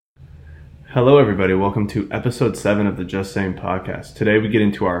Hello, everybody. Welcome to episode 7 of the Just Saying podcast. Today we get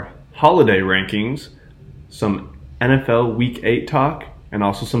into our holiday rankings, some NFL Week 8 talk, and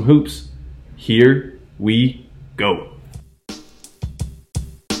also some hoops. Here we go.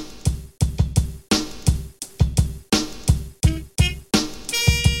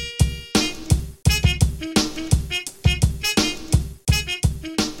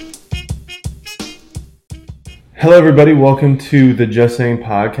 Hello, everybody. Welcome to the Just Saying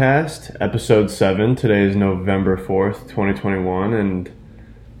podcast, episode 7. Today is November 4th, 2021, and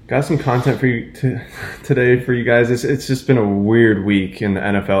got some content for you today for you guys. It's just been a weird week in the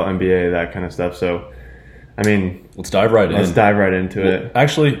NFL, NBA, that kind of stuff. So, I mean, let's dive right into it.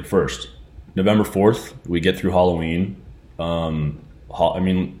 Actually, first, November 4th, we get through Halloween. I'm not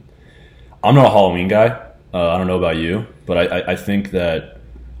a Halloween guy. I don't know about you, but I think that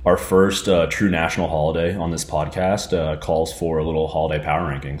our first true national holiday on this podcast calls for a little holiday power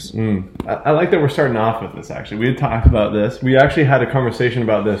rankings. I like that we're starting off with this, actually. We had talked about this. We actually had a conversation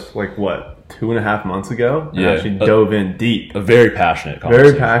about this, 2.5 months ago? And actually dove in deep. A very passionate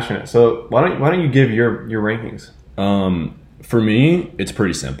conversation. Very passionate. So why don't you give your rankings? For me, it's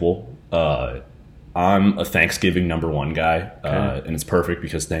pretty simple. I'm a Thanksgiving number 1 guy, and it's perfect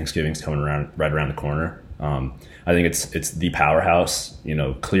because Thanksgiving's coming right around the corner. I think it's the powerhouse,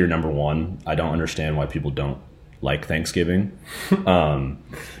 clear number 1. I don't understand why people don't like Thanksgiving.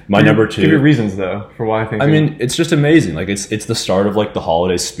 Number 2. Give your reasons though for why Thanksgiving. It's just amazing. It's the start of the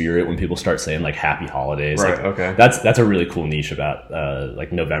holiday spirit when people start saying happy holidays. Right. Okay. That's a really cool niche about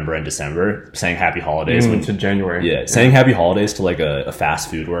November and December, saying happy holidays to January. Yeah, saying happy holidays to a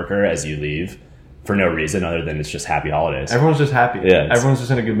fast food worker as you leave for no reason other than it's just happy holidays. Everyone's just happy. Yeah, everyone's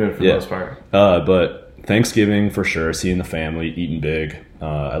just in a good mood for the most part. But Thanksgiving for sure, seeing the family, eating big.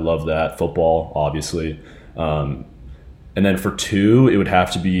 I love that. Football, obviously. And then for 2, it would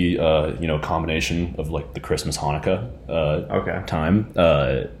have to be a combination of the Christmas Hanukkah time.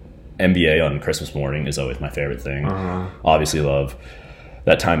 NBA on Christmas morning is always my favorite thing. Obviously love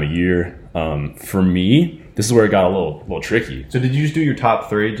that time of year. For me, this is where it got a little tricky. So did you just do your top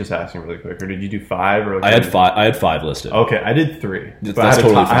 3? Just asking really quick, or did you do 5? Or I had 5 listed. Okay, I did 3. That's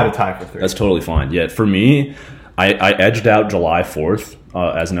totally fine. I had a tie for 3. That's totally fine. Yeah, for me, I edged out July 4th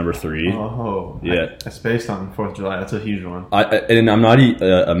as number 3. Oh, yeah. I spaced on 4th of July. That's a huge one. And I'm not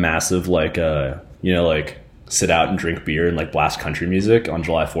a massive sit out and drink beer and blast country music on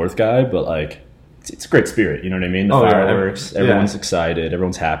July 4th guy, but it's a great spirit. You know what I mean? The fireworks, everyone's excited,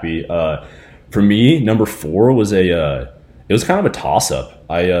 everyone's happy. For me, number 4 was it was kind of a toss up.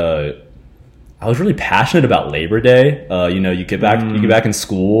 I was really passionate about Labor Day. You get back in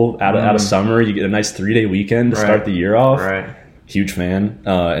school out of summer, you get a nice 3-day weekend to start the year off. Right. Huge fan.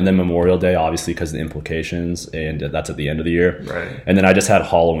 And then Memorial Day, obviously, because of the implications, and that's at the end of the year. Right. And then I just had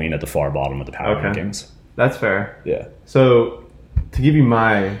Halloween at the far bottom of the power rankings. That's fair. Yeah. So to give you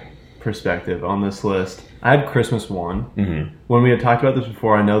my perspective on this list, I had Christmas 1. Mm-hmm. When we had talked about this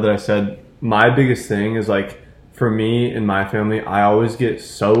before, I know that I said my biggest thing is for me and my family, I always get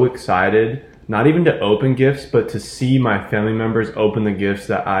so excited, not even to open gifts, but to see my family members open the gifts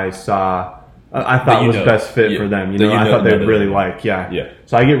that I saw, I thought was best fit for them. I thought they'd really like. Yeah.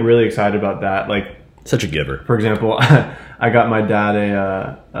 So I get really excited about that. Such a giver. For example, I got my dad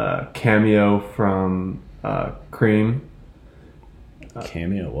a cameo from Cream.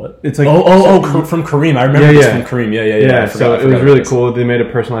 Cameo what? It's from Kareem. I remember this from Kareem. Yeah. So it was really cool. They made a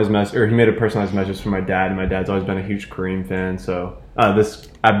personalized message, or he made a personalized message for my dad, and my dad's always been a huge Kareem fan. So this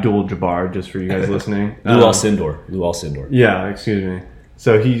Abdul Jabbar, just for you guys listening, Lou Alcindor. Yeah, excuse me.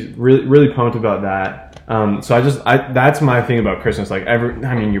 So he's really pumped about that. So that's my thing about Christmas.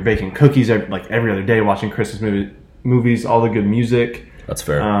 You're baking cookies every other day, watching Christmas movies, all the good music. That's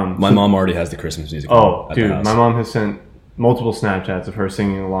fair. My mom already has the Christmas music. Oh, dude, my mom has sent multiple Snapchats of her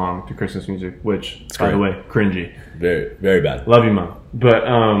singing along to Christmas music, which, by the way, cringy. Very, very bad. Love you, Mom. But,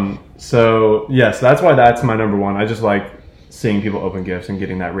 so that's why that's my number 1. I just like seeing people open gifts and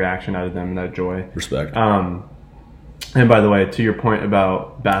getting that reaction out of them and that joy. Respect. And by the way, to your point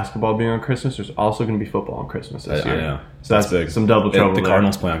about basketball being on Christmas, there's also going to be football on Christmas this year. I know. So that's big. Some double trouble The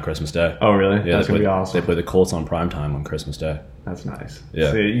Cardinals play on Christmas Day. Oh, really? Yeah, that's going to be awesome. They play the Colts on primetime on Christmas Day. That's nice.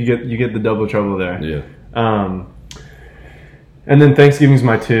 Yeah. So you get the double trouble there. Yeah. And then Thanksgiving's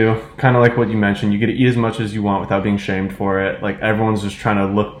my 2. Kind of like what you mentioned. You get to eat as much as you want without being shamed for it. Everyone's just trying to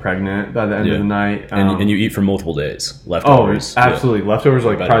look pregnant by the end of the night. And you eat for multiple days. Leftovers. Oh, absolutely. Yeah. Leftovers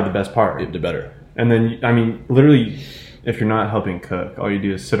are probably the best part. The better. And then, literally, if you're not helping cook, all you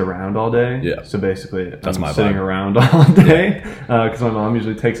do is sit around all day. Yeah. So basically, that's my sitting vibe. Around all day because my mom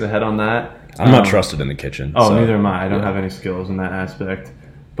usually takes a head on that. I'm not trusted in the kitchen. Oh, neither am I. I don't have any skills in that aspect.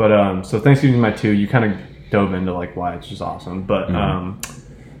 But so Thanksgiving is my 2. You kind of dove into like why it's just awesome. But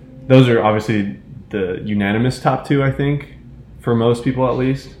those are obviously the unanimous top 2, I think, for most people at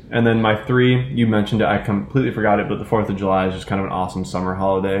least. And then my 3, you mentioned it, I completely forgot it, but the 4th of July is just kind of an awesome summer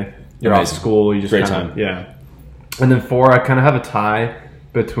holiday. You're off school, you just great kind of, time. yeah. And then 4, I kind of have a tie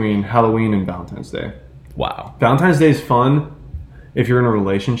between Halloween and Valentine's Day. Wow. Valentine's Day is fun if you're in a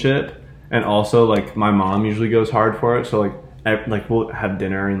relationship, and also like my mom usually goes hard for it. So like we'll have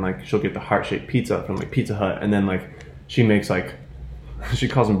dinner and like she'll get the heart-shaped pizza from like Pizza Hut, and then like she makes like she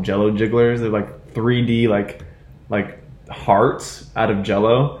calls them Jello jigglers. They're like 3D like hearts out of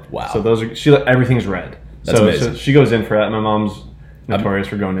Jello. Wow. So those are everything's red. That's amazing. So she goes in for that. My mom's notorious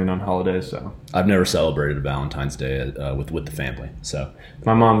for going in on holidays. So I've never celebrated Valentine's Day with the family. So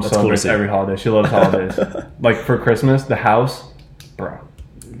my mom celebrates every holiday. She loves holidays. Like for Christmas, the house, bro.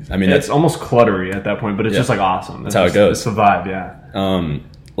 I mean, it's almost cluttery at that point, but it's just like awesome. That's how it goes. It's a vibe, yeah.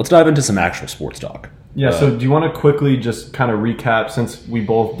 Let's dive into some actual sports talk. Yeah, so do you want to quickly just kind of recap, since we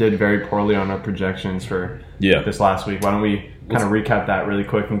both did very poorly on our projections for this last week, why don't we kind of recap that really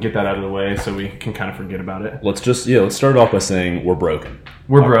quick and get that out of the way so we can kind of forget about it? Let's start off by saying we're broken.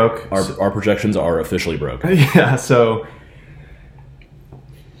 We're broke. Our projections are officially broken. Yeah, so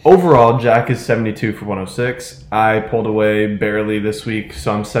overall, Jack is 72 for 106. I pulled away barely this week,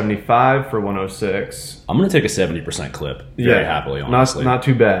 so I'm 75 for 106. I'm going to take a 70% clip very happily, honestly. Not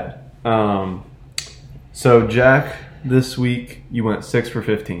too bad. So, Jack, this week, you went 6 for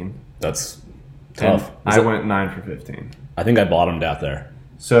 15. That's tough. I went 9 for 15. I think I bottomed out there.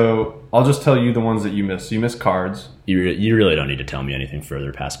 So, I'll just tell you the ones that you missed. So, you missed cards. You really don't need to tell me anything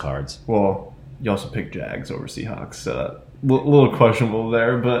further past cards. Well, you also picked Jags over Seahawks. So, a little questionable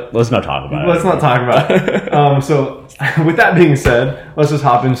there, but let's not talk about it. Let's not talk about it. So, with that being said, let's just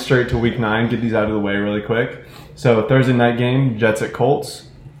hop in straight to week 9, get these out of the way really quick. So, Thursday night game, Jets at Colts.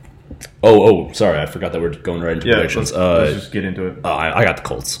 Oh, sorry, I forgot that we're going right into predictions. Let's just get into it. I got the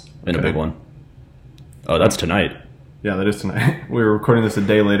Colts in a big one. Oh, that's tonight. Yeah, that is tonight. We were recording this a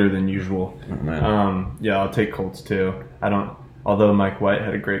day later than usual. Oh, man. Yeah, I'll take Colts too. Although Mike White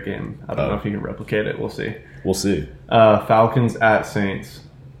had a great game, I don't know if he can replicate it. We'll see. We'll see. Falcons at Saints.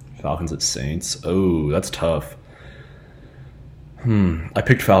 Falcons at Saints. Oh, that's tough. I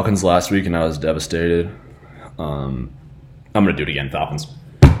picked Falcons last week and I was devastated. I'm gonna do it again. Falcons.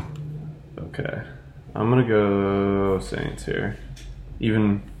 Okay, I'm gonna go Saints here,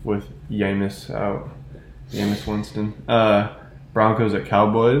 even with Jameis out. Jameis Winston. Broncos at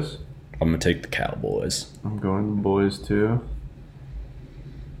Cowboys. I'm gonna take the Cowboys. I'm going the boys too.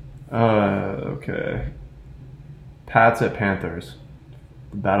 Okay. Pats at Panthers.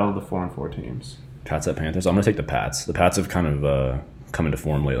 The battle of the 4-4 teams. Pats at Panthers. I'm gonna take the Pats. The Pats have kind of come into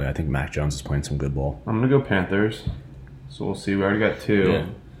form lately. I think Mac Jones is playing some good ball. I'm gonna go Panthers. So we'll see. We already got 2. Yeah.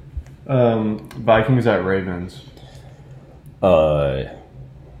 Vikings at Ravens.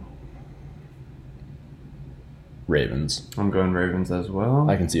 Ravens. I'm going Ravens as well.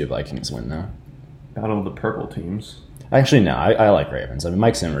 I can see a Vikings win now. Battle of the purple teams. Actually, no. I like Ravens. I mean,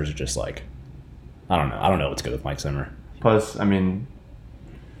 Mike Zimmer's just like, I don't know. I don't know what's good with Mike Zimmer. Plus, I mean,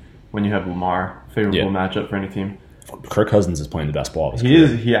 when you have Lamar, favorable matchup for any team. Kirk Cousins is playing the best ball of his career.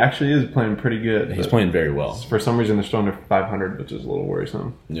 He actually is playing pretty good. He's playing very well. For some reason, they're still under 500, which is a little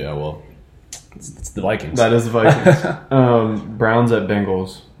worrisome. Yeah, well, it's the Vikings. That is the Vikings. Browns at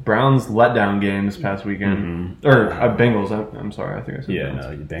Bengals. Browns letdown game this past weekend. Mm-hmm. Or Bengals. I'm sorry. I think I said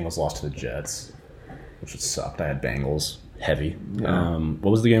Browns. No, Bengals lost to the Jets, which sucked. I had Bengals heavy. Yeah.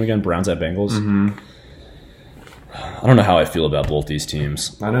 What was the game again? Browns at Bengals? Mm-hmm. I don't know how I feel about both these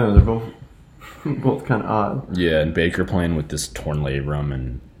teams. I know. They're both kind of odd. Yeah, and Baker playing with this torn labrum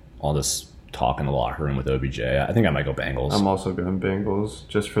and all this talk in the locker room with OBJ. I think I might go Bengals. I'm also going Bengals,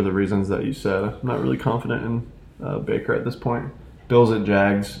 just for the reasons that you said. I'm not really confident in Baker at this point. Bills at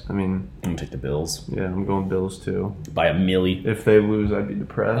Jags. I mean, I'm going to take the Bills. Yeah, I'm going Bills too. By a milli. If they lose, I'd be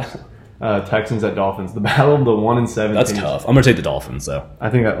depressed. Texans at Dolphins. The battle of the 1-7 That's teams. tough. I'm going to take the Dolphins, though. I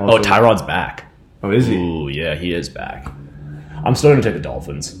think I also... Oh, Tyrod's back. Oh, is he? Ooh, yeah, he is back. I'm still going to take the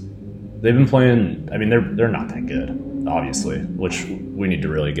Dolphins. They've been playing... I mean, they're not that good, obviously, which we need to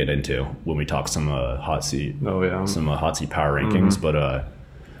really get into when we talk some hot seat. Oh, yeah. Some hot seat power rankings, but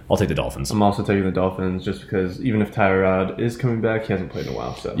I'll take the Dolphins. I'm also taking the Dolphins just because even if Tyrod is coming back, he hasn't played in a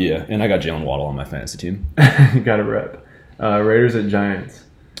while. So yeah, and I got Jalen Waddle on my fantasy team. You got to rep. Raiders at Giants.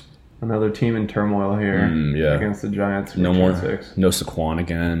 Another team in turmoil here against the Giants. No Saquon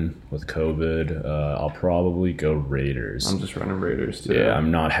again with COVID. I'll probably go Raiders. I'm just running Raiders too. Yeah, I'm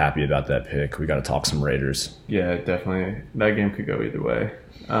not happy about that pick. We got to talk some Raiders. Yeah, definitely. That game could go either way.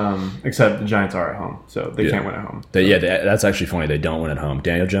 Except the Giants are at home, so they can't win at home. That's actually funny. They don't win at home.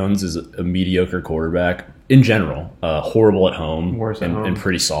 Daniel Jones is a mediocre quarterback in general. Horrible at home, worse at home, and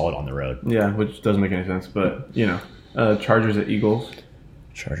pretty solid on the road. Yeah, which doesn't make any sense. But Chargers at Eagles.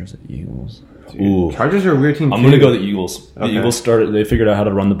 Dude, ooh. Chargers are a weird team. I'm going to go the Eagles. The Eagles they figured out how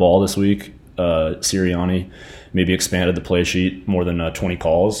to run the ball this week. Sirianni maybe expanded the play sheet more than 20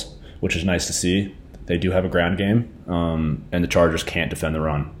 calls, which is nice to see. They do have a ground game, and the Chargers can't defend the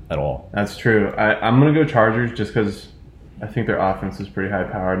run at all. That's true. I'm going to go Chargers just because I think their offense is pretty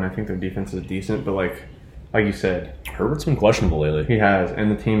high-powered, and I think their defense is decent. But like you said, Herbert's been questionable lately. He has, and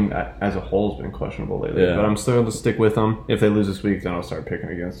the team as a whole has been questionable lately. Yeah. But I'm still going to stick with them. If they lose this week, then I'll start picking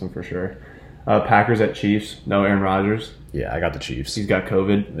against them for sure. Packers at Chiefs. No Aaron Rodgers. Yeah, I got the Chiefs. He's got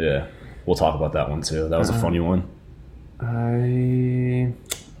COVID. Yeah. We'll talk about that one, too. That was a funny one.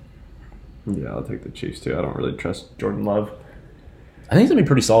 Yeah, I'll take the Chiefs, too. I don't really trust Jordan Love. I think he's going to be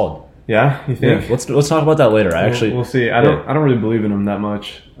pretty solid. Yeah? You think? Yeah, let's talk about that later. We'll see. I don't really believe in him that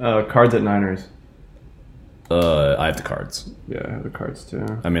much. Cards at Niners. I have the Cards. Yeah, I have the Cards, too.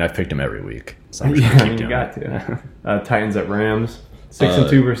 I mean, I've picked them every week. So you got to. Titans at Rams.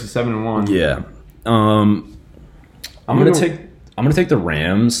 6-2 versus 7-1. Yeah. I'm gonna take the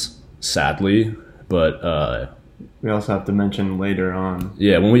Rams, sadly, but we also have to mention later on.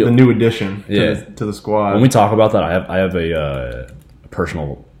 Yeah, the new addition to the squad. When we talk about that, I have a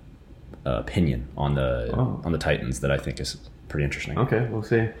personal opinion on the Titans that I think is pretty interesting. Okay, we'll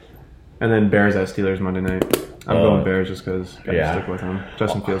see. And then Bears at Steelers Monday night. I'm going Bears just because got to stick with them.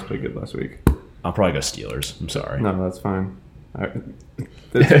 Justin Fields played good last week. I'll probably go Steelers. I'm sorry. No, that's fine.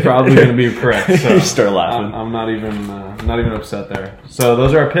 It's probably going to be correct. So you start laughing. I'm not even upset there. So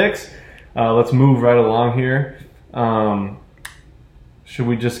those are our picks. Let's move right along here. Should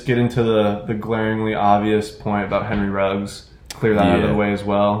we just get into the glaringly obvious point about Henry Ruggs? Clear that out of the way as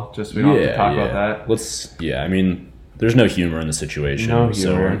well. Just we don't have to talk about that. I mean, there's no humor in the situation,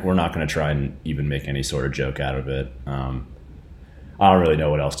 so we're not going to try and even make any sort of joke out of it. I don't really know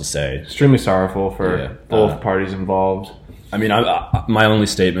what else to say. Extremely sorrowful for both parties involved. I mean, my only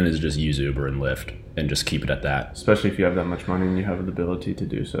statement is just use Uber and Lyft and just keep it at that. Especially if you have that much money and you have the ability to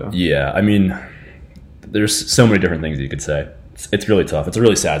do so. Yeah, I mean, there's so many different things you could say. It's really tough. It's a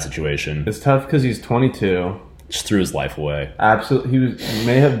really sad situation. It's tough because he's 22. Just threw his life away. Absolutely. He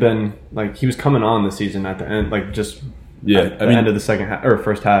was coming on the season at the end, at the end of the second half or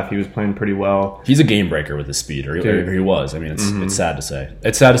first half. He was playing pretty well. He's a game breaker with his speed, or he was. I mean, it's sad to say.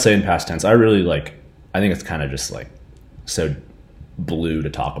 It's sad to say in past tense. I really I think it's kind of just so blue to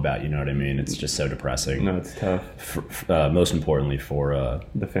talk about. You know what I mean? It's just so depressing. No, it's tough. Most importantly for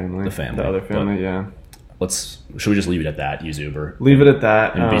the family, the other family. Yeah. Should we just leave it at that? Use Uber. Leave it at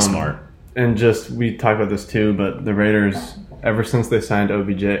that and be smart. And we talked about this too, but the Raiders, ever since they signed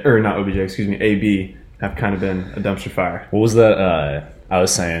AB, have kind of been a dumpster fire. What was that? I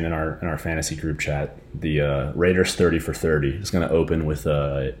was saying in our fantasy group chat, the Raiders 30 for 30 is going to open with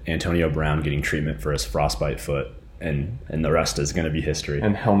Antonio Brown getting treatment for his frostbite foot, and the rest is going to be history.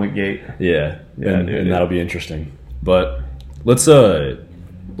 And Helmet Gate. Yeah, and that'll be interesting. But let's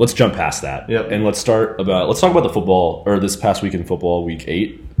jump past that. Yep. And let's talk about the football, or this past week in football, week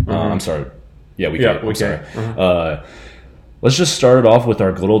 8. I'm sorry. Yeah, week 8. I'm sorry. Let's just start it off with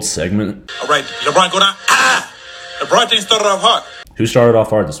our good old segment. All right, LeBron, go down. LeBron didn't start off hard. Who started off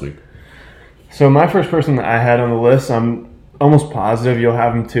hard this week? So my first person that I had on the list, I'm almost positive you'll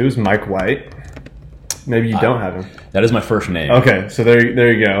have him too, is Mike White. Maybe you don't have him. That is my first name. Okay, so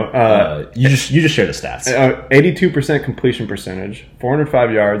there you go. You just share the stats. 82% completion percentage,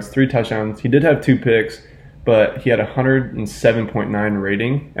 405 yards, 3 touchdowns. He did have 2 picks, but he had a 107.9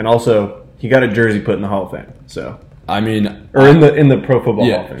 rating, and also he got a jersey put in the Hall of Fame. So I mean, or in the Pro Football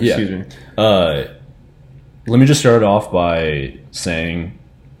Hall of Fame. Excuse me. Let me just start off by saying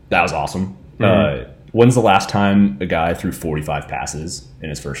that was awesome. When's the last time a guy threw 45 passes in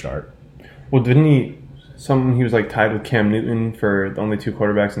his first start? Well, didn't he? He was tied with Cam Newton for the only 2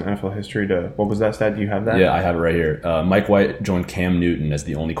 quarterbacks in NFL history to, what was that stat? Do you have that? Yeah, I have it right here. Mike White joined Cam Newton as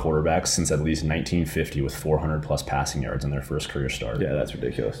the only quarterback since at least 1950 with 400 plus passing yards in their first career start. Yeah, that's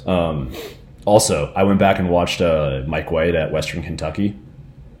ridiculous. Also, I went back and watched Mike White at Western Kentucky.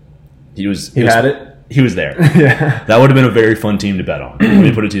 He had it? He was there. Yeah. That would have been a very fun team to bet on. Let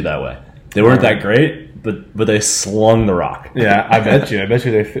me put it to you that way. They weren't that great, but they slung the rock. Yeah, I bet you.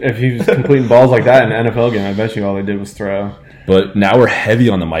 If he was completing balls like that in an NFL game, I bet you all they did was throw. But now we're heavy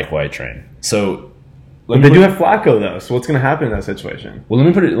on the Mike White train. So they do have Flacco though. So what's going to happen in that situation? Well,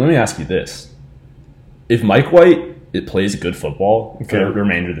 let me ask you this: if Mike White plays good football for the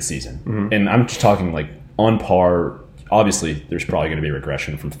remainder of the season, and I'm just talking like on par. Obviously, there's probably going to be a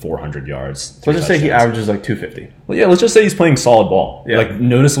regression from 400 yards. So let's just say he averages like 250. Well, yeah, let's just say he's playing solid ball. Yeah. Like,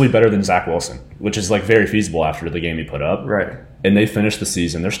 noticeably better than Zach Wilson, which is, like, very feasible after the game he put up. Right. And they finish the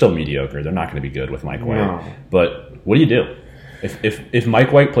season. They're still mediocre. They're not going to be good with Mike White. No. But what do you do? If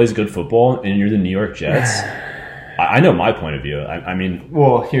Mike White plays good football and you're the New York Jets, I know my point of view. I mean...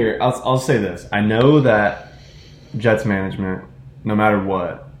 Well, here, I'll say this. I know that Jets management, no matter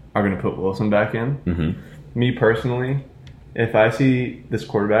what, are going to put Wilson back in. Mm-hmm. Me personally, if I see this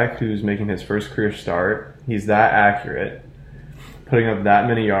quarterback who's making his first career start, he's that accurate, putting up that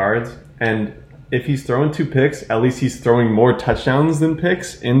many yards, and if he's throwing 2 picks, at least he's throwing more touchdowns than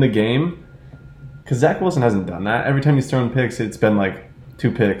picks in the game. Because Zach Wilson hasn't done that. Every time he's thrown picks, it's been like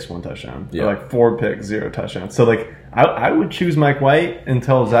 2 picks, 1 touchdown. Yeah. Or like 4 picks, 0 touchdowns. So like I would choose Mike White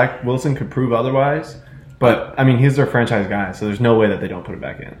until Zach Wilson could prove otherwise. But I mean, he's their franchise guy, so there's no way that they don't put it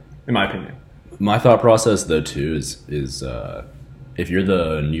back in my opinion. My thought process, though, too, is if you're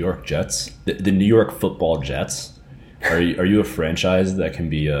the New York Jets, the New York Football Jets, are you a franchise that can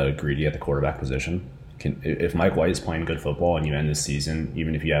be greedy at the quarterback position? If Mike White is playing good football and you end this season,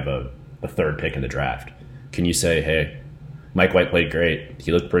 even if you have a 3rd pick in the draft, can you say, hey, Mike White played great,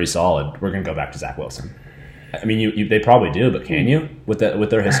 he looked pretty solid, we're going to go back to Zach Wilson? I mean, they probably do, but can you with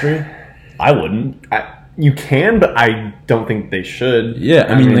their history? I wouldn't. You can, but I don't think they should. Yeah,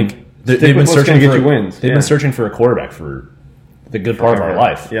 I mean like. They've been searching to get you wins. They've been searching for a quarterback for the good part of our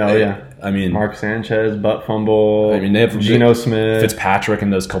life. Yeah. I mean, Mark Sanchez, butt fumble. I mean, they have Geno Smith, Fitzpatrick in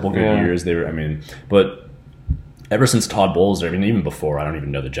those couple good years. They were. I mean, but ever since Todd Bowles, I mean, even before, I don't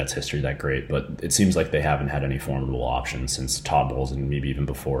even know the Jets' history that great. But it seems like they haven't had any formidable options since Todd Bowles, and maybe even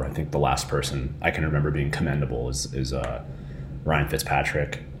before. I think the last person I can remember being commendable is Ryan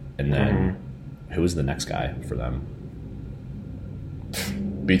Fitzpatrick, and then who was the next guy for them?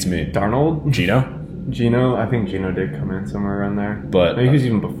 Beats me. Darnold? Geno? I think Geno did come in somewhere around there. But maybe he was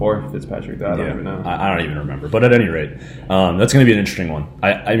even before Fitzpatrick. I don't even know. I don't even remember. But at any rate, that's going to be an interesting one.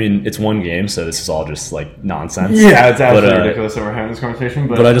 I mean, it's one game, so this is all just like nonsense. Yeah, it's absolutely ridiculous that we're having this conversation.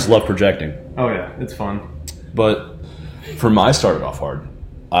 But I just love projecting. Oh, yeah. It's fun. But for my started off hard.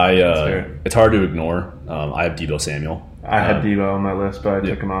 It's hard to ignore. I have Deebo Samuel. I had Deebo on my list, but I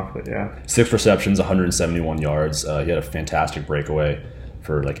took him off. But yeah. 6 receptions, 171 yards. He had a fantastic breakaway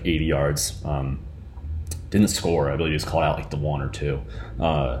for like 80 yards. Didn't score. I believe he was called out like the 1 or 2,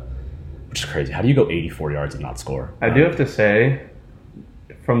 which is crazy. How do you go 84 yards and not score? I do have to say,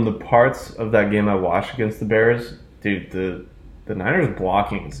 from the parts of that game I watched against the Bears, dude, the Niners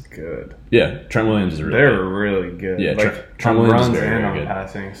blocking is good. Yeah, Trent Williams is really good. Yeah, like, Trent Williams is very, and very good.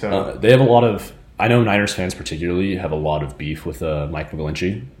 Passing. So they have a lot of. I know Niners fans particularly have a lot of beef with Mike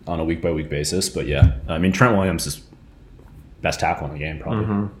McGlinchey on a week-by-week basis, but yeah, I mean Trent Williams is best tackle in the game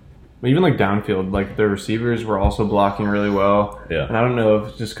probably. But even like downfield, like their receivers were also blocking really well. Yeah, and I don't know if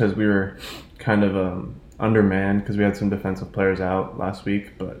it's just because we were kind of undermanned because we had some defensive players out last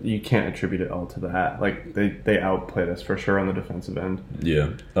week, but you can't attribute it all to that. Like they outplayed us for sure on the defensive end. Yeah,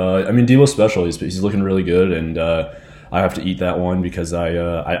 I mean Deebo's special. He's looking really good, and I have to eat that one because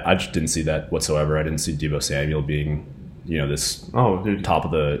I just didn't see that whatsoever. I didn't see Deebo Samuel being, this top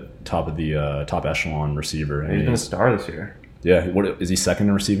echelon receiver. He's been a star this year. Yeah, what is he second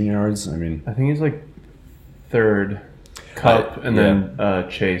in receiving yards? I mean, I think he's like 3rd, Cup, and then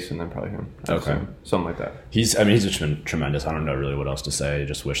Chase, and then probably him. Okay, something like that. He's just been tremendous. I don't know really what else to say. I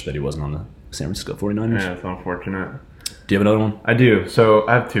just wish that he wasn't on the San Francisco 49ers. Yeah, it's unfortunate. Do you have another one? I do. So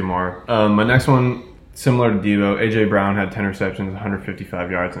I have 2 more. My next one, similar to Deebo, A.J. Brown had 10 receptions,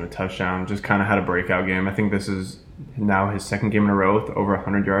 155 yards, and a touchdown. Just kind of had a breakout game. I think this is now his 2nd game in a row with over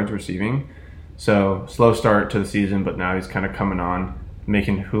 100 yards receiving. So slow start to the season, but now he's kind of coming on,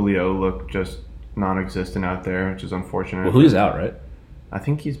 making Julio look just non-existent out there, which is unfortunate. Well, Julio's out, right? I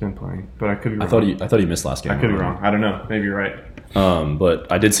think he's been playing, but I could be wrong. I thought he missed last game. I could be wrong. I don't know. Maybe you're right.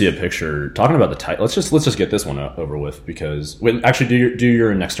 But I did see a picture talking about the tight. Let's just get this one over with because actually do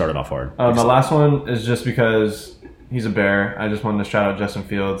your next started off hard. My last one is just because he's a Bear. I just wanted to shout out Justin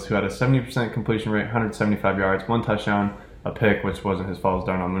Fields, who had a 70% completion rate, 175 yards, 1 touchdown, a pick, which wasn't his fault, it was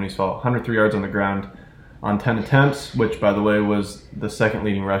Darnell Mooney's fault. 103 yards on the ground on 10 attempts, which by the way was the 2nd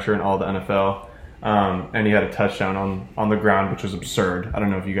leading rusher in all the NFL. And he had a touchdown on the ground, which was absurd. I don't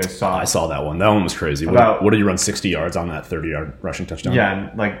know if you guys saw it. I saw that one. That one was crazy. What did he run 60 yards on that 30-yard rushing touchdown? Yeah,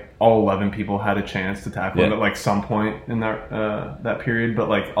 and like all 11 people had a chance to tackle him at like some point in that period. But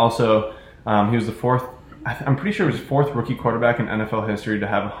like also, he was the 4th I'm pretty sure it was fourth rookie quarterback in NFL history to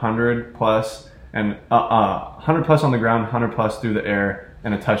have 100 plus and 100 plus on the ground, 100 plus through the air,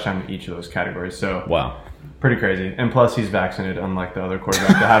 and a touchdown in each of those categories. So wow. Pretty crazy. And plus, he's vaccinated, unlike the other quarterback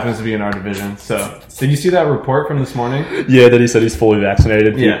that happens to be in our division. So, did you see that report from this morning? Yeah, that he said he's fully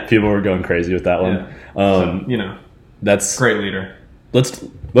vaccinated. Yeah. People were going crazy with that one. Yeah. That's great leader. Let's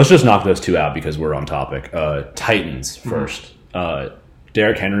just knock those two out because we're on topic. Titans first.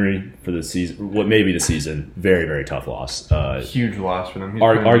 Derrick Henry for the season, what may be the season, very, very tough loss. Huge loss for them.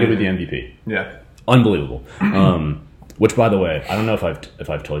 Arguably the MVP. Yeah. Unbelievable. Which, by the way, I don't know if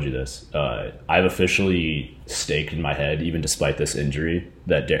I've told you this. I've officially staked in my head, even despite this injury,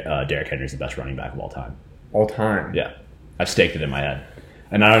 that Derrick Henry is the best running back of all time. All time. Yeah, I've staked it in my head,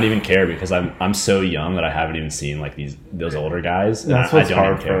 and I don't even care because I'm so young that I haven't even seen like those older guys. That's what's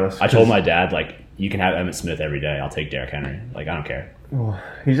hard for us. I told my dad like, you can have Emmitt Smith every day. I'll take Derrick Henry. Like, I don't care.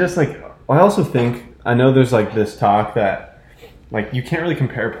 He's just like. I also think I know there's like this talk that like you can't really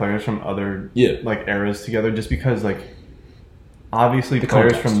compare players from other like eras together just because like. Obviously, the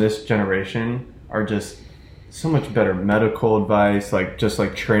players from this generation are just so much better medical advice, like just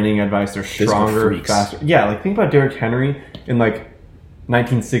like training advice. They're stronger, faster. Yeah, like think about Derrick Henry in like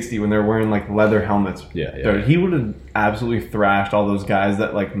 1960 when they're wearing like leather helmets. Yeah. He would have absolutely thrashed all those guys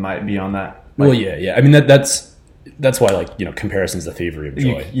that like might be on that. Like, well, yeah. I mean that's why like comparison's the thievery of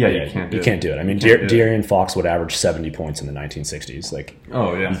joy. You can't do it. I mean, De'Aaron Fox would average 70 points in the 1960s. Like,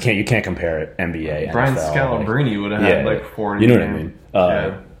 you can't compare it NBA. Brian NFL, Scalabrine would have had like 40. You know what I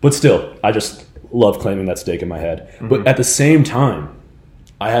mean? But still, I just love claiming that stake in my head. Mm-hmm. But at the same time,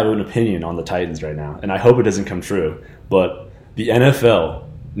 I have an opinion on the Titans right now, and I hope it doesn't come true. But the NFL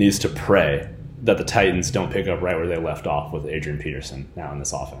needs to pray that the Titans don't pick up right where they left off with Adrian Peterson now in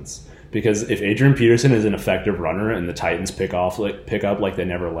this offense. Because if Adrian Peterson is an effective runner and the Titans pick up like they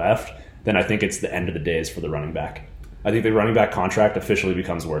never left, then I think it's the end of the days for the running back. I think the running back contract officially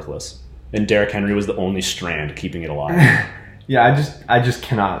becomes worthless. And Derrick Henry was the only strand keeping it alive. I just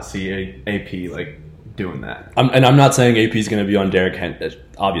cannot see AP like doing that. I'm not saying AP is going to be on Derrick Henry.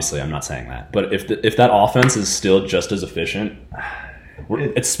 Obviously, I'm not saying that. But if that offense is still just as efficient,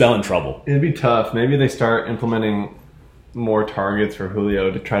 it's spelling trouble. It'd be tough. Maybe they start implementing more targets for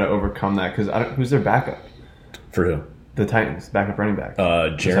Julio to try to overcome that because who's their backup? For who? The Titans backup running back.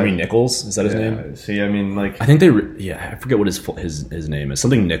 Jeremy Nichols, is that his name? See, I mean, like I think I forget what his name is.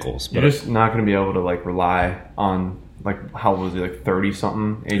 Something Nichols. But you're just not going to be able to like rely on like how old was he, like 30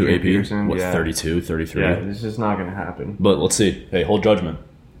 something? Adrian Peterson, what, 32, 33? Yeah, it's just not going to happen. But let's see. Hey, hold judgment.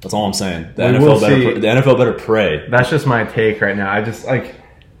 That's all I'm saying. The NFL better pray. That's just my take right now. I just like.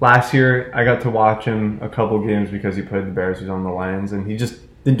 Last year, I got to watch him a couple games because he played the Bears. He was on the Lions, and he just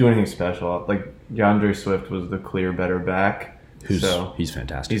didn't do anything special. Like, DeAndre Swift was the clear better back. He's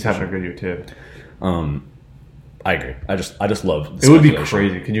fantastic. He's having a good year, too. I agree. I just love the It would be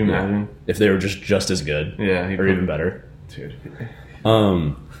crazy. Could you imagine? If they were just as good. Yeah. Or even better. Dude.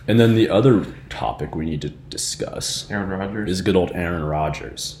 And then the other topic we need to discuss Aaron Rodgers. Is good old Aaron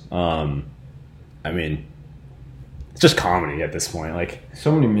Rodgers. I mean... It's just comedy at this point. Like so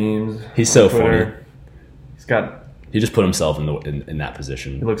many memes. He's so funny. He just put himself in that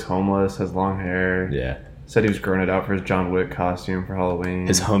position. He looks homeless, has long hair. Yeah. Said he was growing it out for his John Wick costume for Halloween.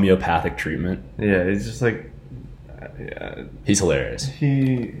 His homeopathic treatment. Yeah, he's just like he's hilarious.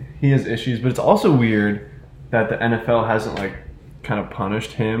 He has issues, but it's also weird that the NFL hasn't like kind of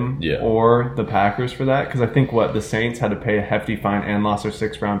punished him or the Packers for that because I think the Saints had to pay a hefty fine and lost their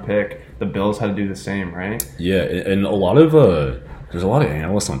 6th round pick. The Bills had to do the same, right? Yeah, and a lot of there's a lot of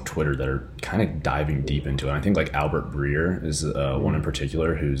analysts on Twitter that are kind of diving deep into it. I think like Albert Breer is one in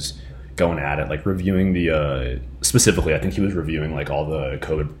particular who's going at it, like reviewing the specifically. I think he was reviewing like all the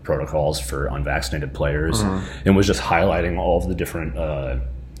COVID protocols for unvaccinated players and was just highlighting all of the different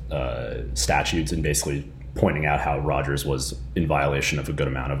statutes and basically pointing out how Rodgers was in violation of a good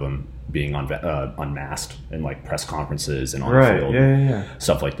amount of them being unmasked in like press conferences and on the field,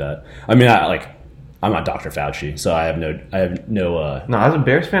 stuff like that. I mean, I'm not Dr. Fauci, so I have no. No, as a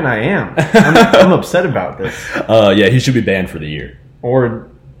Bears fan, I am. I'm upset about this. Yeah, he should be banned for the year or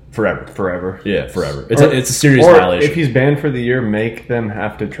forever. Forever. Yeah, forever. It's a serious violation. If he's banned for the year, make them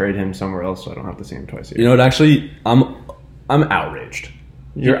have to trade him somewhere else, so I don't have to see him twice a year. You know what? Actually, I'm outraged.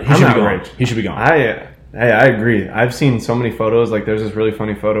 I'm outraged. He should be gone. I agree. I've seen so many photos. Like, there's this really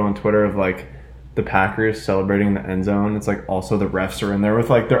funny photo on Twitter of like the Packers celebrating in the end zone. It's like also the refs are in there with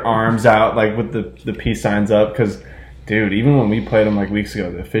like their arms out, like with the peace signs up. Because, dude, even when we played them like weeks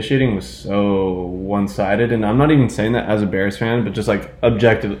ago, the officiating was so one-sided. And I'm not even saying that as a Bears fan, but just like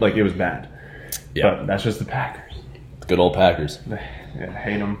objective, like it was bad. Yeah, but that's just the Packers. Good old Packers. Yeah,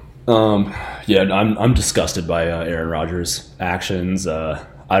 hate them. Yeah, I'm disgusted by Aaron Rodgers' actions.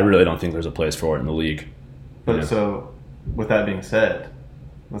 I really don't think there's a place for it in the league. But so, with that being said,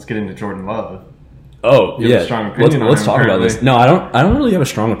 let's get into Jordan Love. Oh, You have a strong opinion on let's him talk about this. currently. No, I don't really have a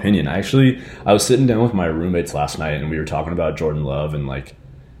strong opinion. I was sitting down with my roommates last night and we were talking about Jordan Love, and like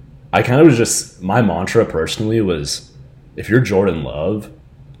I kind of was just, my mantra personally was, if you're Jordan Love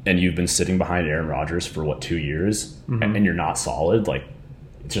and you've been sitting behind Aaron Rodgers for 2 years and you're not solid, like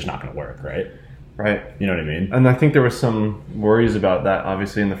it's just not going to work, right? Right. You know what I mean? And I think there was some worries about that,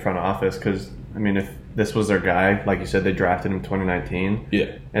 obviously, in the front office, because, I mean, if this was their guy, like you said, they drafted him in 2019.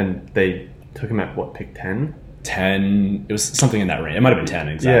 Yeah. And they took him at, pick 10? 10, it was something in that range. It might have been 10,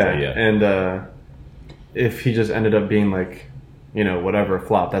 exactly, yeah. And if he just ended up being, whatever,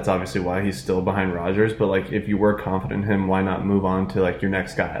 flop, that's obviously why he's still behind Rodgers. But, if you were confident in him, why not move on to, your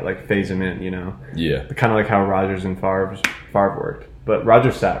next guy? Phase him in, Yeah. Kind of like how Rodgers and Favre worked. But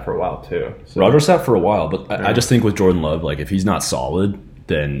Rodgers sat for a while, too. So. Rodgers sat for a while, but I just think with Jordan Love, if he's not solid,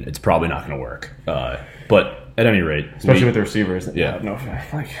 then it's probably not going to work. But at any rate, Especially with the receivers. Yeah. No,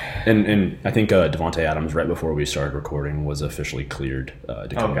 And I think Devontae Adams, right before we started recording, was officially cleared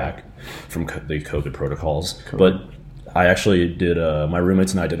to come back from the COVID protocols. Cool. But I actually did, my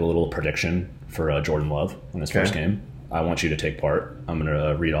roommates and I did a little prediction for Jordan Love in his first game. I want you to take part. I'm going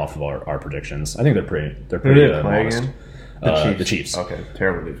to read off of our predictions. I think they're pretty modest. Again? The Chiefs. Okay,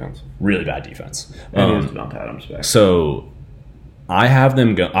 terrible defense. Really bad defense. And he has Devontae Adams back. So I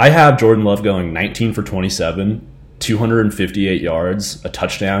have Jordan Love going 19 for 27, 258 yards, a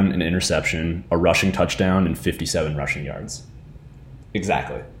touchdown, an interception, a rushing touchdown, and 57 rushing yards.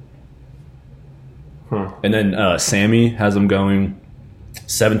 Exactly. Huh. And then Sammy has him going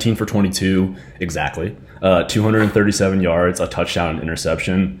 17 for 22, exactly. 237 yards, a touchdown, an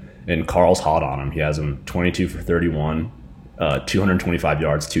interception, and Carl's hot on him. He has him 22 for 31, 225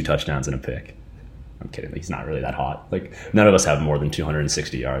 yards, 2 touchdowns, and a pick. I'm kidding. He's not really that hot. None of us have more than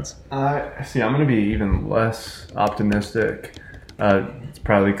 260 yards. See, I'm going to be even less optimistic. It's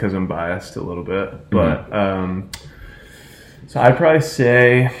probably because I'm biased a little bit. But so I'd probably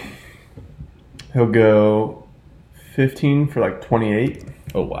say he'll go 15 for 28.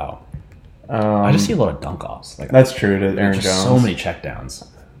 Oh, wow. I just see a lot of dunk-offs. That's true to Aaron just Jones. so many checkdowns.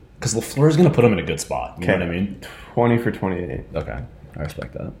 Because LaFleur is going to put him in a good spot. You know what I mean? 20 for 28. Okay. I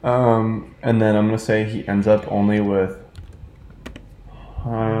respect that. And then I'm going to say he ends up only with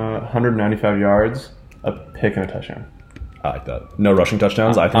 195 yards, a pick, and a touchdown. I like that. No rushing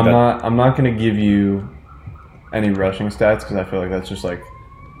touchdowns? I'm not going to give you any rushing stats because I feel like that's just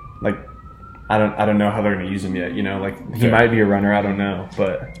I don't know how they're going to use him yet. He might be a runner. I don't know,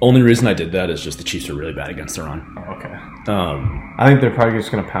 but only reason I did that is just the Chiefs are really bad against the run. Okay. I I think they're probably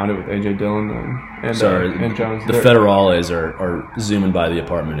just going to pound it with AJ Dillon and Jones. The Federales are zooming by the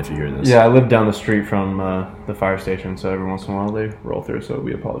apartment if you hear this. Yeah, I live down the street from the fire station, so every once in a while they roll through. So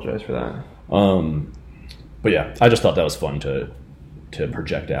we apologize for that. But yeah, I just thought that was fun to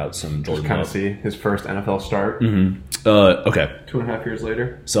project out some Jordan Kind of Love. see his first NFL start. Okay. 2.5 years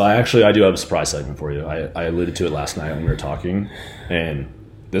later. So I do have a surprise segment for you. I alluded to it last night when we were talking, and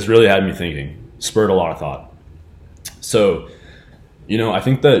this really had me thinking, spurred a lot of thought. So, I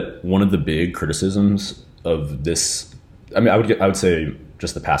think that one of the big criticisms of this, I would say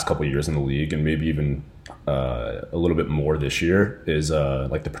just the past couple of years in the league, and maybe even a little bit more this year, is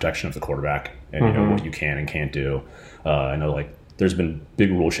the protection of the quarterback and what you can and can't do. I know there's been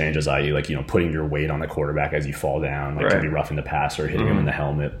big rule changes, i.e. putting your weight on the quarterback as you fall down, right. to be roughing the passer, hitting him in the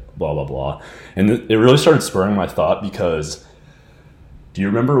helmet, blah, blah, blah. And it really started spurring my thought because do you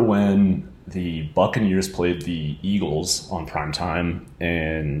remember when the Buccaneers played the Eagles on primetime,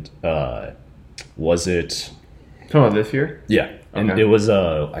 and was it... Talking about this year? Yeah. And Okay. it was,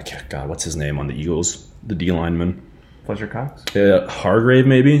 God, what's his name on the Eagles? The D lineman. Fletcher Cox? Hargrave,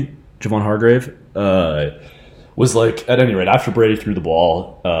 maybe? Javon Hargrave? Was at any rate, after Brady threw the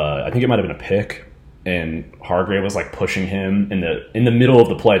ball, I think it might have been a pick, and Hargrave was pushing him in the middle of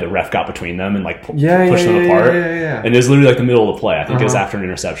the play. The ref got between them and pushed them apart. Yeah. And it was literally the middle of the play. I think it was after an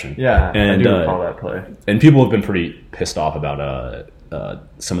interception. Yeah, and, I do recall that play. And people have been pretty pissed off about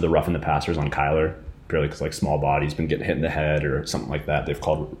some of the roughing the passers on Kyler, purely because small body's been getting hit in the head or something like that. They've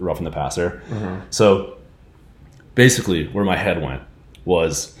called roughing the passer. So basically, where my head went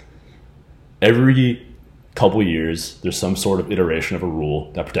was every couple years, there's some sort of iteration of a rule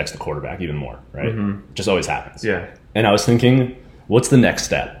that protects the quarterback even more, right? Just always happens. Yeah. And I was thinking, what's the next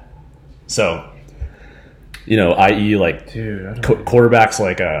step? So, i.e. Dude, quarterbacks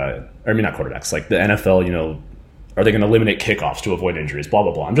not quarterbacks, the NFL, are they going to eliminate kickoffs to avoid injuries, blah,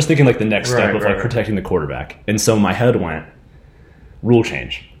 blah, blah. I'm just thinking the next step of protecting the quarterback. And so my head went, rule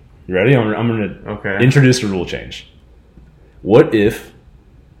change. You ready? I'm going to introduce a rule change. What if,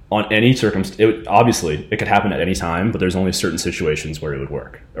 on any circumstance, obviously it could happen at any time, but there's only certain situations where it would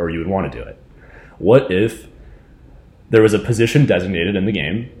work, or you would want to do it. What if there was a position designated in the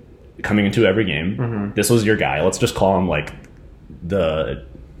game, coming into every game? Mm-hmm. This was your guy. Let's just call him like the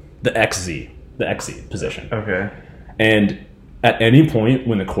XZ position. Okay. And at any point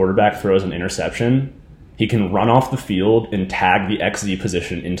when the quarterback throws an interception, he can run off the field and tag the XZ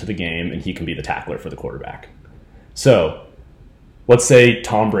position into the game, and he can be the tackler for the quarterback. So let's say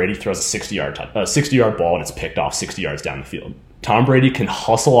Tom Brady throws a 60-yard ball and it's picked off 60 yards down the field. Tom Brady can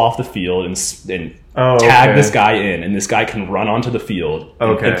hustle off the field and tag this guy in, and this guy can run onto the field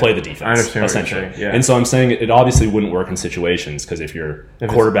and play the defense, I understand essentially. Yeah. And so I'm saying it obviously wouldn't work in situations, because if you're a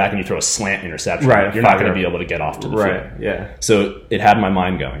quarterback and you throw a slant interception, you're not going to be able to get off to the field. Yeah. So it had my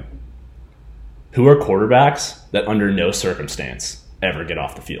mind going. Who are quarterbacks that under no circumstance ever get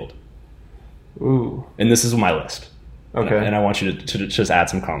off the field? Ooh. And this is my list. Okay. And I want you to just add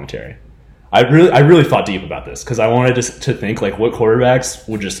some commentary. I really thought deep about this, because I wanted to think like what quarterbacks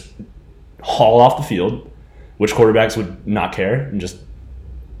would just haul off the field, which quarterbacks would not care and just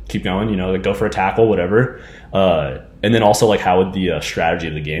keep going, like go for a tackle, whatever. And then also like how would the strategy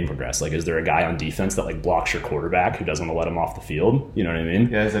of the game progress? Like, is there a guy on defense that like blocks your quarterback who doesn't want to let him off the field? You know what I mean?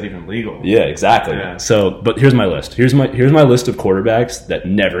 Yeah, is that even legal? Yeah, exactly. Yeah. So, but here's my list. Here's my list of quarterbacks that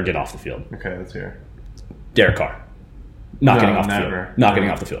never get off the field. Okay, let's hear. Derek Carr, getting off the field. Not getting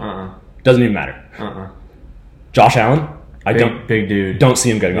off the field. Doesn't even matter. Josh Allen, big dude. Don't see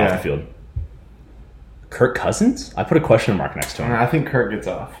him getting off the field. Kirk Cousins? I put a question mark next to him. I think Kirk gets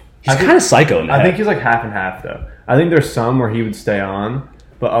off. He's kind of psycho in that. I think he's like half and half, though. I think there's some where he would stay on,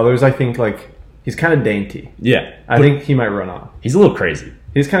 but others I think like he's kind of dainty. Yeah. I think he might run off. He's a little crazy.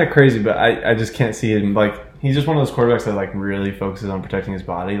 He's kind of crazy, but I just can't see him. Like, he's just one of those quarterbacks that like really focuses on protecting his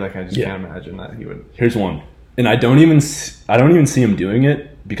body. Like, I just can't imagine that he would. Here's one. And I don't even see him doing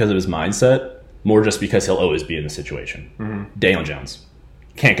it because of his mindset, more just because he'll always be in the situation. Mm-hmm. Daniel Jones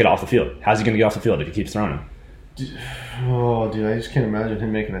can't get off the field. How's he going to get off the fild if he keeps throwing him? Oh, dude, I just can't imagine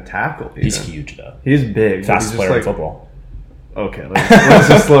him making a tackle. He's huge, though. He's big. Fastest player in football. Okay, let's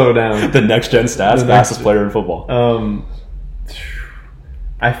just slow down. The next gen stats, fastest player in football.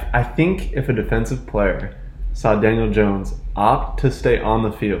 I think if a defensive player saw Daniel Jones opt to stay on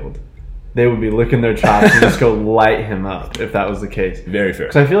the field, they would be licking their chops and just go light him up if that was the case. Very fair.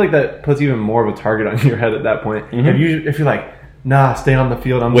 Because I feel like that puts even more of a target on your head at that point. Mm-hmm. If you're like, nah, stay on the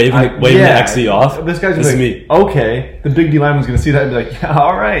field. I'm waving the XC off. This guy's just like, me. Okay. The big D lineman's going to see that and be like, yeah,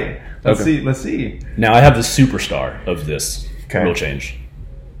 all right. Let's see. Now I have the superstar of this rule change.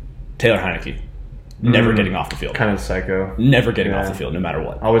 Taylor Heineke. Never getting off the field. Kind of psycho. Never getting off the field, no matter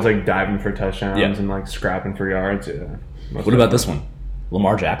what. Always like diving for touchdowns and like scrapping for yards. Yeah. What about this one?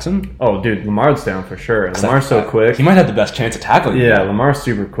 Lamar Jackson? Oh, dude, Lamar's down for sure. Lamar's so quick. He might have the best chance of tackling. Yeah, Lamar's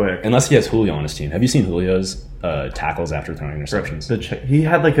super quick. Unless he has Julio on his team. Have you seen Julio's tackles after throwing interceptions? He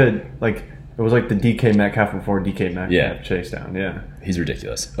had it was like the DK Metcalf before DK Metcalf chase down. Yeah. He's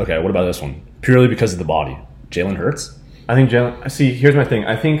ridiculous. Okay, what about this one? Purely because of the body. Jalen Hurts? I think here's my thing.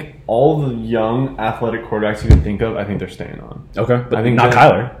 I think all the young athletic quarterbacks you can think of, I think they're staying on. Okay, but I think not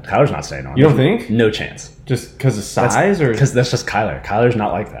Kyler. Kyler's not staying on. You don't think? No chance. Just because of size, or because that's just Kyler. Kyler's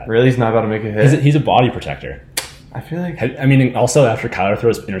not like that. Really, he's not about to make a hit. He's a body protector. I feel like. I mean, also after Kyler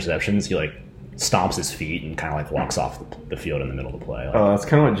throws interceptions, he like stomps his feet and kind of like walks off the field in the middle of the play. Like, that's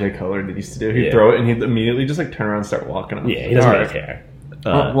kind of what Jay Cutler used to do. He'd throw it and he'd immediately just like turn around and start walking off. Yeah, he doesn't really care.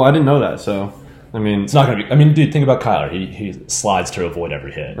 Well, I didn't know that, so. I mean, it's not going to be. I mean, dude, think about Kyler. He slides to avoid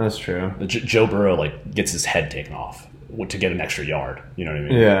every hit. That's true. Joe Burrow like gets his head taken off to get an extra yard. You know what I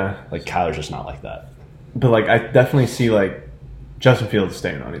mean? Yeah. Like Kyler's just not like that. But like, I definitely see like Justin Fields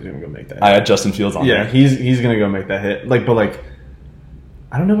staying on. He's going to go make that hit. I had Justin Fields on. Yeah, he's going to go make that hit. Like, but like,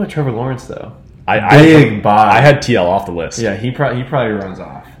 I don't know about Trevor Lawrence though. I had TL off the list. Yeah, he probably runs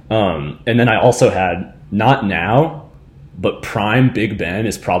off. And then I also had not now. But prime Big Ben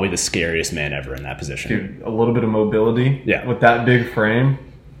is probably the scariest man ever in that position. Dude, a little bit of mobility. Yeah. With that big frame.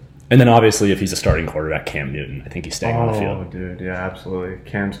 And then obviously if he's a starting quarterback, Cam Newton. I think he's staying on the field. Oh, dude. Yeah, absolutely.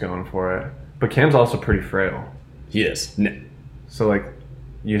 Cam's going for it. But Cam's also pretty frail. He is. So, like...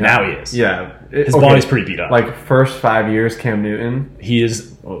 Now he is. Yeah. His body's pretty beat up. Like, first 5 years, Cam Newton. He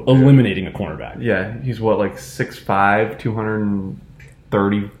is eliminating a cornerback. Yeah. He's what, like 6'5",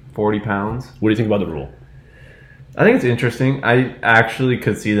 230, 40 pounds? What do you think about the rule? I think it's interesting. I actually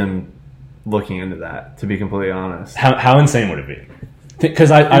could see them looking into that, to be completely honest. How insane would it be?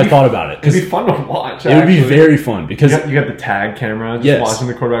 Because I thought about it. It'd be fun to watch. It would be very fun because you got the tag camera, just watching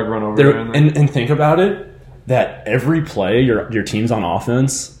the quarterback run over there. And think about it, that every play your team's on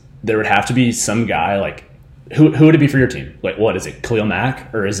offense, there would have to be some guy like who would it be for your team? Like, what is it? Khalil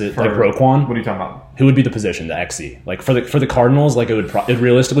Mack or is it like Roquan? What are you talking about? Who would be the position, the XC? Like for the Cardinals, like it'd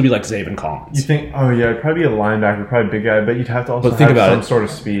realistically be like Zaven Collins. You think? Oh yeah, it'd probably be a linebacker, probably a big guy, but you'd have to also think about some sort of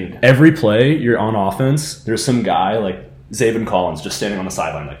speed. Every play you're on offense, there's some guy like Zaven Collins just standing on the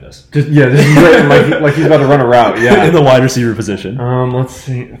sideline like this. Just like he's about to run a route. Yeah, in the wide receiver position. Let's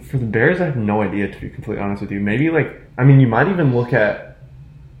see. For the Bears, I have no idea, to be completely honest with you. Maybe you might even look at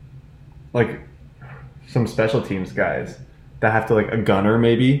like some special teams guys that have to like a gunner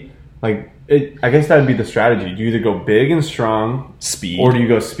maybe. I guess that would be the strategy. Do you either go big and strong, speed, or do you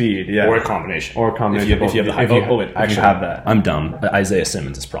go speed? Yeah, or a combination. If you have the high. Actually, have that. I'm dumb. Isaiah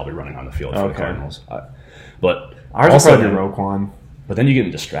Simmons is probably running on the field for the Cardinals, but ours also probably Roquan. But then you get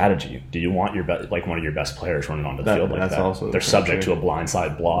into strategy. Do you want one of your best players running onto the field like that? Also they're subject to a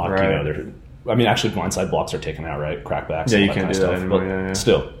blindside block. Right. Actually, blindside blocks are taken out, right? Crackbacks. Yeah, you can't do that anymore. Yeah.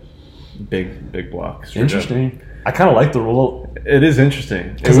 Still, big blocks. Interesting. I kind of like the rule. It is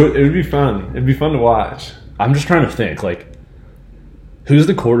interesting. It would be fun. It'd be fun to watch. I'm just trying to think, like, who's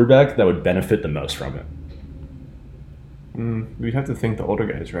the quarterback that would benefit the most from it? We'd have to think the older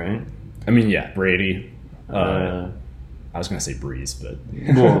guys, right? I mean, yeah, Brady. I was gonna say Breeze, but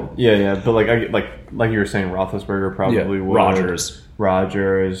well, yeah. But like you were saying, Roethlisberger probably would. Rodgers. I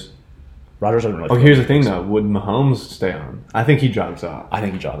don't know. Here's the thing, though. Would Mahomes stay on? I think he jogs off. I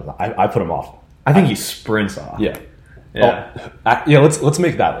think he jogs off. I put him off. I think he sprints off. Yeah. Let's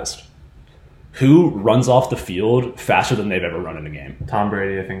make that list. Who runs off the field faster than they've ever run in a game? Tom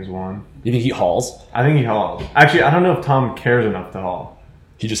Brady, I think, is one. You think he hauls? I think he hauls. Actually, I don't know if Tom cares enough to haul.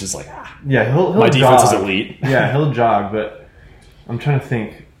 He just is like, yeah, he'll my jog. Defense is elite. Yeah, he'll jog, but I'm trying to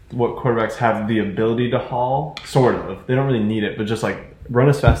think what quarterbacks have the ability to haul. Sort of. They don't really need it, but just like run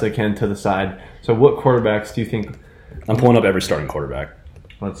as fast as they can to the side. So what quarterbacks do you think? I'm pulling up every starting quarterback.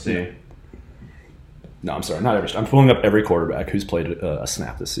 Let's see. No, I'm sorry, not every. I'm pulling up every quarterback who's played a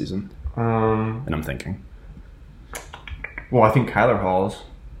snap this season. And I'm thinking. Well, I think Kyler hauls.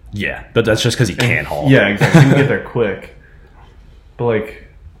 Yeah, but that's just because he can't haul. Yeah, exactly. He can get there quick. But like,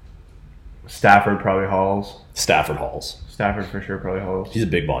 Stafford probably hauls. Stafford hauls. Stafford for sure probably hauls. He's a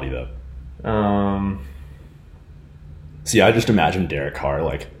big body though. See, I just imagine Derek Carr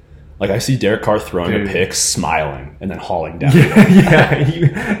like I see Derek Carr throwing a pick, smiling, and then hauling down. Yeah,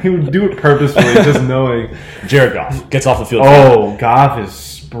 he would do it purposefully, just knowing. Jared Goff gets off the field. Oh, Goff is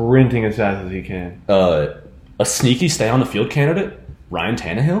sprinting as fast as he can. A sneaky stay on the field candidate, Ryan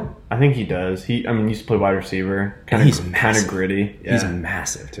Tannehill. I think he does. He used to play wide receiver. He's kind of gritty. Yeah. He's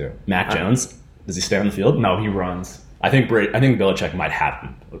massive too. Mac Jones, does he stay on the field? No, he runs. I think Belichick might have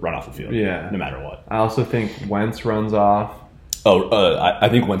him run off the field. Yeah, no matter what. I also think Wentz runs off. I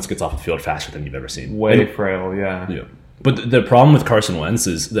think Wentz gets off the field faster than you've ever seen. Frail, yeah. But the problem with Carson Wentz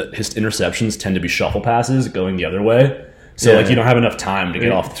is that his interceptions tend to be shuffle passes going the other way. So you don't have enough time to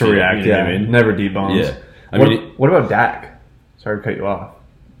get off the field. React. You know what I mean? Never debombs. Yeah. What about Dak? Sorry to cut you off.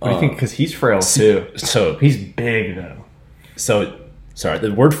 What do you think? Because he's frail too. So he's big though. So sorry,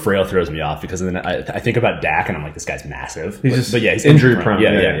 the word frail throws me off because then I think about Dak and I'm like, this guy's massive. He's injury prone.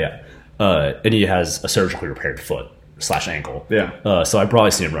 Yeah. And he has a surgically repaired foot / ankle. Yeah. So I'd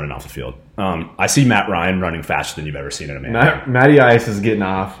probably see him running off the field. I see Matt Ryan running faster than you've ever seen in a man. Matty Ice is getting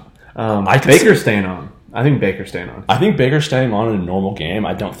off. Baker's staying on. I think Baker's staying on. I think Baker's staying on in a normal game.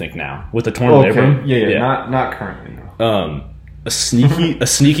 I don't think now with the torn labrum. Yeah. Not currently. No. A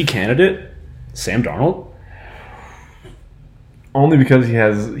sneaky candidate, Sam Darnold. Only because he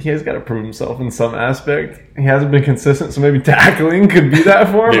has got to prove himself in some aspect. He hasn't been consistent, so maybe tackling could be that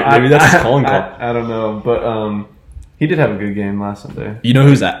for him. Maybe that's his calling call. I don't know, but he did have a good game last Sunday. You know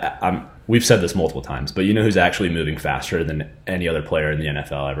who's we've said this multiple times, but you know who's actually moving faster than any other player in the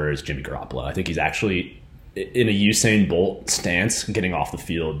NFL ever is Jimmy Garoppolo. I think he's actually in a Usain Bolt stance getting off the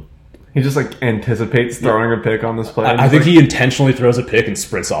field. He just like anticipates throwing a pick on this play. I think he intentionally throws a pick and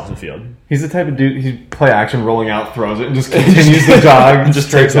sprints off the field. He's the type of dude. He's play action, rolling out, throws it, and just continues the jog, just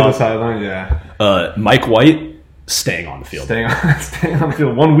straight to the sideline. Yeah. Mike White staying on the field. Staying on the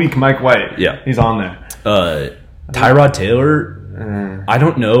field. 1 week, Mike White. Yeah, he's on there. Tyrod Taylor. I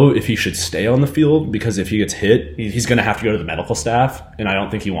don't know if he should stay on the field because if he gets hit, he's going to have to go to the medical staff, and I don't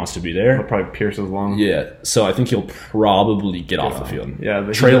think he wants to be there. He'll probably pierce his lung. Yeah, so I think he'll probably get off the field. Yeah,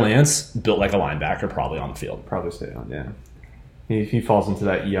 Trey Lance, built like a linebacker, probably on the field. Probably stay on, yeah. He falls into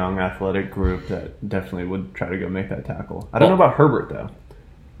that young athletic group that definitely would try to go make that tackle. I don't know about Herbert, though.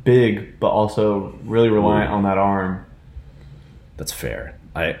 Big, but also really reliant on that arm. That's fair.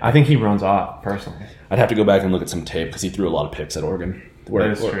 I think he runs off, personally. I'd have to go back and look at some tape because he threw a lot of picks at Oregon.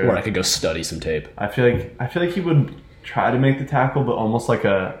 Where I could go study some tape. I feel like he would try to make the tackle, but almost like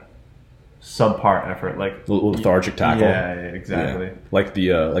a subpar effort, like lethargic tackle. Yeah, exactly. Yeah. Like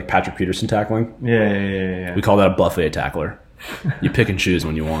the like Patrick Peterson tackling. Yeah. We call that a buffet tackler. You pick and choose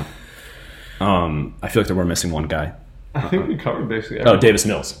when you want. I feel like we're missing one guy. I think we covered basically everything. Davis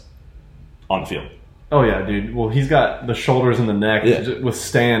Mills on the field. Oh yeah, dude. Well, he's got the shoulders and the neck to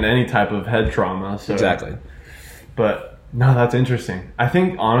withstand any type of head trauma. So. Exactly. But no, that's interesting. I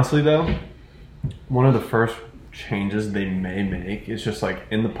think honestly though, one of the first changes they may make is just like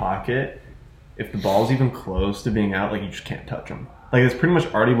in the pocket. If the ball's even close to being out, like you just can't touch them. Like it's pretty much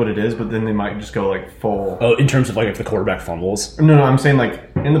already what it is, but then they might just go like full. Oh, in terms of like if the quarterback fumbles? No, I'm saying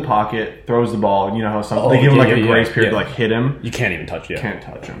like in the pocket, throws the ball. You know how some they give him like a grace period to like hit him. You can't even touch it. Can't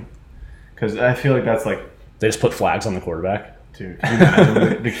touch him because I feel like that's like they just put flags on the quarterback. Dude, can you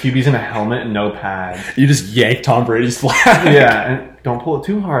imagine the QB's in a helmet and no pads. You just yank Tom Brady's flag. Yeah, and don't pull it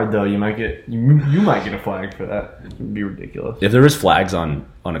too hard though. You might get a flag for that. It would be ridiculous. If there was flags on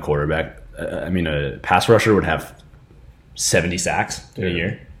a quarterback, I mean a pass rusher would have 70 sacks in a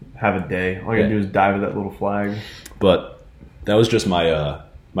year. Have a day. All you gotta do is dive at that little flag. But that was just my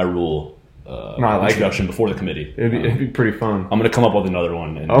my rule introduction before the committee. It'd be pretty fun. I'm gonna come up with another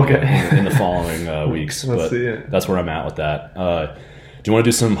one in the following weeks. Let's but see it. That's where I'm at with that. Do you want to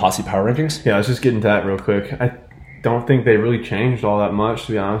do some Hossy Power Rankings? Yeah, let's just get into that real quick. I don't think they really changed all that much,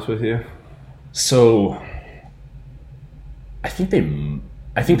 to be honest with you. So I think they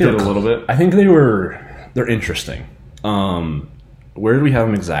did a little bit. I think they're interesting. Where did we have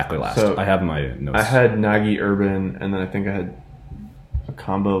them exactly last? So, I have my notes. I had Nagy Urban, and then I think I had a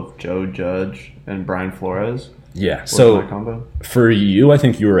combo of Joe Judge and Brian Flores. Yeah. So my combo? For you, I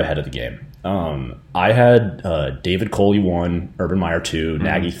think you were ahead of the game. I had David Coley 1, Urban Meyer 2,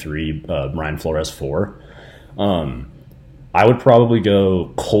 Nagy 3, Brian Flores 4. I would probably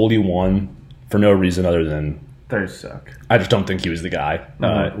go Coley 1 for no reason other than they suck. I just don't think he was the guy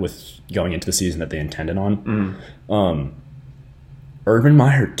with going into the season that they intended on. Urban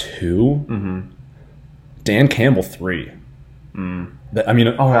Meyer 2, Dan Campbell 3. I mean,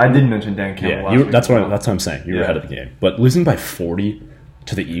 I did mention Dan Campbell. Yeah, that's what I'm saying. You were ahead of the game, but losing by 40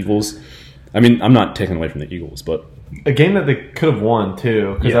 to the Eagles. I mean, I'm not taking away from the Eagles, but a game that they could have won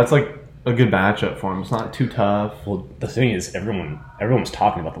too, because that's like a good matchup for them. It's not too tough. Well, the thing is, everyone was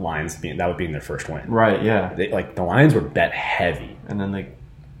talking about the Lions being their first win. Right? Yeah. The Lions were bet heavy, and then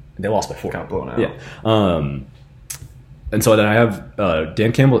they lost by 4. Got blown out. Yeah. And so then I have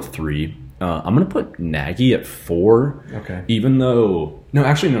Dan Campbell at 3. I'm going to put Nagy at 4. Okay. Even though... No,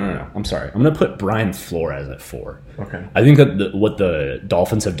 actually, no. I'm sorry. I'm going to put Brian Flores at 4. Okay. I think that what the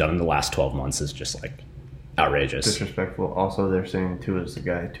Dolphins have done in the last 12 months is just, like, outrageous. Disrespectful. Also, they're saying Tua is the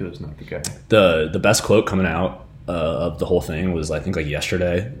guy. Tua is not the guy. The best quote coming out of the whole thing was, I think, like,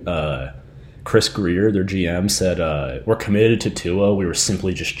 yesterday. Chris Greer, their GM, said, we're committed to Tua. We were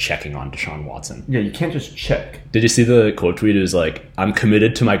simply just checking on Deshaun Watson. Yeah, you can't just check. Did you see the quote tweet? It was like, I'm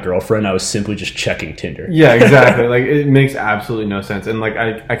committed to my girlfriend. I was simply just checking Tinder. Yeah, exactly. Like, it makes absolutely no sense. And, like,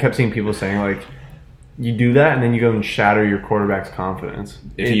 I kept seeing people saying, like, you do that and then you go and shatter your quarterback's confidence.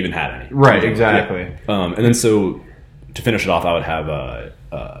 If he even had any. Right, exactly. Yeah. And then so, to finish it off, I would have,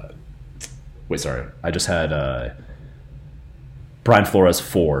 I just had... Brian Flores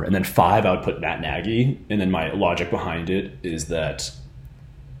 4, and then 5 I would put Matt Nagy, and then my logic behind it is that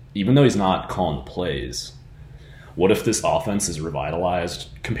even though he's not calling the plays, what if this offense is revitalized,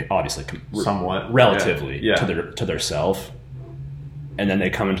 somewhat, relatively to their self, and then they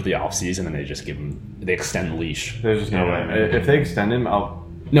come into the offseason and they just they extend the leash. There's just no way. If they extend him, No,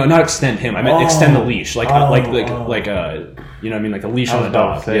 not extend him. I meant extend the leash, you know what I mean, like a leash on a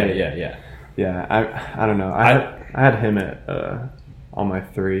dog. Yeah, I don't know. I had him at on my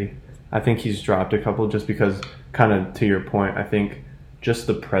 3. I think he's dropped a couple just because, kind of to your point, I think just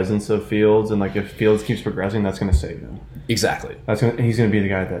the presence of Fields and like if Fields keeps progressing, that's going to save him. Exactly. He's going to be the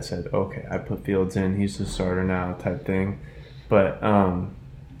guy that said, okay, I put Fields in, he's the starter now type thing. But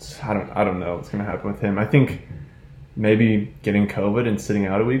I don't know what's going to happen with him. I think maybe getting COVID and sitting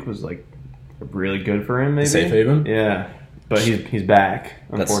out a week was like really good for him. Maybe safe haven. Yeah, but he's back,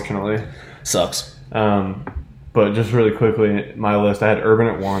 unfortunately. Sucks. But just really quickly, my list, I had Urban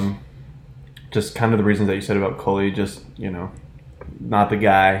at 1. Just kind of the reasons that you said about Coley, just, not the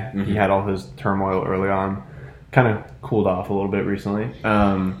guy. Mm-hmm. He had all his turmoil early on. Kind of cooled off a little bit recently.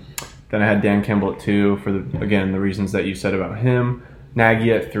 Then I had Dan Campbell at 2 for, the reasons that you said about him.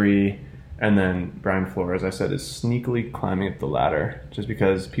 Nagy at 3. And then Brian Flores, I said, is sneakily climbing up the ladder. Just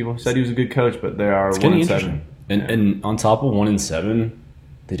because people said he was a good coach, but they are 1-7. And on top of 1-7,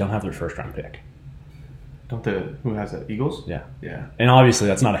 they don't have their first-round pick. Who has that? Eagles? Yeah. Yeah. And obviously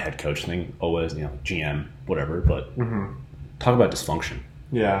that's not a head coach thing, always, GM, whatever, but talk about dysfunction.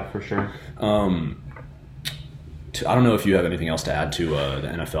 Yeah, for sure. I don't know if you have anything else to add to the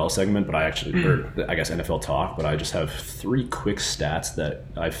NFL segment, but I actually, or I guess NFL talk, but I just have 3 quick stats that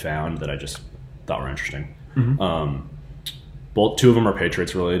I found that I just thought were interesting. Mm-hmm. Both 2 of them are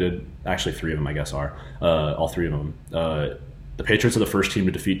Patriots related. Actually, 3 of them I guess are. All 3 of them. The Patriots are the first team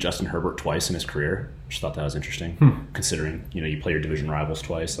to defeat Justin Herbert twice in his career. Just thought that was interesting, considering you play your division rivals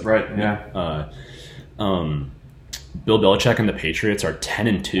twice. Like, right. Yeah. Bill Belichick and the Patriots are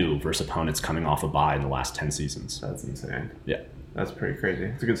 10-2 versus opponents coming off a bye in the last 10 seasons. That's insane. Yeah, that's pretty crazy.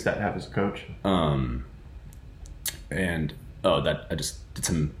 It's a good stat to have as a coach.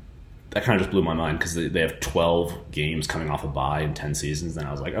 That kind of just blew my mind because they have 12 games coming off a bye in 10 seasons. And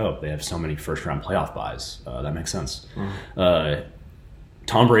I was like, oh, they have so many first-round playoff buys. That makes sense.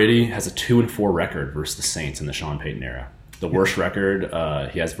 Tom Brady has a 2-4 record versus the Saints in the Sean Payton era. The worst record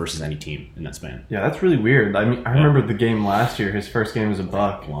he has versus any team in that span. Yeah, that's really weird. I mean, I remember the game last year. His first game was a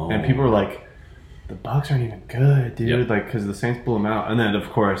Buck, and people were like, "The Bucks aren't even good, dude." Yep. Like, because the Saints blew them out, and then of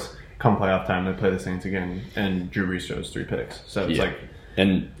course, come playoff time, they play the Saints again, and Drew Brees throws 3 picks. So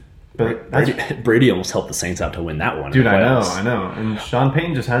it's Brady almost helped the Saints out to win that one. Dude, I know. And Sean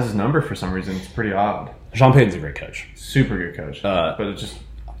Payton just has his number for some reason. It's pretty odd. Sean Payton's a great coach. Super good coach. But it's just...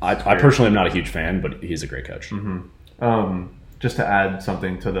 I personally am not a huge fan, but he's a great coach. Mm-hmm. Just to add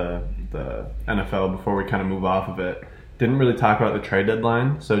something to the NFL before we kind of move off of it, didn't really talk about the trade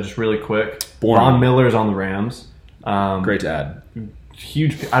deadline, so just really quick. Von Miller's on the Rams. Great to add.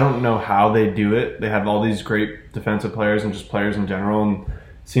 Huge. I don't know how they do it. They have all these great defensive players and just players in general, and it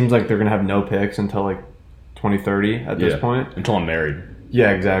seems like they're going to have no picks until like 2030 at this point. Until I'm married.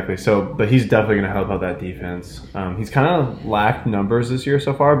 Yeah, exactly. So, but he's definitely going to help out that defense. He's kind of lacked numbers this year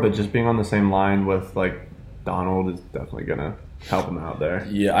so far, but just being on the same line with like Donald is definitely going to help him out there.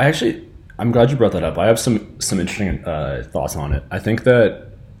 Yeah, I'm glad you brought that up. I have some interesting thoughts on it. I think that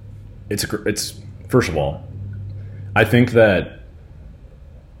it's first of all, I think that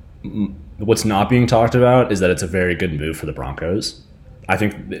what's not being talked about is that it's a very good move for the Broncos. I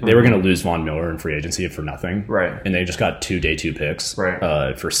think they were going to lose Von Miller in free agency for nothing, right? And they just got 2 day 2 picks,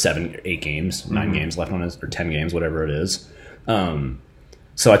 right? For 7, 8 games, 9 games left on it, or 10 games, whatever it is.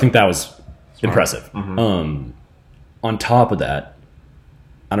 So I think that was impressive. On top of that,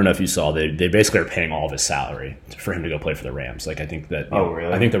 I don't know if you saw, they basically are paying all of his salary for him to go play for the Rams. Like I think that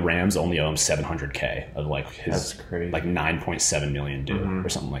really? I think the Rams only owe him $700K of like his That's crazy. like $9.7 million due or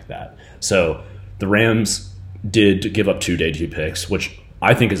something like that. So the Rams did give up 2 day 2 picks, which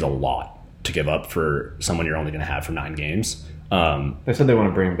I think is a lot to give up for someone you're only going to have for 9 games. They said they want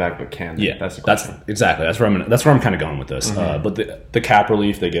to bring him back, but can they? Yeah, that's the question. Exactly. That's where I'm kind of going with this. But the cap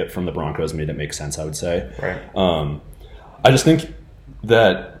relief they get from the Broncos made it make sense, I would say. Right. I just think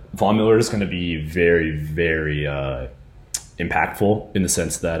that Von Miller is going to be very, very impactful in the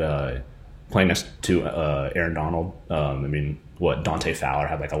sense that playing next to Aaron Donald. I mean, Dante Fowler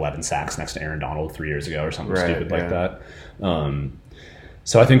had like 11 sacks next to Aaron Donald 3 years ago or something stupid like that.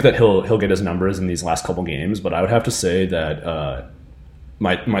 So I think that he'll get his numbers in these last couple games, but I would have to say that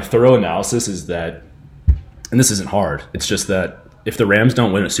my thorough analysis is that, and this isn't hard, it's just that if the Rams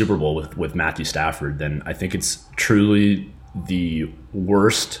don't win a Super Bowl with Matthew Stafford, then I think it's truly the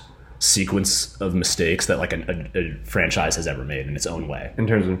worst sequence of mistakes that like a franchise has ever made in its own way. In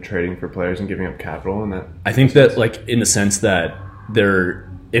terms of trading for players and giving up capital and that? I think that like in the sense that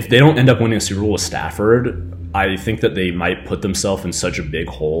if they don't end up winning a Super Bowl with Stafford, I think that they might put themselves in such a big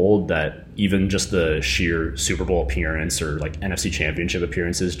hole that even just the sheer Super Bowl appearance or like NFC Championship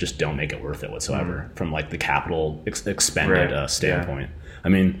appearances just don't make it worth it whatsoever from like the capital expended standpoint. I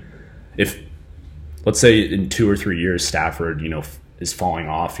mean, if let's say in 2 or 3 years Stafford, is falling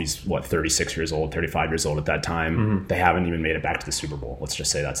off. He's 36 years old, 35 years old at that time. They haven't even made it back to the Super Bowl. Let's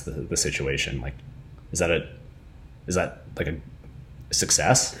just say that's the situation. Like, is that like a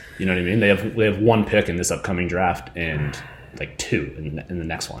success? You know what I mean? They have 1 pick in this upcoming draft and like 2 in the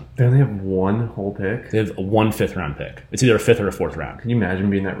next one. They only have 1 whole pick? They have a 1 5th-round pick. It's either a 5th or a 4th round. Can you imagine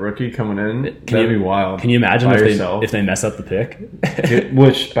being that rookie coming in? That'd be wild. Can you imagine if they mess up the pick?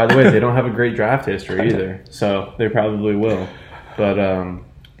 Which, by the way, they don't have a great draft history either, so they probably will. But,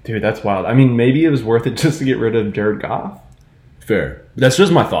 dude, that's wild. I mean, maybe it was worth it just to get rid of Jared Goff. Fair. That's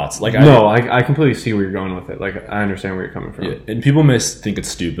just my thoughts. Like, I completely see where you're going with it. Like, I understand where you're coming from. Yeah, and people may think it's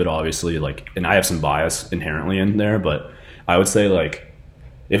stupid, obviously. Like, and I have some bias inherently in there, but I would say like,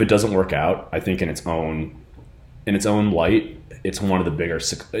 if it doesn't work out, I think in its own light, it's one of the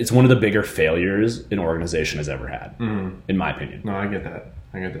bigger failures an organization has ever had, in my opinion. No, I get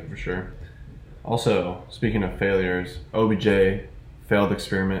that for sure. Also, speaking of failures, OBJ failed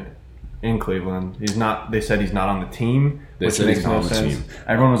experiment in Cleveland. He's not. They said he's not on the team, which said makes he's not no on the sense. team.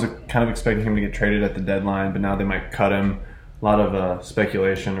 Everyone was kind of expecting him to get traded at the deadline, but now they might cut him. A lot of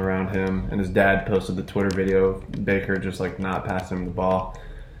speculation around him, and his dad posted the Twitter video of Baker just like not passing him the ball.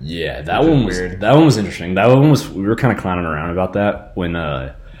 Yeah, that one was weird. That one was interesting. That one was, we were kind of clowning around about that when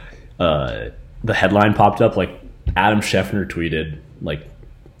the headline popped up. Like Adam Schefter tweeted, like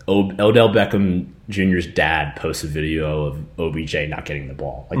Odell Beckham Jr.'s dad posted a video of OBJ not getting the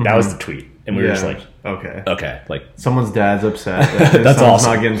ball. Like that was the tweet, and we were just like, okay, like someone's dad's upset. That that's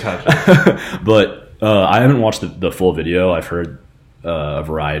awesome. Not getting touched. But I haven't watched the full video. I've heard a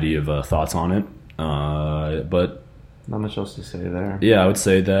variety of thoughts on it, but. Not much else to say there. Yeah, I would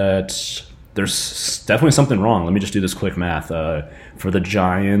say that there's definitely something wrong. Let me just do this quick math. For the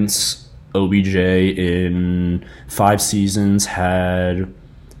Giants, OBJ in 5 seasons had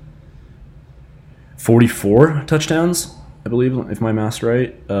 44 touchdowns, I believe, if my math's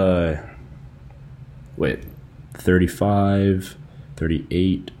right. 35,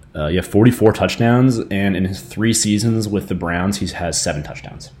 38. 44 touchdowns, and in his 3 seasons with the Browns, he has 7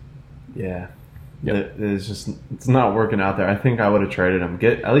 touchdowns. Yeah. Yep. It's not working out there. I think I would have traded him.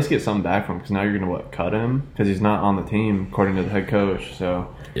 At least get something back from him, because now you're going to cut him because he's not on the team according to the head coach.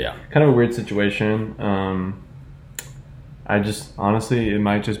 So yeah, kind of a weird situation. I just honestly, it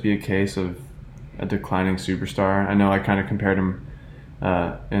might just be a case of a declining superstar. I know I kind of compared him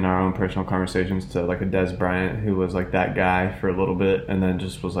in our own personal conversations to like a Dez Bryant, who was like that guy for a little bit and then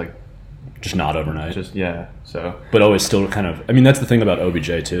just was like. Just not overnight. So. But always still kind of, I mean, that's the thing about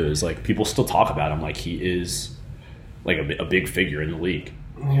OBJ too, is like people still talk about him like he is like a big figure in the league.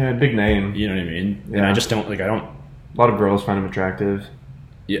 Yeah, big name. You know what I mean? Yeah. And I just don't, a lot of girls find him attractive.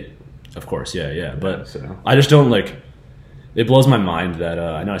 Yeah, of course, yeah. But so. I just don't it blows my mind that,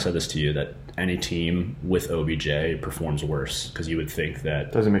 I know I said this to you, that any team with OBJ performs worse, because you would think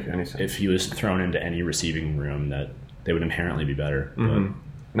that. Doesn't make any sense. If he was thrown into any receiving room, that they would inherently be better. Mm-hmm. But,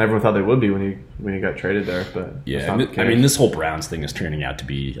 and everyone thought they would be when he got traded there, but yeah, I mean, this whole Browns thing is turning out to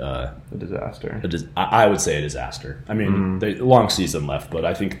be a disaster. I would say a disaster. I mean, the long season left, but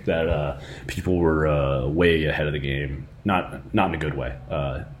I think that people were way ahead of the game, not in a good way,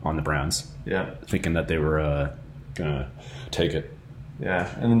 on the Browns. Yeah, thinking that they were gonna take it. Yeah,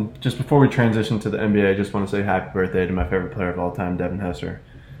 and then just before we transition to the NBA, I just want to say happy birthday to my favorite player of all time, Devin Hester.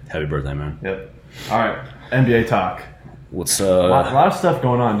 Happy birthday, man. Yep. All right, NBA talk. What's a lot of stuff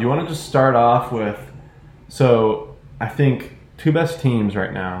going on. Do you want to just start off with? So I think 2 best teams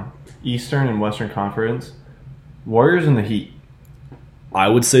right now, Eastern and Western Conference, Warriors and the Heat. I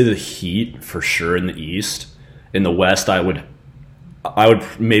would say the Heat for sure in the East. In the West, I would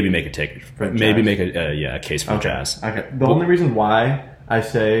maybe make a take, maybe make a case for Jazz. Okay. The only reason why I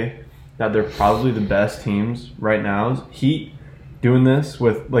say that they're probably the best teams right now is Heat doing this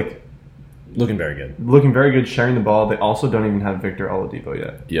with looking very good, sharing the ball. They also don't even have Victor Oladipo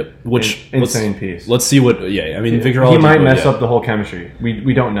yet. Yep, which insane piece. Let's see what. Yeah, I mean, Victor Oladipo, he might mess up the whole chemistry.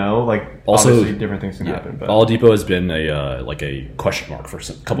 We don't know. Also, obviously different things can happen. But Oladipo has been a question mark for a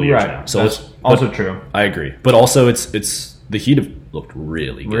couple years now. So that's also true. I agree, but also it's the Heat have looked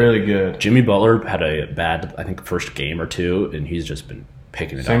really good. Really good. Jimmy Butler had a bad, I think, first game or 2, and he's just been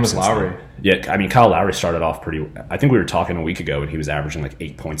picking it up. Same with Lowry. Yeah, I mean, Kyle Lowry started off pretty. I think we were talking a week ago, and he was averaging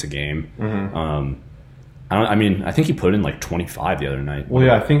 8 points a game. Mm-hmm. I think he put in 25 the other night. Well,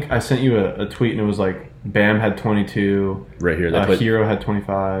 yeah, I think I sent you a tweet, and it was Bam had 22. Right here, they Hero had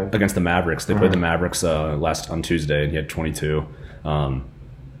 25 against the Mavericks. They played the Mavericks on Tuesday, and he had 22.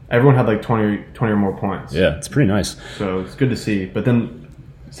 Everyone had 20 or more points. Yeah, it's pretty nice. So it's good to see. But then,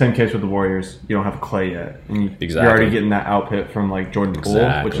 same case with the Warriors. You don't have Clay yet, and exactly. You're already getting that output from Jordan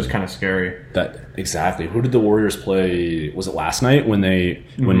Poole, which is kind of scary. Exactly. Who did the Warriors play? Was it last night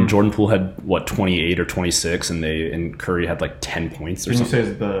when Jordan Poole had 28 or 26, and Curry had 10 points or something? You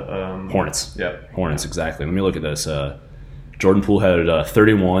say the Hornets. Yeah, Hornets. Exactly. Let me look at this. Jordan Poole had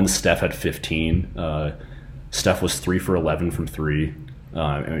 31. Steph had 15. Steph was 3 for 11 from 3.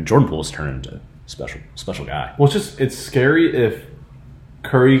 Jordan Poole is turned into a special guy. Well, it's scary if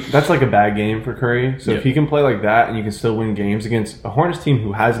Curry, that's a bad game for Curry. So if he can play like that and you can still win games against a Hornets team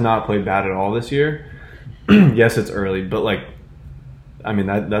who has not played bad at all this year, yes, it's early, but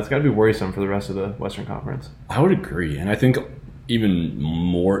that's got to be worrisome for the rest of the Western Conference. I would agree. And I think even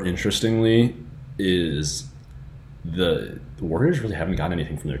more interestingly is the Warriors really haven't gotten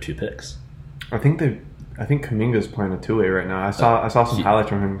anything from their 2 picks. I think Kuminga's playing a 2-way right now. I saw some highlights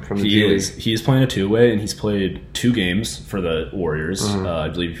from him from the G League. He's playing a 2-way, and he's played 2 games for the Warriors. I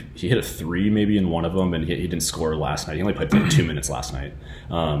believe he hit a 3 maybe in one of them, and he didn't score last night. He only played 2 minutes last night.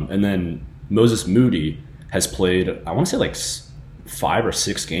 And then Moses Moody has played, I want to say 5 or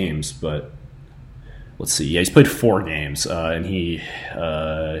 6 games, but let's see. Yeah, he's played 4 games, and he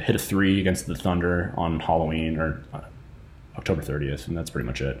hit a 3 against the Thunder on Halloween or October 30th, and that's pretty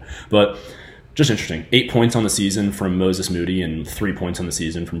much it. But just interesting. 8 points on the season from Moses Moody and 3 points on the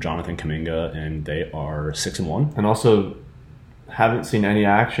season from Jonathan Kuminga, and they are 6-1. And also haven't seen any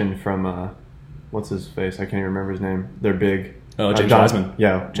action from what's his face? I can't even remember his name. They're big. James Wiseman.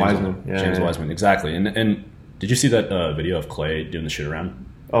 Yeah, James Wiseman. James Wiseman, exactly. And did you see that video of Clay doing the shoot around?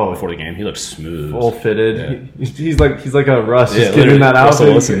 Before the game, he looks smooth, full fitted. Yeah. He's like a Russ. Yeah, just getting that out.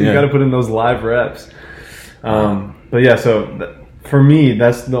 You yeah. got to put in those live reps. But yeah, so for me,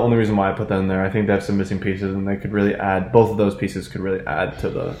 that's the only reason why I put that in there. I think they have some missing pieces, and they could really add. Both of those pieces could really add to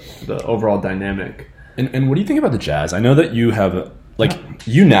the overall dynamic. And what do you think about the Jazz? I know that you have. Like,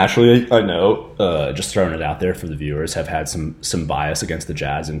 you naturally, I know, just throwing it out there for the viewers, have had some bias against the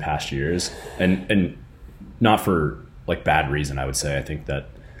Jazz in past years. And not for, like, bad reason, I would say. I think that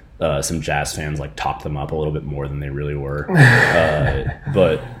some Jazz fans, like, topped them up a little bit more than they really were.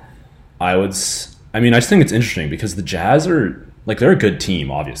 But I just think it's interesting because the Jazz are, like, they're a good team,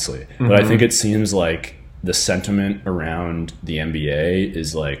 obviously. Mm-hmm. But I think it seems like the sentiment around the NBA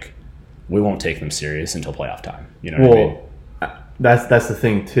is, like, we won't take them serious until playoff time. You know what I mean? That's the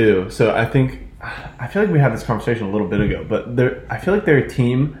thing too. So I feel like we had this conversation a little bit ago, but I feel like they're a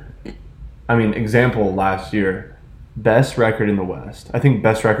team. I mean, example last year, best record in the West. I think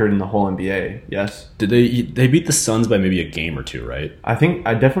best record in the whole NBA. Yes. Did they beat the Suns by maybe a game or two, right? I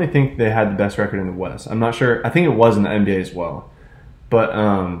definitely think they had the best record in the West. I'm not sure. I think it was in the NBA as well. But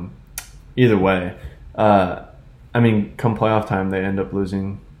either way, I mean, come playoff time, they end up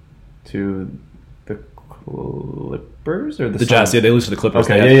losing to the Clippers or the Jazz. Yeah, they lose to the Clippers.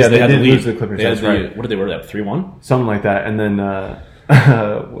 Okay, they did lose to the Clippers. That's right. What did they were at 3-1? Something like that. And then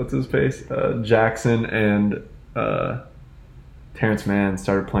what's his face? Jackson and Terrence Mann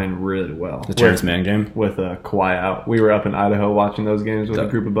started playing really well. The Terrence Mann game? With Kawhi out. We were up in Idaho watching those games with a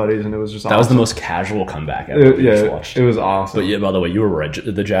group of buddies, and it was just awesome. That was the most casual comeback I've ever watched. It was awesome. But yeah, by the way, you were right.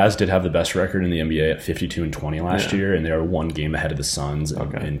 The Jazz did have the best record in the NBA at 52-20 last year, and they are 1 game ahead of the Suns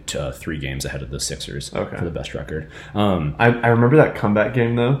and 3 games ahead of the Sixers for the best record. I remember that comeback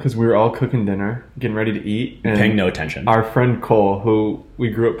game, though, because we were all cooking dinner, getting ready to eat. And paying no attention. Our friend Cole, who we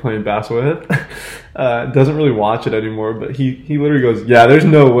grew up playing basketball with, doesn't really watch it anymore, but he literally goes, yeah, there's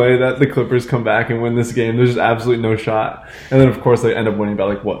no way that the Clippers come back and win this game. There's just absolutely no shot. And then, of course, they end up winning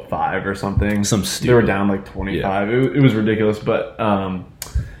by, 5 or something. Some stupid. They were down, 25. Yeah. It was ridiculous. But,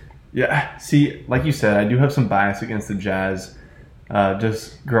 yeah, see, like you said, I do have some bias against the Jazz.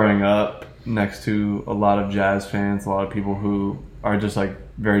 Just growing up next to a lot of Jazz fans, a lot of people who are just,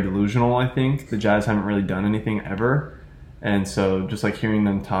 very delusional, I think. The Jazz haven't really done anything ever. And so just hearing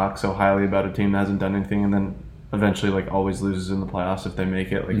them talk so highly about a team that hasn't done anything and then eventually always loses in the playoffs if they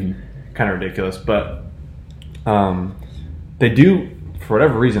make it, kind of ridiculous. But they do, for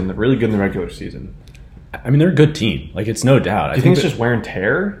whatever reason, they're really good in the regular season. I mean, they're a good team. It's no doubt. Do you think it's just wear and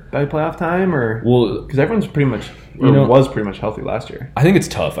tear by playoff time? Well, because everyone's pretty much, was pretty much healthy last year. I think it's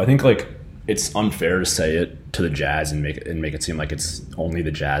tough. I think it's unfair to say it to the Jazz and make it seem like it's only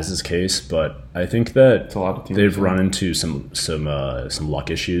the Jazz's case, but I think that a lot of teams they've run into some luck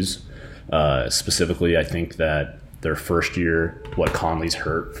issues. Specifically, I think that their first year, Conley's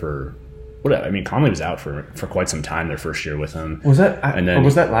hurt for. Conley was out for quite some time their first year with him. Was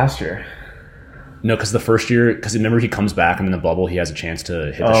that last year? No, because the first year, remember he comes back and in the bubble he has a chance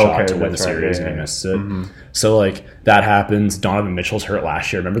to hit the shot to win the series and he misses it. Mm-hmm. So that happens. Donovan Mitchell's hurt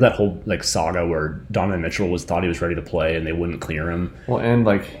last year. Remember that whole saga where Donovan Mitchell thought he was ready to play and they wouldn't clear him. Well,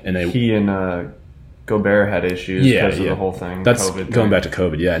 he and Gobert had issues because of the whole thing. That's COVID going back to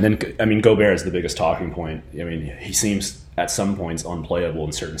COVID, yeah. And then Gobert is the biggest talking point. He seems at some points unplayable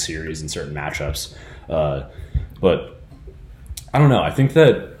in certain series and certain matchups. But I don't know. I think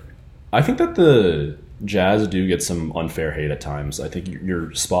that the Jazz do get some unfair hate at times. I think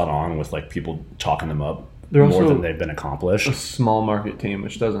you're spot on with people talking them up more than they've been accomplished. A small market team,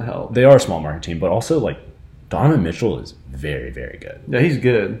 which doesn't help. They are a small market team, but also Donovan Mitchell is very, very good. Yeah, he's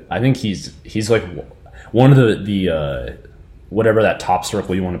good. I think he's one of the whatever that top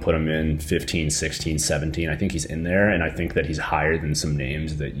circle you want to put him in, 15, 16, 17. I think he's in there, and I think that he's higher than some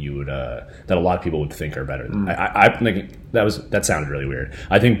names that you would that a lot of people would think are better. I think that sounded really weird.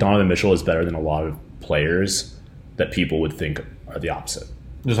 I think Donovan Mitchell is better than a lot of players that people would think are the opposite.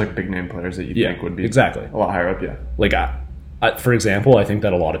 Just big name players that you think would be exactly a lot higher up. Yeah. For example, I think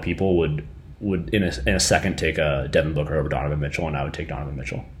that a lot of people would in a second take Devin Booker over Donovan Mitchell, and I would take Donovan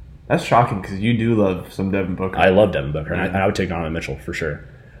Mitchell. That's shocking because you do love some Devin Booker. I love Devin Booker, and I would take Donovan Mitchell for sure.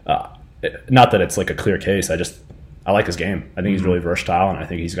 Not that it's a clear case. I like his game. I think he's really versatile, and I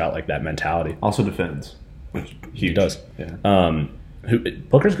think he's got like that mentality. Also defends. He does. Yeah.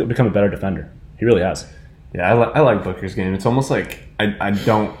 Booker's become a better defender. He really has. Yeah, I like Booker's game. It's almost like, I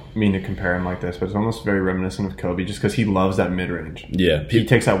don't mean to compare him like this, but it's almost very reminiscent of Kobe just because he loves that mid-range. Yeah. He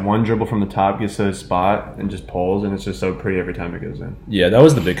takes that one dribble from the top, gets to his spot, and just pulls, and it's just so pretty every time it goes in. Yeah, that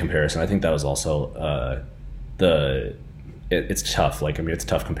was the big comparison. I think that was also it's tough. Like, I mean, it's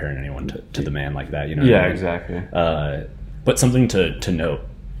tough comparing anyone to the man like that. You know? Yeah, what I mean? exactly. But something to note,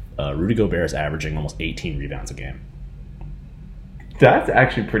 Rudy Gobert is averaging almost 18 rebounds a game. That's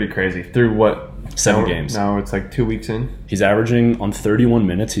actually pretty crazy. Through what? 7 games. Now it's like 2 weeks in. He's averaging, on 31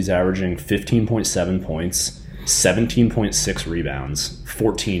 minutes, he's averaging 15.7 points, 17.6 rebounds,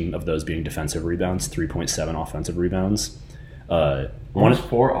 14 of those being defensive rebounds, 3.7 offensive rebounds. Almost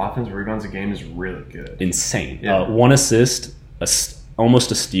 4 offensive rebounds a game is really good. Insane. Yeah. 1 assist,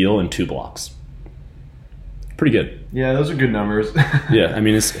 almost a steal, and 2 blocks. Pretty good. Yeah, those are good numbers. Yeah, I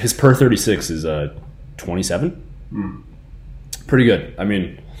mean, his per 36 is 27. Pretty good. I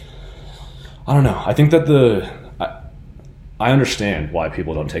mean, I don't know. I think that I understand why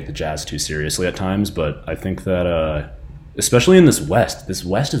people don't take the Jazz too seriously at times, but I think that especially in this West is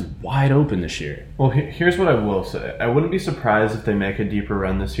wide open this year. Well, here's what I will say. I wouldn't be surprised if they make a deeper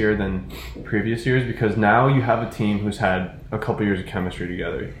run this year than previous years because now you have a team who's had a couple years of chemistry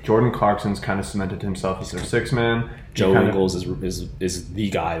together. Jordan Clarkson's kind of cemented himself as their 6th man. Joe Ingles is the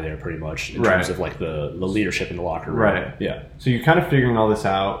guy there pretty much in terms of like the leadership in the locker room. Right. Yeah. So you're kind of figuring all this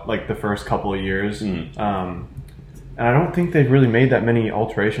out like the first couple of years. And I don't think they've really made that many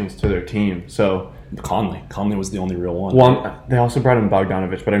alterations to their team. So Conley was the only real one. Well, they also brought in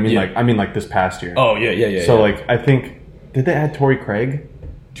Bogdanovich, but I mean like this past year. Oh yeah. So like I think did they add Torrey Craig?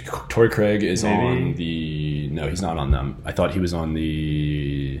 Torrey Craig is on the no, he's not on them. I thought he was on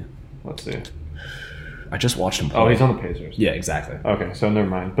the. Let's see. I just watched him play. Oh, he's on the Pacers. Yeah, exactly. Okay, so never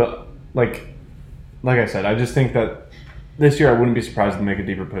mind. But like I said, I just think that this year I wouldn't be surprised to make a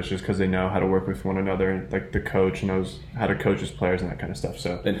deeper push just because they know how to work with one another. Like the coach knows how to coach his players and that kind of stuff.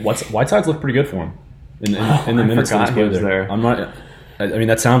 So and Whiteside's looked pretty good for him in the minutes that he's played there. I'm not. I mean,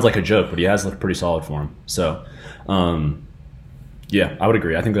 that sounds like a joke, but he has looked pretty solid for him. So, yeah, I would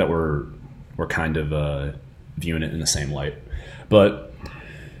agree. I think that we're kind of viewing it in the same light. But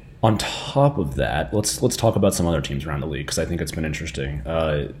on top of that, let's talk about some other teams around the league because I think it's been interesting.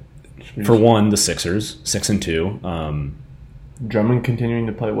 For one, the Sixers, 6-2. Drummond continuing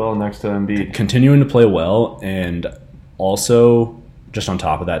to play well next to Embiid. Continuing to play well, and also just on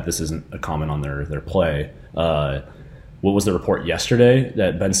top of that, this isn't a comment on their play. What was the report yesterday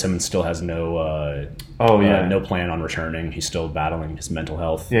that Ben Simmons still has no plan on returning? He's still battling his mental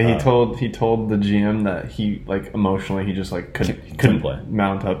health. Yeah, he told the GM that he like emotionally he just like couldn't play,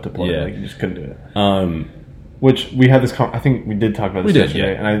 mount up to play. Yeah. Like he just couldn't do it. Which we had this. I think we did talk about this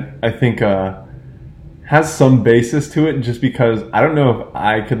yesterday, and I think has some basis to it. Just because I don't know if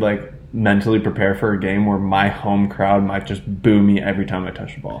I could like mentally prepare for a game where my home crowd might just boo me every time I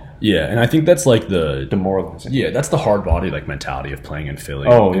touch the ball. Yeah, and I think that's like the demoralizing. Yeah, that's the hard body like mentality of playing in Philly.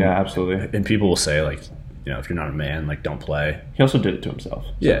 Oh, yeah, absolutely. And people will say like, you know, if you're not a man, like don't play. He also did it to himself.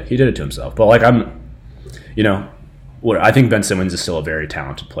 So. Yeah, he did it to himself. But like I think Ben Simmons is still a very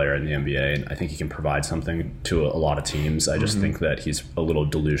talented player in the NBA, and I think he can provide something to a lot of teams. I just think that he's a little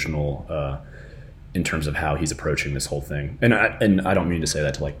delusional in terms of how he's approaching this whole thing. And I don't mean to say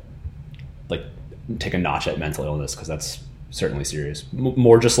that to like take a notch at mental illness because that's certainly serious.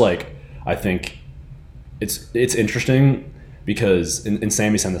 More just like I think it's interesting because and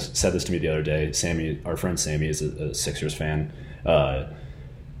Sammy said this to me the other day. Our friend Sammy is a Sixers fan,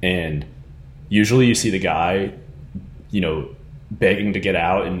 and usually you see the guy, you know, begging to get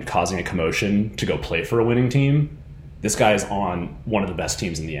out and causing a commotion to go play for a winning team. This guy is on one of the best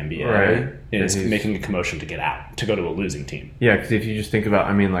teams in the NBA, right? And is making a commotion to get out, to go to a losing team. Yeah, because if you just think about,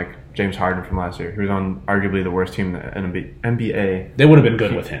 I mean, like James Harden from last year, who was on arguably the worst team in the NBA. They would have been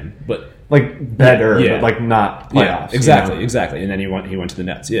good with him, but like better, but like not playoffs. Yeah, exactly. And then he went to the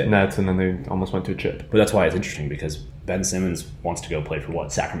Nets. Yeah, Nets, and then they almost went to a chip. But that's why it's interesting because Ben Simmons wants to go play for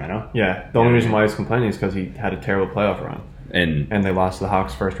what, Sacramento? Yeah, the only reason why he's complaining is because he had a terrible playoff run, and they lost to the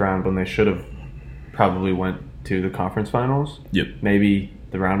Hawks first round when they should have probably went to the conference finals. Yep. Maybe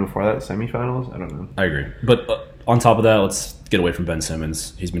the round before that, semifinals. I don't know. I agree. But on top of that, let's get away from Ben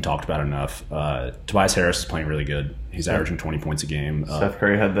Simmons. He's been talked about enough. Tobias Harris is playing really good. He's averaging 20 points a game. Seth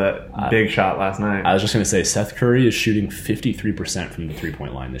Curry had that big shot last night. I was just going to say, Seth Curry is shooting 53% from the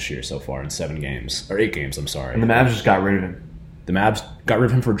three-point line this year so far in 7 games. Or 8 games, I'm sorry. And the Mavs just got rid of him. The Mavs got rid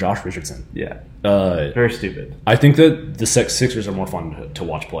of him for Josh Richardson. Yeah. Very stupid. I think that the Sixers are more fun to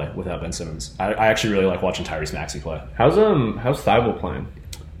watch play without Ben Simmons. I actually really like watching Tyrese Maxey play. How's Thibault playing?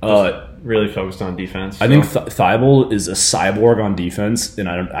 Really focused on defense. I think Thibault is a cyborg on defense, and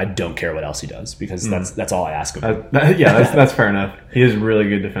I don't care what else he does because that's all I ask of him. That's fair enough. He is really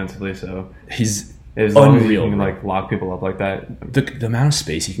good defensively, so he's as long as he can like lock people up like that. The amount of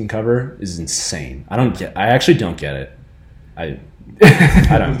space he can cover is insane. I actually don't get it. I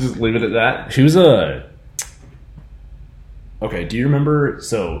don't just leave it at that. She was okay. Do you remember?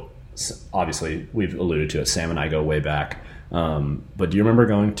 So obviously we've alluded to it. Sam and I go way back. But do you remember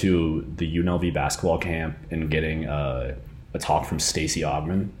going to the UNLV basketball camp and getting a talk from Stacey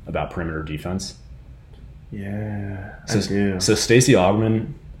Augmon about perimeter defense? Yeah, I do. So Stacey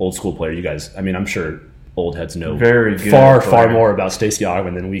Augmon, old school player. You guys, I mean, I'm sure old heads know very good far more about Stacey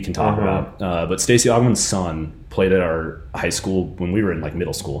Augmon than we can talk about. But Stacey Augmon's son played at our high school when we were in like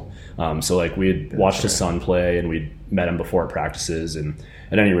middle school. So like we had watched his son play and we'd met him before at practices. And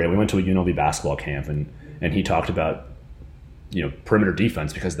at any rate, we went to a UNLV basketball camp and he talked about, perimeter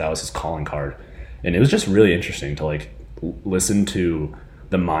defense because that was his calling card. And it was just really interesting to like listen to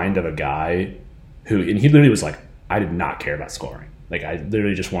the mind of a guy and he literally was like, I did not care about scoring. Like I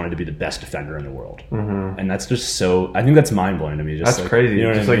literally just wanted to be the best defender in the world. And that's just I think that's mind blowing to me. Just that's crazy.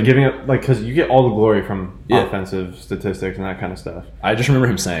 Just like giving it, like, cause you get all the glory from offensive statistics and that kind of stuff. I just remember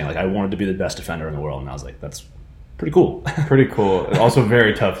him saying like, I wanted to be the best defender in the world. And I was like, that's pretty cool. Pretty cool. Also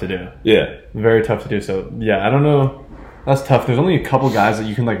very tough to do. Yeah. Very tough to do. So yeah, I don't know. That's tough. There's only a couple guys that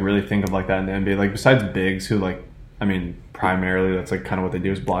you can like really think of like that in the NBA. Like besides bigs, who like, I mean, primarily that's like kind of what they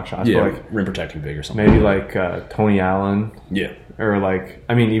do is block shots. Yeah, but, like rim protecting big or something. Maybe like Tony Allen. Yeah. Or like,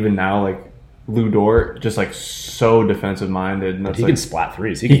 I mean, even now like Lou Dort, just like so defensive minded. And he can splat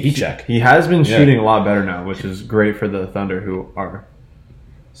threes. He can heat check. He has been shooting a lot better now, which is great for the Thunder, who are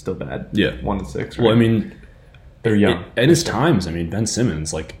still bad. Yeah, 1-6. Right? Well, I mean, they're young. At his times, I mean, Ben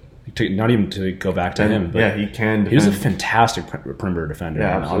Simmons, like. Not even to go back to him, but he can defend. He was a fantastic perimeter defender.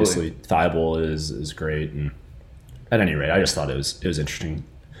 Yeah, and obviously Thibault is great. And at any rate, I just thought it was interesting.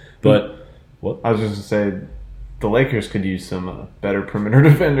 But what I was just going to say, the Lakers could use some better perimeter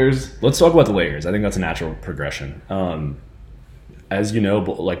defenders. Let's talk about the Lakers. I think that's a natural progression. As you know,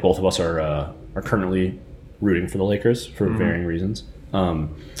 like both of us are currently rooting for the Lakers for varying reasons.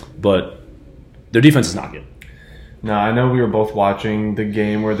 But their defense is not good. No, I know we were both watching the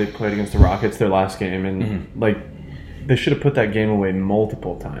game where they played against the Rockets, their last game, and like they should have put that game away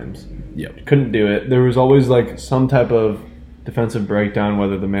multiple times. Yep. Couldn't do it. There was always like some type of defensive breakdown,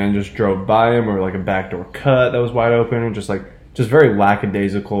 whether the man just drove by him or like a backdoor cut that was wide open, or just very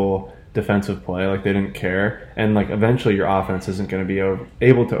lackadaisical defensive play. Like they didn't care, and like eventually your offense isn't going to be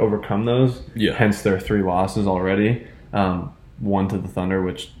able to overcome those. Yeah. Hence their 3 losses already. One to the Thunder,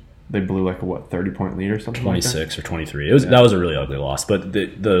 which they blew like a 30-point lead or something. 26 or 23. That was a really ugly loss, but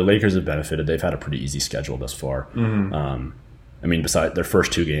the Lakers have benefited. They've had a pretty easy schedule thus far. I mean, besides their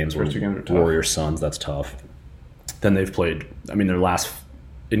first 2 games were Warriors Suns. That's tough. Then they've played. I mean, their last,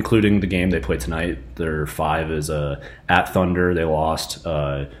 including the game they played tonight, their 5 is at Thunder. They lost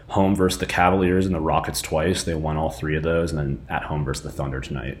home versus the Cavaliers and the Rockets twice. They won all 3 of those, and then at home versus the Thunder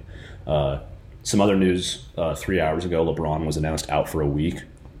tonight. Some other news: 3 hours ago, LeBron was announced out for a week.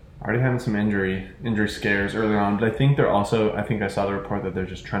 Already having some injury scares early on, but I think they're also. I think I saw the report that they're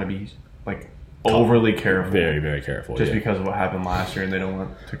just trying to be like overly careful, very, very careful, just because of what happened last year, and they don't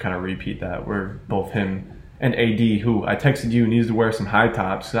want to kind of repeat that. Where both him and AD, who I texted you, needs to wear some high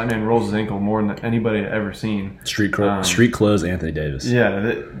tops. That man rolls his ankle more than anybody I've ever seen. Street clothes, Anthony Davis.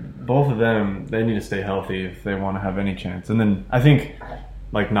 Yeah, both of them, they need to stay healthy if they want to have any chance. And then I think,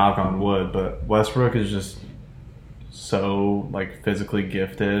 like, knock on wood, but Westbrook is just so like physically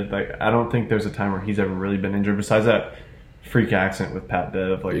gifted. Like I don't think there's a time where he's ever really been injured besides that freak accident with Pat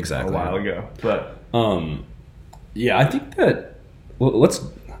Bev like a while ago. But yeah, I think that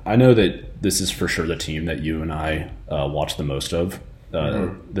I know that this is for sure the team that you and I watch the most of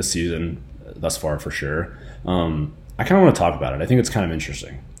this season thus far for sure. I kind of want to talk about it. I think it's kind of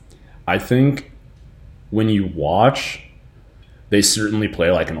interesting. I think when you watch, they certainly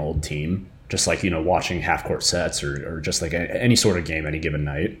play like an old team. Just like, watching half-court sets or just like any sort of game any given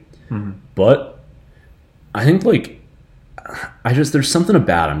night. But I think there's something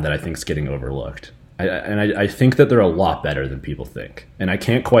about them that I think is getting overlooked. I think that they're a lot better than people think. And I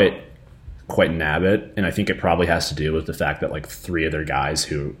can't quite nab it. And I think it probably has to do with the fact that like 3 of their guys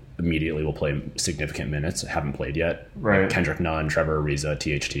who immediately will play significant minutes haven't played yet. Right. Like Kendrick Nunn, Trevor Ariza,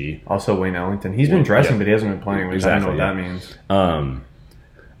 THT. Also Wayne Ellington. He's been dressing, but he hasn't been playing. Which I don't know what that means.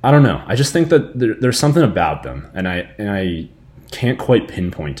 I don't know. I just think that there's something about them, and I can't quite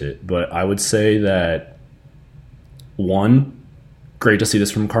pinpoint it, but I would say that one, great to see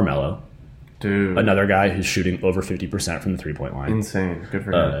this from Carmelo. Dude. Another guy who's shooting over 50% from the 3-point line. Insane. Good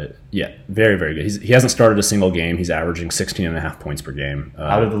for him. Yeah, very, very good. He hasn't started a single game. He's averaging 16.5 points per game.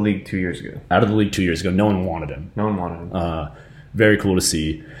 Out of the league 2 years ago. Out of the league 2 years ago. No one wanted him. No one wanted him. Very cool to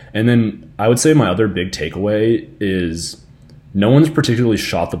see. And then I would say my other big takeaway is no one's particularly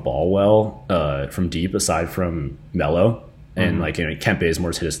shot the ball well from deep aside from Melo. And like, you know, Kent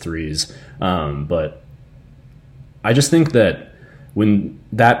Bazemore's hit his threes. But I just think that when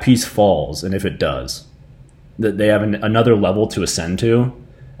that piece falls, and if it does, that they have another level to ascend to.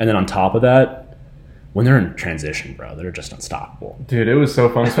 And then on top of that, when they're in transition, bro, they're just unstoppable. Dude, it was so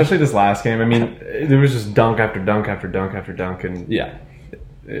fun, especially this last game. I mean, there was just dunk after dunk after dunk after dunk. And yeah,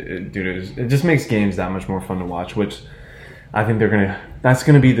 it just makes games that much more fun to watch, which I think that's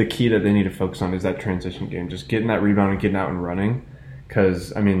going to be the key that they need to focus on, is that transition game. Just getting that rebound and getting out and running.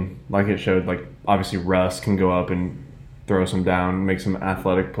 Because, I mean, like it showed, like, obviously Russ can go up and throw some down, make some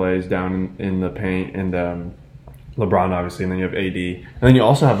athletic plays down in the paint, and LeBron, obviously, and then you have AD. And then you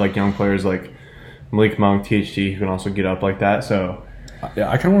also have, like, young players like Malik Monk, THT, who can also get up like that. So, yeah,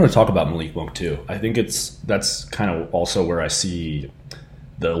 I kind of want to talk about Malik Monk, too. I think that's kind of also where I see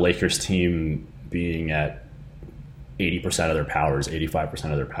the Lakers team being at 80% of their powers,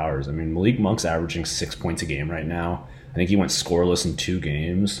 85% of their powers. I mean, Malik Monk's averaging 6 points a game right now. I think he went scoreless in 2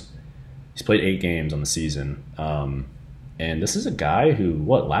 games. He's played 8 games on the season. And this is a guy who,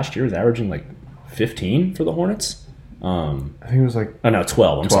 last year was averaging like 15 for the Hornets? I think it was like... Oh, no,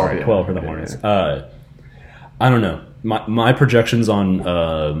 12. I'm sorry, yeah. 12 for the Hornets. I don't know. My projections on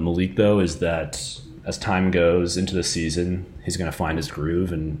Malik, though, is that as time goes into the season, he's going to find his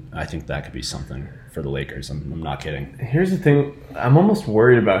groove, and I think that could be something for the Lakers. I'm not kidding. Here's the thing. I'm almost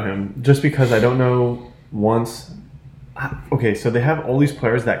worried about him just because I don't know once... Okay, so they have all these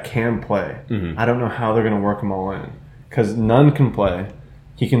players that can play. Mm-hmm. I don't know how they're going to work them all in. Because none can play.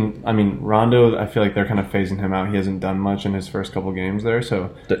 He can... I mean, Rondo, I feel like they're kind of phasing him out. He hasn't done much in his first couple games there,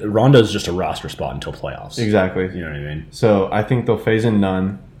 so... Rondo's just a roster spot until playoffs. Exactly. You know what I mean? So I think they'll phase in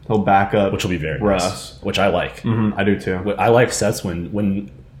none. He'll back up... Which will be very Russ. Nice. Which I like. Mm-hmm, I do too. I like sets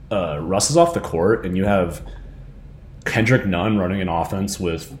when Russ is off the court and you have Kendrick Nunn running an offense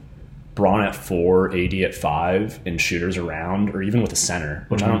with Braun at 4, AD at 5, and shooters around, or even with a center,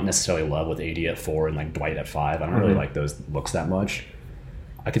 which I don't necessarily love, with AD at 4 and like Dwight at 5. I don't really like those looks that much.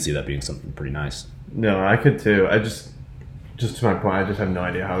 I could see that being something pretty nice. No, I could too. I just to my point, I just have no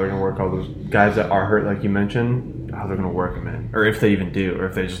idea how they're going to work all those guys that are hurt, like you mentioned, how they're going to work them in, or if they even do, or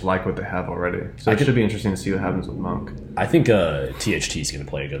if they just like what they have already. So it should be interesting to see what happens with Monk. I think THT is going to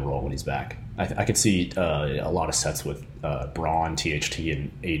play a good role when he's back. I could see a lot of sets with Braun, THT,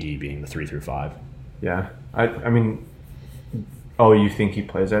 and AD being the 3 through 5. Yeah. I mean, oh, you think he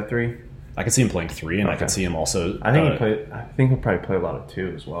plays at 3? I could see him playing 3, and I could see him also... I think he'll probably play a lot of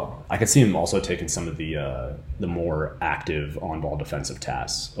 2 as well. I could see him also taking some of the more active on-ball defensive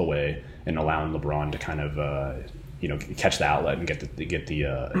tasks away and allowing LeBron to kind of catch the outlet and get the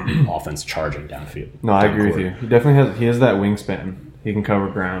offense charging downfield. No, I agree with you. He definitely has that wingspan. He can cover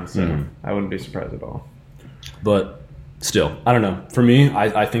ground, so I wouldn't be surprised at all. But still, I don't know. For me,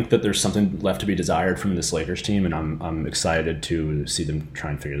 I think that there's something left to be desired from this Lakers team, and I'm excited to see them try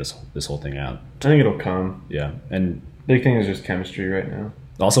and figure this whole thing out. I think it'll come. Yeah, and big thing is just chemistry right now.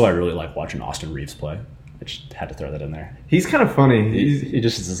 Also, I really like watching Austin Reeves play. I just had to throw that in there. He's kind of funny. He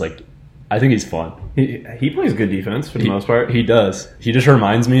just is like, I think he's fun. He plays good defense for the most part. He does. He just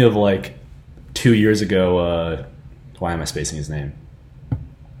reminds me of like 2 years ago. Why am I spacing his name?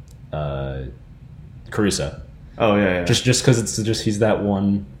 Caruso. Oh yeah. Just because it's just he's that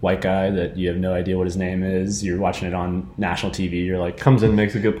one white guy that you have no idea what his name is. You're watching it on national TV. You're like, comes in,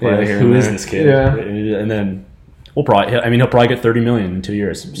 makes a good play. Yeah, who is this kid? Yeah. And then he'll probably get $30 million in 2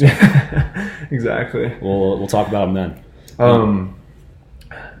 years. So. Exactly. We'll talk about him then.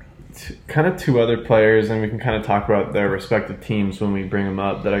 Kind of 2 other players, and we can kind of talk about their respective teams when we bring them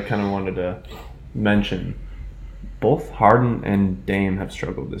up, that I kind of wanted to mention. Both Harden and Dame have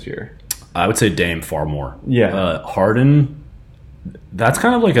struggled this year. I would say Dame far more. Yeah. Harden, that's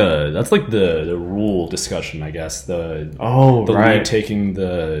like the rule discussion, I guess. The right. league taking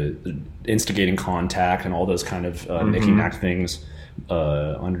the instigating contact and all those kind of knick-knack things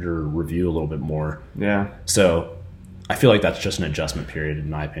under review a little bit more. Yeah. So I feel like that's just an adjustment period, in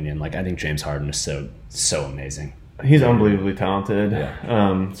my opinion. Like, I think James Harden is so amazing. He's unbelievably talented.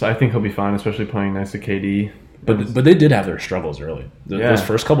 Yeah. So I think he'll be fine, especially playing next to KD. But they did have their struggles early. Those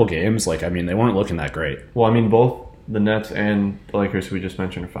first couple games, they weren't looking that great. Well, I mean, both the Nets and the Lakers, who we just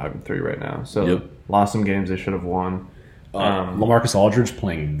mentioned, are 5-3 right now. So lost some games they should have won. LaMarcus Aldridge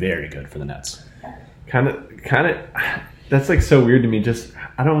playing very good for the Nets. Kind of. That's like so weird to me. Just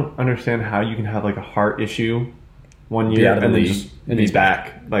I don't understand how you can have like a heart issue one year and then he's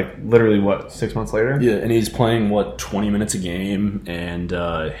back. Like literally, what, 6 months later? Yeah, and he's playing 20 minutes a game, and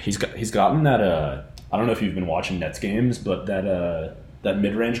he's gotten that. I don't know if you've been watching Nets games, but that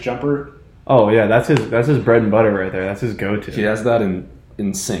mid range jumper. Oh yeah, that's his bread and butter right there. That's his go to. He has that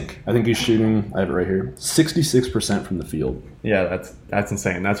in sync. I think he's shooting. I have it right here. 66% from the field. Yeah, that's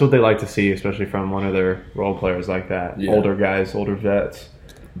insane. That's what they like to see, especially from one of their role players like that. Yeah. Older guys, older vets.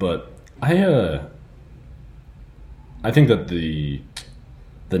 But I think that the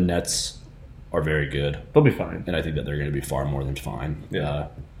Nets are very good. They'll be fine, and I think that they're going to be far more than fine. Yeah.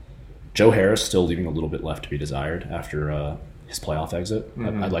 Joe Harris still leaving a little bit left to be desired after his playoff exit.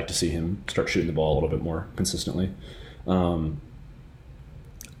 Mm-hmm. I'd like to see him start shooting the ball a little bit more consistently.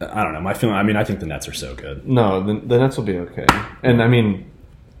 I don't know. My feeling. I mean, I think the Nets are so good. No, the Nets will be okay. And I mean,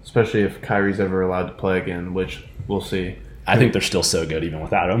 especially if Kyrie's ever allowed to play again, which we'll see. I think they're still so good even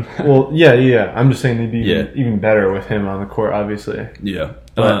without him. Well, yeah. I'm just saying they'd be even better with him on the court, obviously. Yeah.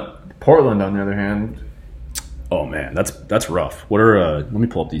 But Portland, on the other hand. Oh man, that's rough. What are? Let me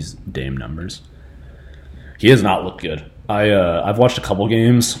pull up these Dame numbers. He has not looked good. I've watched a couple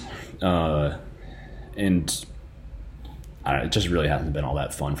games, and it just really hasn't been all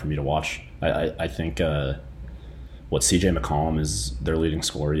that fun for me to watch. I think CJ McCollum is their leading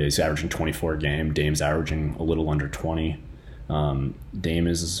scorer. Yeah, he's averaging 24 a game. Dame's averaging a little under 20. Dame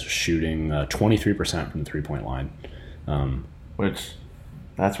is shooting 23% from the 3-point line, which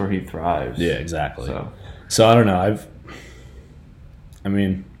that's where he thrives. Yeah, exactly. So I don't know. I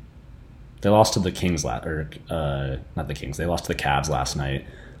mean, they lost to the Kings not the Kings. They lost to the Cavs last night.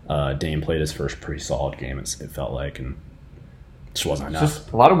 Dame played his first pretty solid game. It felt like, and just wasn't enough.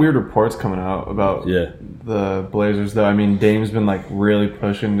 Just a lot of weird reports coming out about the Blazers, though. I mean, Dame's been like really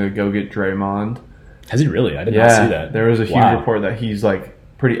pushing to go get Draymond. Has he really? I did not see that. There was a huge report that he's like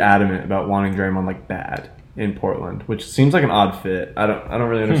pretty adamant about wanting Draymond like bad in Portland, which seems like an odd fit. I don't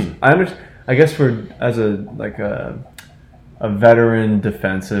really understand. I guess as a veteran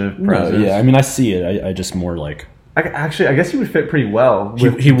defensive presence. No, yeah, I mean, I see it. I just more like. I guess he would fit pretty well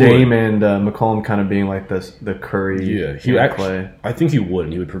with Dame and McCollum kind of being like the Curry. Yeah, Clay. I think he would,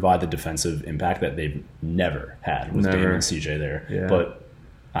 and he would provide the defensive impact that they've never had with Dame and CJ there. Yeah. But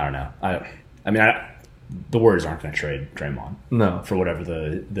I don't know. I mean, the Warriors aren't going to trade Draymond. No, for whatever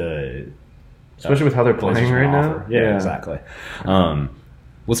the especially with how they're playing right now. Yeah, exactly.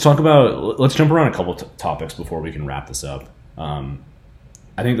 Let's jump around a couple topics before we can wrap this up. I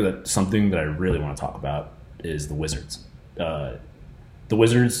think that something that I really want to talk about is the Wizards. The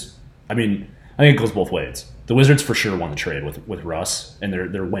Wizards, I mean, I think it goes both ways. The Wizards for sure won the trade with Russ, and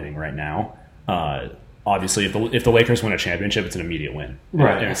they're winning right now. Obviously, if the Lakers win a championship, it's an immediate win.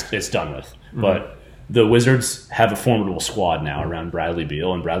 Right. And it's done with. Mm-hmm. But the Wizards have a formidable squad now around Bradley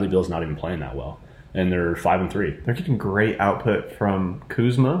Beal, and Bradley Beal's not even playing that well. And they're 5-3. They're getting great output from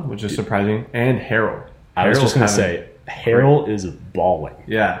Kuzma, which is surprising, and Harrell. I was just going to say, Harrell is balling.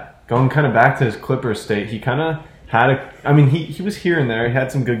 Yeah. Going kind of back to his Clippers state, he kind of had he was here and there. He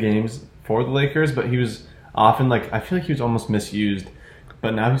had some good games for the Lakers, but he was often I feel like he was almost misused.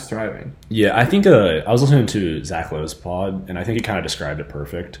 But now he's thriving. Yeah, I think I was listening to Zach Lowe's pod, and I think he kind of described it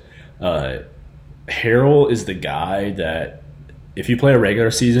perfect. Harrell is the guy that if you play a regular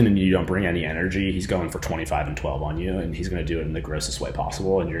season and you don't bring any energy, he's going for 25 and 12 on you, and he's going to do it in the grossest way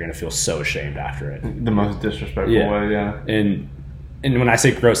possible, and you're going to feel so ashamed after it. The most disrespectful way, yeah. And when I say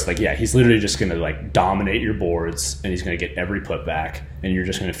gross, he's literally just going to dominate your boards, and he's going to get every putback, and you're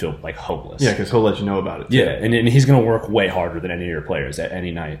just going to feel hopeless. Yeah, because he'll let you know about it too. Yeah, and he's going to work way harder than any of your players at any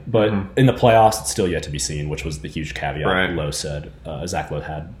night. But in the playoffs, it's still yet to be seen, which was the huge caveat Lowe said, Zach Lowe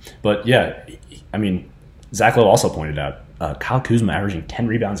had. But yeah, I mean, Zach Lowe also pointed out Kyle Kuzma averaging 10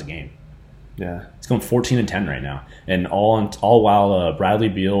 rebounds a game. Yeah, he's going 14-10 right now, and all while Bradley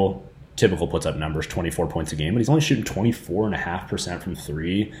Beal. Typical puts up numbers, 24 points a game, but he's only shooting 24.5% from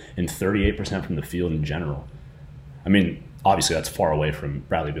three and 38% from the field in general. I mean, obviously that's far away from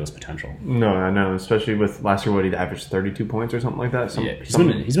Bradley Beal's potential. No, I know, especially with last year, he'd averaged 32 points or something like that. He's been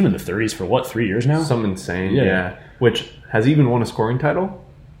in the 30s for 3 years now? Something insane, yeah. Which, has he even won a scoring title?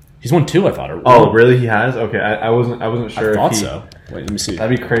 He's won 2, I thought. Oh, really? He has? Okay, I wasn't sure. I thought so. Wait, let me see.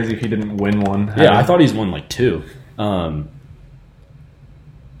 That'd be crazy if he didn't win one. Yeah, I thought he's won 2.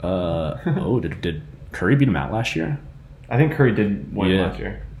 Did Curry beat him out last year? I think Curry did win last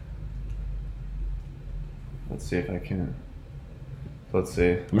year. Let's see if I can. Let's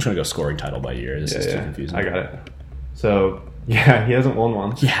see. I'm just going to go scoring title by year. This is too confusing. I got it. So, Yeah, he hasn't won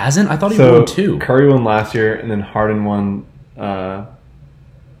one. He hasn't? I thought he won 2. Curry won last year, and then Harden won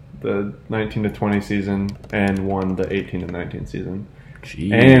the 19 to 20 season and won the 18 to 19 season.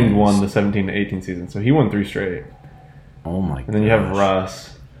 Jeez. And won the 17 to 18 season. So he won 3 straight. Oh my god. And then you have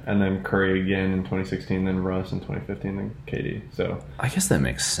Russ, and then Curry again in 2016, then Russ in 2015, then KD. So I guess that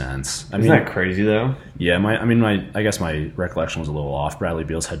makes sense. Isn't that crazy though? Yeah, I guess my recollection was a little off. Bradley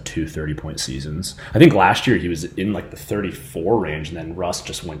Beal's had 2 30-point seasons. I think last year he was in like the 34 range, and then Russ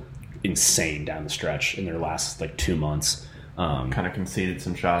just went insane down the stretch in their last like 2 months. Kind of conceded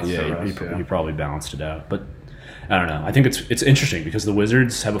some shots. Yeah, he probably balanced it out, but I don't know. I think it's interesting because the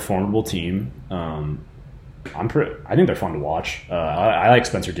Wizards have a formidable team. I think they're fun to watch. I like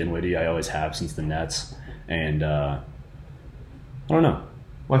Spencer Dinwiddie. I always have since the Nets, and I don't know.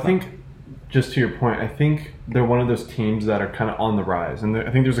 Well, I think just to your point, I think they're one of those teams that are kind of on the rise, and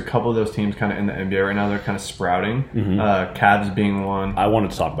I think there's a couple of those teams kind of in the NBA right now. They're kind of sprouting. Cavs being one. I wanted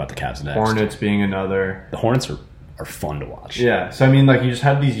to talk about the Cavs next. Hornets being another. The Hornets are fun to watch. Yeah, so I mean, like you just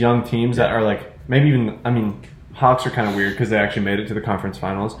have these young teams that are like maybe even. I mean, Hawks are kind of weird because they actually made it to the conference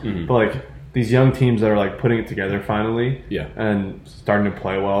finals, but like these young teams that are like putting it together finally, and starting to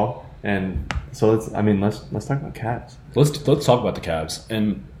play well. And so let's talk about Cavs. Let's talk about the Cavs,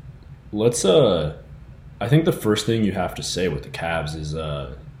 and let's I think the first thing you have to say with the Cavs is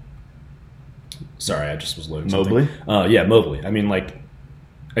sorry, I just was loading Mobley. Yeah, Mobley. I mean, like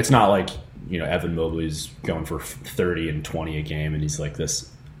it's not like Evan Mobley's going for 30 and 20 a game, and he's like this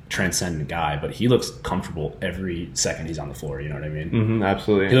transcendent guy, but he looks comfortable every second he's on the floor. You know what I mean? Mm-hmm,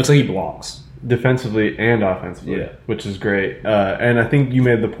 absolutely. He looks like he belongs defensively and offensively, which is great. And I think you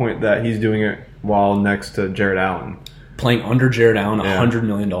made the point that he's doing it while next to Jared Allen, playing under Jared Allen, $100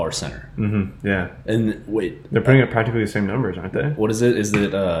 million center. Mm-hmm. Yeah. And wait, they're putting up practically the same numbers, aren't they? What is it? Is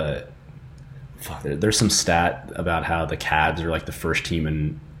it? There's some stat about how the Cavs are like the first team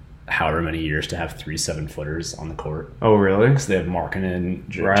in however many years to have 3 7-footers on the court. Oh, really? Because they have Markkanen,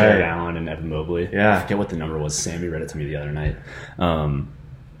 Jared Allen, and Evan Mobley. Yeah. I forget what the number was. Sammy read it to me the other night.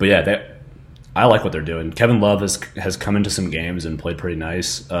 But yeah, I like what they're doing. Kevin Love has come into some games and played pretty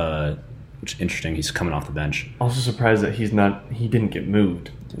nice, which is interesting. He's coming off the bench. Also surprised that he didn't get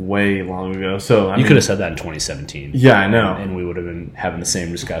moved way long ago. So you could have said that in 2017. Yeah, I know. And we would have been having the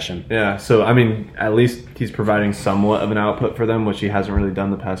same discussion. Yeah, so I mean, at least he's providing somewhat of an output for them, which he hasn't really done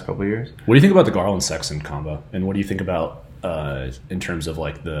the past couple of years. What do you think about the Garland-Sexton combo? And what do you think about in terms of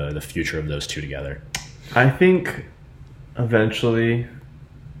like the future of those two together? I think eventually.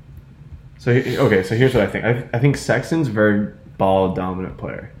 So here's what I think. I think Sexton's a very ball dominant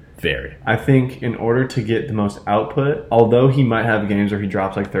player. Very. I think in order to get the most output, although he might have games where he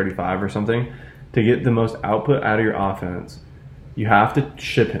drops like 35 or something, to get the most output out of your offense, you have to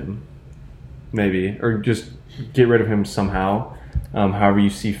ship him, maybe, or just get rid of him somehow, however you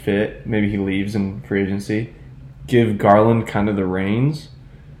see fit. Maybe he leaves in free agency. Give Garland kind of the reins,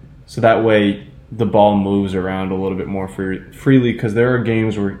 so that way the ball moves around a little bit more freely, because there are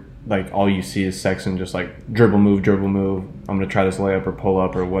games where like all you see is Sexton just like dribble move. I'm gonna try this layup or pull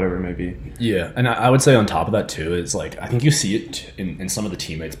up or whatever it may be. Yeah, and I would say on top of that too is like I think you see it in some of the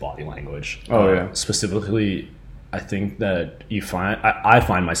teammates' body language. Oh yeah. Specifically, I think that I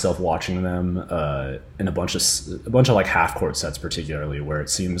find myself watching them in a bunch of like half court sets, particularly where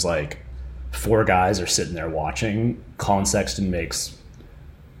it seems like 4 guys are sitting there watching. Colin Sexton makes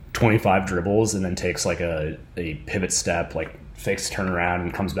 25 dribbles and then takes like a pivot step, like fakes turnaround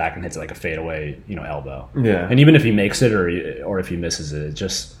and comes back and hits like a fadeaway, elbow. Yeah. And even if he makes it or if he misses it,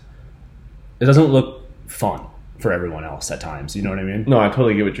 it doesn't look fun for everyone else at times. You know what I mean? No, I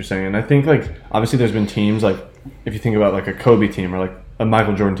totally get what you're saying. And I think like obviously there's been teams like if you think about like a Kobe team or like a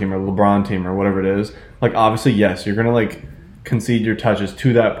Michael Jordan team or a LeBron team or whatever it is, like obviously yes, you're gonna like concede your touches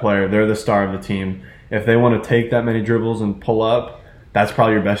to that player. They're the star of the team. If they want to take that many dribbles and pull up, that's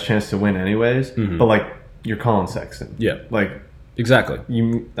probably your best chance to win anyways. Mm-hmm. But like you're Colin Sexton. Yeah. Like exactly.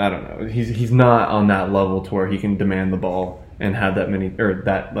 I don't know. He's not on that level to where he can demand the ball and have that many or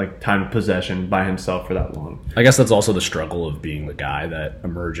that like time of possession by himself for that long. I guess that's also the struggle of being the guy that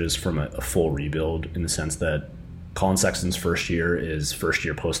emerges from a full rebuild, in the sense that Colin Sexton's first year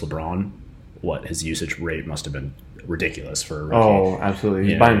post LeBron. His usage rate must have been ridiculous for a rookie. Oh, absolutely.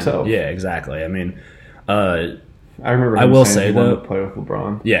 He's by himself. Yeah, exactly. I mean, I remember. I will say though, to play with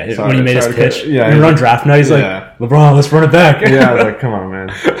LeBron. Yeah, when he made his pitch. Yeah, he run draft night. He's like, LeBron, let's run it back. Yeah, I was like, come on,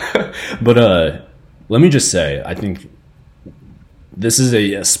 man. But let me just say, I think this is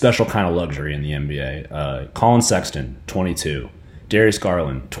a special kind of luxury in the NBA. Colin Sexton, 22. Darius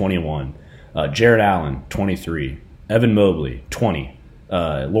Garland, 21. Jared Allen, 23. Evan Mobley, 20.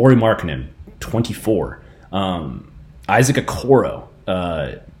 Lauri Markkanen, 24. I Isaac Okoro,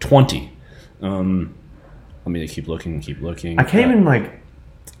 20. Let me keep looking. I can't even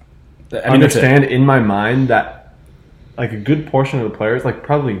understand in my mind that like a good portion of the players, like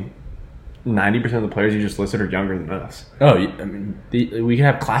probably 90% of the players you just listed are younger than us. Oh, I mean, we can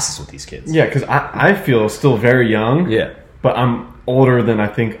have classes with these kids. Yeah, because I feel still very young. Yeah. But I'm older than I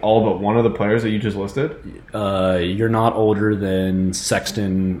think all but one of the players that you just listed. You're not older than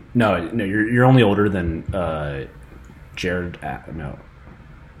Sexton. No, you're only older than Jared. No,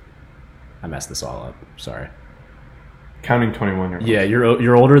 I messed this all up. Sorry. Counting 21-year-olds. Yeah,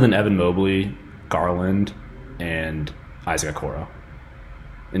 you're older than Evan Mobley, Garland, and Isaac Okoro.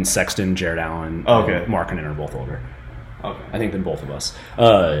 And Sexton, Jared Allen, and Markkanen are both older. Okay. I think than both of us.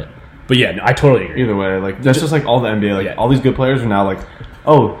 But yeah, I totally agree. Either way, like that's just like all the NBA. Like all these good players are now like,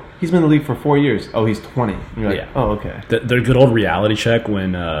 oh, he's been in the league for 4 years. Oh, he's 20. And you're like, oh, okay. The good old reality check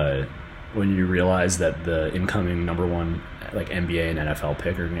when you realize that the incoming number one like NBA and NFL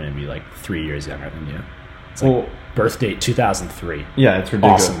pick are going to be like 3 years younger than you. It's like birth date 2003. Yeah, it's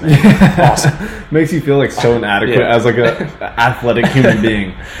ridiculous. Awesome, man. Awesome. Makes you feel like so inadequate as like a athletic human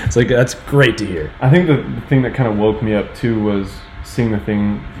being. It's like that's great to hear. I think the thing that kind of woke me up too was seeing the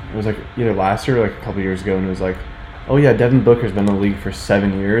thing. It was like either last year or like a couple years ago, and it was like, oh yeah, Devin Booker's been in the league for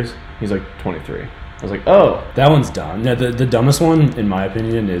 7 years. He's like 23. I was like, oh, that one's dumb. No, the dumbest one in my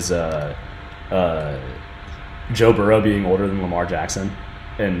opinion is Joe Burrow being older than Lamar Jackson.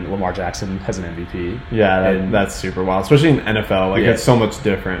 And Lamar Jackson has an MVP. Yeah, that's super wild, especially in NFL. Like, it's so much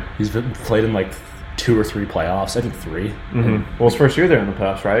different. He's played in like 2 or 3 playoffs. I think 3. Mm-hmm. Well, his first year there in the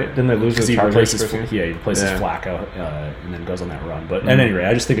playoffs, right? Didn't they lose the Chargers? He replaces Flacco and then goes on that run. But at any rate,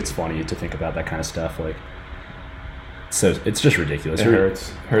 I just think it's funny to think about that kind of stuff. Like, so it's just ridiculous. It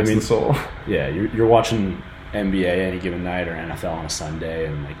hurts the soul. Yeah, you're watching NBA any given night or NFL on a Sunday,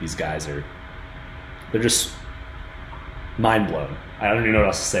 and like these guys they're just mind blown. I don't even know what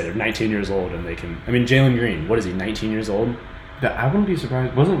else to say. They're 19 years old and they can. I mean, Jalen Green, what is he? 19 years old. I wouldn't be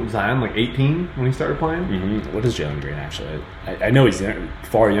surprised. Wasn't Zion like 18 when he started playing? Mm-hmm. What is Jalen Green actually? I know he's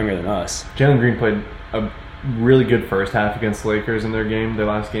far younger than us. Jalen Green played a really good first half against the Lakers in their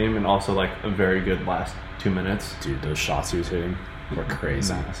last game, and also like a very good last 2 minutes. Dude, those shots he was hitting were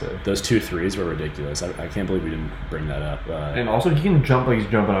crazy. Massive. Those 2 threes were ridiculous. I can't believe we didn't bring that up. And also, he can jump like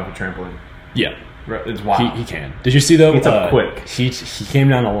he's jumping off a trampoline. Yeah. It's wild. He can. Did you see though? It's up quick. He came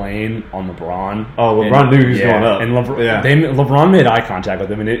down the lane on LeBron. Oh, LeBron knew he was going up. And LeBron made eye contact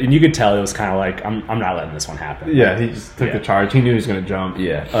with him, and you could tell it was kind of like, I'm not letting this one happen. Yeah, he just took the charge. He knew he was going to jump.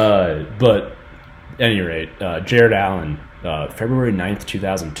 Yeah. But at any rate, Jared Allen, February 9th,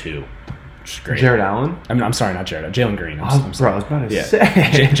 2002. Which is great. Jared Allen? I'm sorry, not Jared. Jalen Green. I was about to say.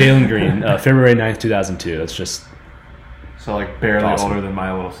 Jalen Green, February 9th, 2002. That's just. So, like, barely older than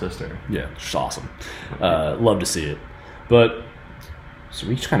my little sister. Yeah, just awesome. Love to see it. But, so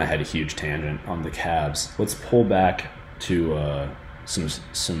we just kind of had a huge tangent on the Cavs. Let's pull back to some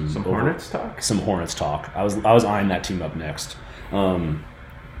Hornets talk? Some Hornets talk. I was eyeing that team up next.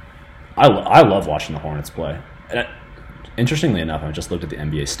 I love watching the Hornets play. And interestingly enough, I just looked at the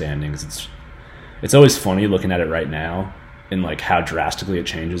NBA standings. It's always funny looking at it right now. And like how drastically it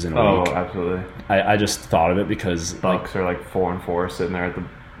changes in a week. Oh, absolutely. I just thought of it because Bucks are like 4-4, sitting there at the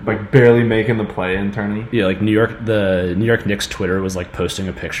barely making the play-in tourney. Yeah, like the New York Knicks Twitter was like posting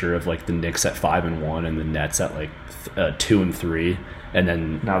a picture of like the Knicks at 5-1 and the Nets at like 2-3, and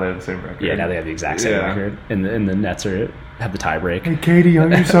then now they have the same record. Yeah, now they have the exact same record, and the Nets have the tiebreak. Hey, Katie,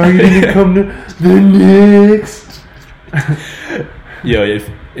 are you sorry you didn't come to the Knicks? Yo,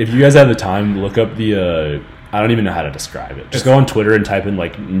 if you guys have the time, look up the. I don't even know how to describe it. Just go on Twitter and type in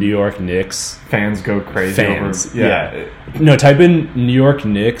like New York Knicks. Fans go crazy. Yeah. No, type in New York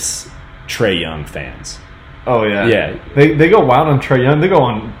Knicks Trae Young fans. Oh yeah. Yeah. They go wild on Trae Young. They go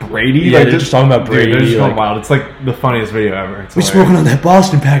on Brady. Yeah, they're just talking about Brady. They're just going wild. It's like the funniest video ever. We're smoking on that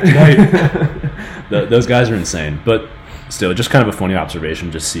Boston pack tonight. Those guys are insane. But still, just kind of a funny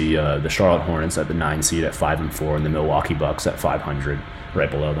observation to see the Charlotte Hornets at the 9 seed at 5-4 and the Milwaukee Bucks at 500. Right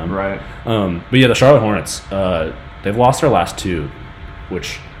below them. Right. But yeah, the Charlotte Hornets, they've lost their last 2,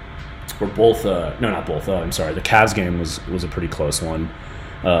 which were both, not both, I'm sorry. The Cavs game was a pretty close one.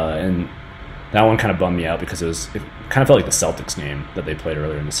 And that one kind of bummed me out because it kind of felt like the Celtics game that they played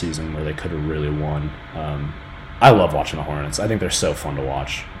earlier in the season where they could have really won. I love watching the Hornets. I think they're so fun to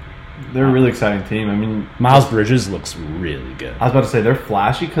watch. They're a really exciting team. I mean, Miles Bridges looks really good. I was about to say, they're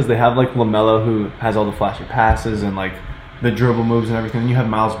flashy because they have like LaMelo who has all the flashy passes and like the dribble moves and everything. And you have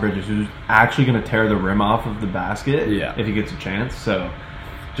Miles Bridges who's actually going to tear the rim off of the basket if he gets a chance. So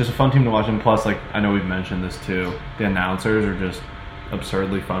just a fun team to watch. And plus, like, I know we've mentioned this too, the announcers are just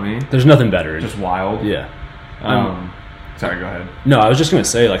absurdly funny. There's nothing better. Just wild. Yeah. Sorry, go ahead. No, I was just going to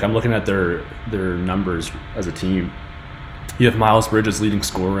say, like, I'm looking at their numbers as a team. You have Miles Bridges leading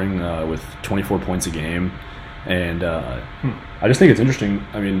scoring with 24 points a game. And I just think it's interesting.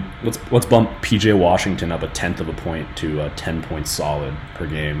 I mean, let's bump PJ Washington up 1/10 of a point to 10 points solid per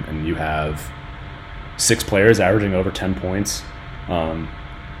game. And you have 6 players averaging over 10 points.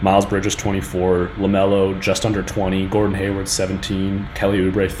 Miles Bridges 24, LaMelo just under 20, Gordon Hayward 17, Kelly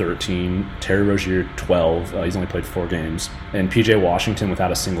Oubre 13, Terry Rozier 12. He's only played 4 games, and PJ Washington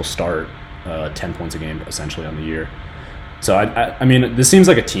without a single start, 10 points a game essentially on the year. So I mean, this seems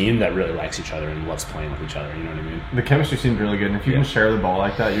like a team that really likes each other and loves playing with each other. You know what I mean? The chemistry seems really good, and if you can share the ball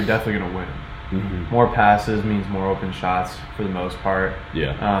like that, you're definitely going to win. Mm-hmm. More passes means more open shots for the most part.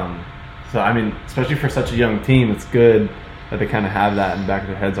 Yeah. So I mean, especially for such a young team, it's good that they kind of have that in the back of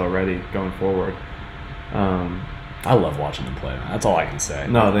their heads already going forward. I love watching them play. That's all I can say.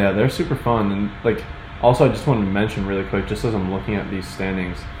 No, they're super fun. And like, also, I just wanted to mention really quick, just as I'm looking at these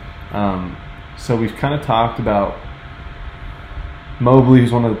standings. So we've kind of talked about Mobley,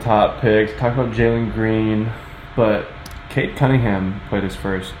 who's one of the top picks. Talked about Jalen Green, but Cade Cunningham played his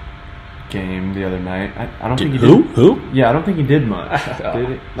first game the other night. I don't think he did. Who? Yeah, I don't think he did much. Did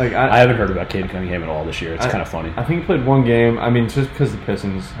he? Like I haven't heard about Cade Cunningham at all this year. It's kind of funny. I think he played one game. I mean, just because the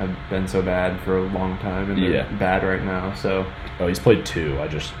Pistons have been so bad for a long time, and they're bad right now. So he's played 2. I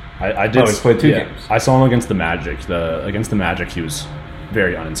did. Oh, he's played 2 games. I saw him against the Magic. Against the Magic, he was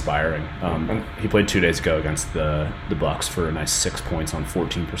very uninspiring. He played 2 days ago against the Bucks for a nice 6 points on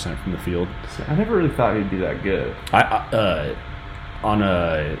 14% from the field. I never really thought he'd be that good.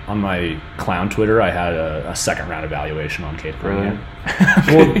 On my clown Twitter, I had a second round evaluation on Cade Cunningham.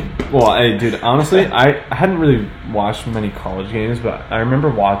 well, hey, dude. Honestly, I hadn't really watched many college games, but I remember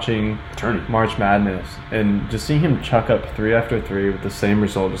watching March Madness and just seeing him chuck up 3 after 3 with the same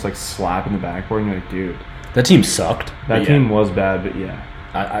result, just like slapping the backboard. And you're like, dude, that team sucked. That team was bad, but yeah.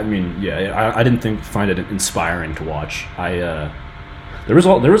 I mean, I didn't find it inspiring to watch. There was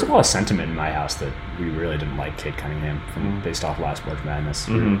a lot of sentiment in my house that we really didn't like Cade Cunningham based off last March Madness.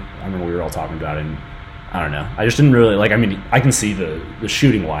 Mm-hmm. I remember we were all talking about it, and I don't know. I just didn't really like. I mean, I can see the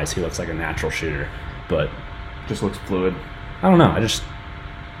shooting wise, he looks like a natural shooter, but just looks fluid. I don't know. I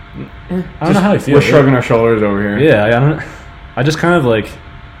don't know how I feel. We're shrugging our shoulders over here. Yeah, I don't. I just kind of like.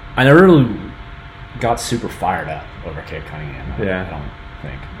 I never really got super fired up over Cade Cunningham. I don't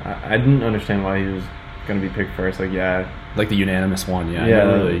think. I didn't understand why he was going to be picked first. Like the unanimous one.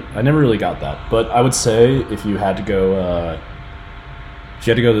 Yeah. I never really got that. But I would say if you had to go,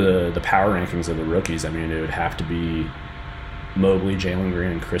 the power rankings of the rookies, I mean, it would have to be Mobley, Jalen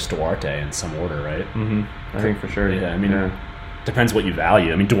Green, and Chris Duarte in some order, right? Mm-hmm. I think for sure. Yeah. I mean, depends what you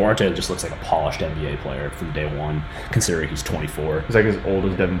value. I mean, Duarte just looks like a polished NBA player from day one, considering he's 24. He's like as old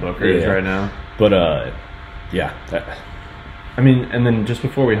as Devin Booker is right now. But I mean, and then just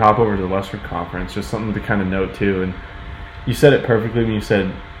before we hop over to the Western Conference, just something to kind of note too, and you said it perfectly when you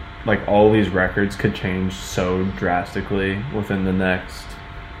said, like, all these records could change so drastically within the next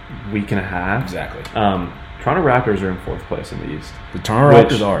week and a half. Exactly. Toronto Raptors are in 4th place in the East. The Toronto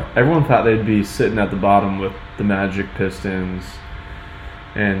Raptors are. Everyone thought they'd be sitting at the bottom with the Magic, Pistons,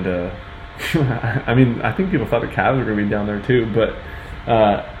 and I mean, I think people thought the Cavs were going to be down there too, but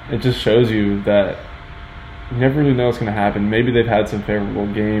it just shows you that you never really know what's going to happen. Maybe they've had some favorable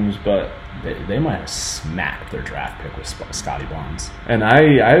games, but they might have smacked their draft pick with Scotty Barnes. And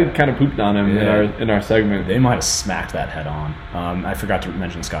I kind of pooped on him in our segment. They might have smacked that head on. I forgot to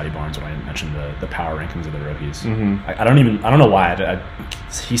mention Scotty Barnes when I mentioned the power rankings of the rookies. Mm-hmm. I don't know why.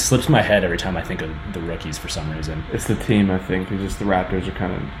 He slips my head every time I think of the rookies for some reason. It's the team, I think. It's just the Raptors are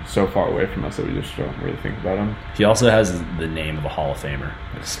kind of so far away from us that we just don't really think about them. He also has the name of a Hall of Famer.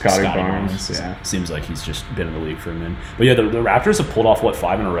 Scotty Barnes. Yeah. Seems like he's just been in the league for a minute. But yeah, the Raptors have pulled off,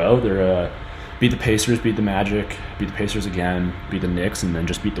 5 in a row? They're beat the Pacers, beat the Magic, beat the Pacers again, beat the Knicks, and then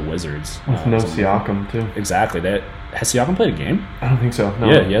just beat the Wizards. With no Siakam, too. Exactly. Has Siakam played a game? I don't think so. No.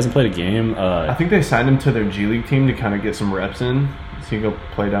 Yeah, he hasn't played a game. I think they signed him to their G League team to kind of get some reps in, so he can go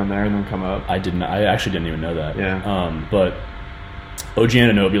play down there and then come up. I actually didn't even know that. Yeah. But OG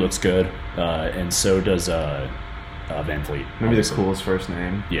Anunoby looks good, and so does Van Vliet. Maybe the coolest first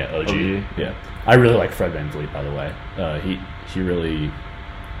name. Yeah, OG. Yeah. I really like Fred Van Vliet, by the way. He really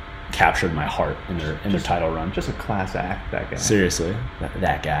captured my heart in their title run. Just a class act, that guy. Seriously,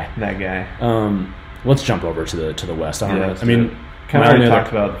 that guy. That guy. Let's jump over to the West. Kind of already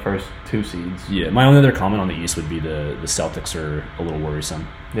talked about the first 2 seeds. Yeah, my only other comment on the East would be the Celtics are a little worrisome.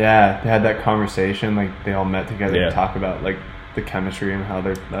 Yeah, they had that conversation. Like, they all met together to talk about, like, the chemistry and how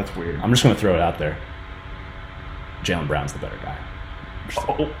that's weird. I'm just going to throw it out there. Jaylen Brown's the better guy.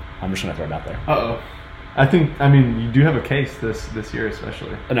 I'm just going to throw it out there. Uh-oh. I mean, you do have a case this year,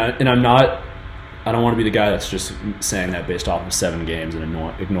 especially. And I don't want to be the guy that's just saying that based off of 7 games and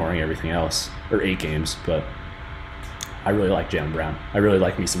ignoring everything else, or 8 games, but I really like Jaylen Brown. I really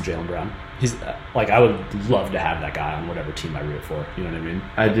like me some Jaylen Brown. He's like, I would love to have that guy on whatever team I root for. You know what I mean?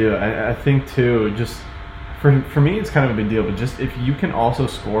 I do. I think too. Just for me, it's kind of a big deal. But just if you can also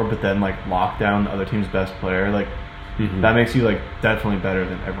score, but then like lock down the other team's best player, like that makes you like definitely better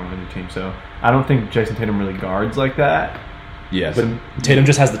than everyone on your team. So I don't think Jason Tatum really guards like that. Yeah, but Tatum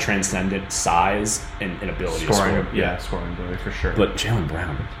just has the transcendent size and ability to score. Yeah, scoring ability for sure. But Jaylen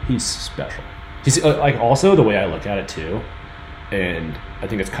Brown, he's special. He's like, also the way I look at it too, and I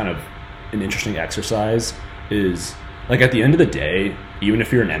think it's kind of an interesting exercise, is like at the end of the day, even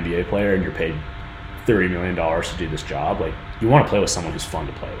if you're an NBA player and you're paid $30 million to do this job, like you want to play with someone who's fun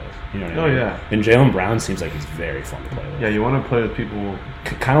to play with. You know what I mean? Yeah. And Jaylen Brown seems like he's very fun to play with. Yeah, you want to play with people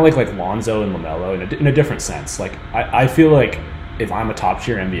kind of like Lonzo and LaMelo in a different sense. Like I feel like if I'm a top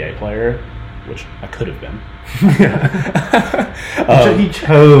tier NBA player, which I could have been, he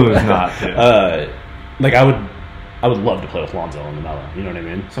chose not to. Like I would love to play with Lonzo and LaMelo. You know what I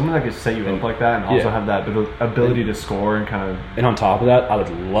mean? Someone that could set you up like that and also have that ability to score and kind of. And on top of that, I would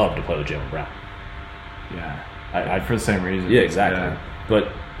love to play with Jaylen Brown. Yeah, for the same reason. Yeah, exactly. Yeah.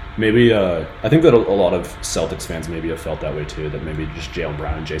 But maybe I think that a lot of Celtics fans maybe have felt that way too. That maybe just Jaylen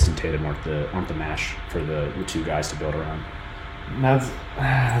Brown and Jason Tatum aren't the match for the 2 guys to build around.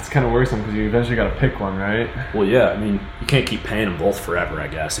 That's kind of worrisome because you eventually got to pick one, right? Well, yeah. I mean, you can't keep paying them both forever, I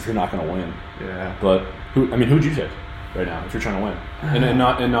guess, if you're not going to win. Yeah. But who'd you pick right now if you're trying to win? And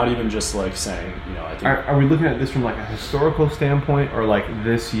not even just like saying, I think. Are we looking at this from like a historical standpoint or like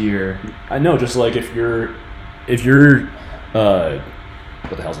this year? I know, just like if you're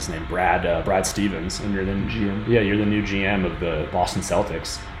what the hell's his name? Brad Stevens, and you're the GM. Yeah, you're the new GM of the Boston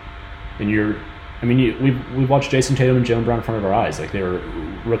Celtics, and we've watched Jason Tatum and Jaylen Brown in front of our eyes. Like they were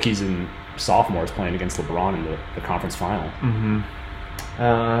rookies and sophomores playing against LeBron in the conference final. Mm-hmm.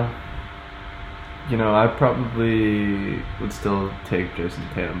 I probably would still take Jason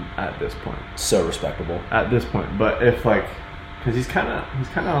Tatum at this point. So respectable at this point, but if like, because he's kind of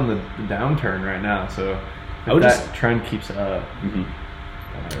on the downturn right now, so if that trend keeps up,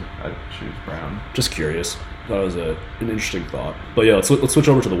 I'd choose Brown. Just curious. That was an interesting thought. But yeah, let's switch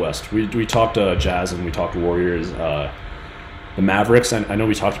over to the West. We talked Jazz and we talked Warriors. The Mavericks, I know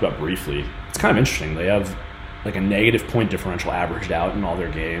we talked about briefly. It's kind of interesting. They have like a negative point differential averaged out in all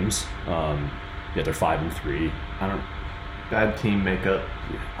their games. They're 5-3. Bad team makeup.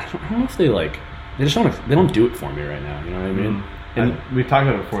 I don't know if they don't do it for me right now. You know what I mean? And we talked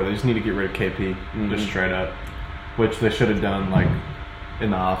about it before. They just need to get rid of KP, just straight up, which they should have done like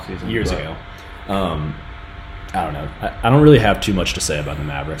in the offseason years ago. I don't know. I don't really have too much to say about the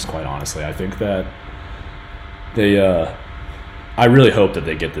Mavericks, quite honestly. I think that they. I really hope that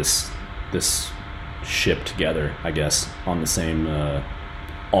they get this ship together. I guess on the same.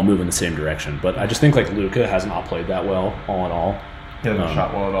 All move in the same direction, but I just think like Luka has not played that well, all in all. He hasn't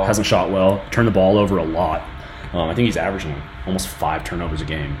shot well at all. Hasn't shot well. Turned the ball over a lot. I think he's averaging almost 5 turnovers a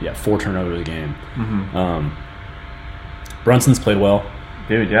game. Yeah, 4 turnovers a game. Mm-hmm. Brunson's played well.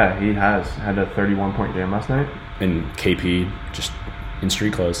 Dude, yeah, he has had a 31-point game last night. And KP just in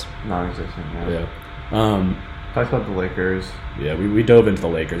street clothes. Non-existent. Yeah. Talks about the Lakers. Yeah, we dove into the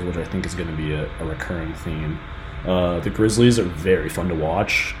Lakers, which I think is going to be a recurring theme. The Grizzlies are very fun to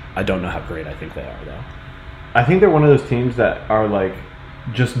watch. I don't know how great I think they are, though. I think they're one of those teams that are like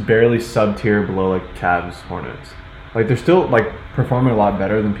just barely sub-tier below like Cavs, Hornets. Like they're still like performing a lot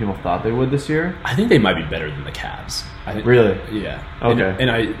better than people thought they would this year. I think they might be better than the Cavs. I think, really? Yeah.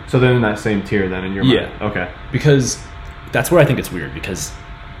 Okay. So they're in that same tier then in your mind? Yeah. Okay. Because that's where I think it's weird because,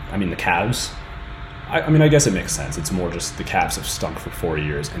 the Cavs, I guess it makes sense. It's more just the Cavs have stunk for 4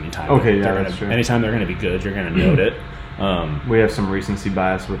 years. Anytime they're going to be good, you're going to note it. We have some recency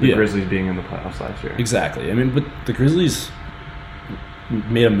bias with the Grizzlies being in the playoffs last year. Exactly. But the Grizzlies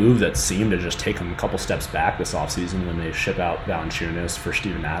made a move that seemed to just take them a couple steps back this offseason when they ship out Valanciunas for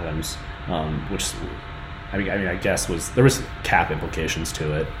Steven Adams, which, I guess there was cap implications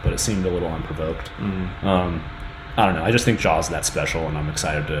to it, but it seemed a little unprovoked. I don't know. I just think Ja's that special, and I'm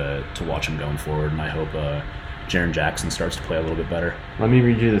excited to watch him going forward, and I hope Jaren Jackson starts to play a little bit better. Let me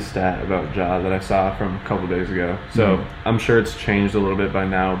read you the stat about Ja that I saw from a couple days ago. So I'm sure it's changed a little bit by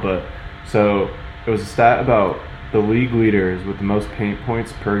now, but so it was a stat about the league leaders with the most paint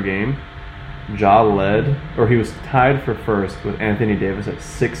points per game. Ja led, or he was tied for first with Anthony Davis at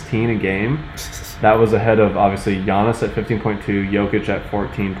 16 a game. That was ahead of, obviously, Giannis at 15.2, Jokic at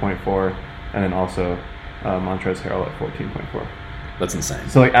 14.4, and then also Montrezl Harrell at 14.4. That's insane.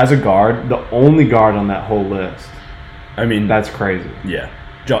 So, like, as a guard, the only guard on that whole list, I mean, that's crazy. Yeah.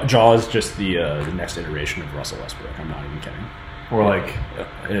 Jaw is just the next iteration of Russell Westbrook. I'm not even kidding. Or, like,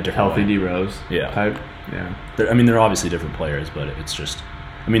 in a different healthy way. D Rose type. Yeah. They're obviously different players, but it's just,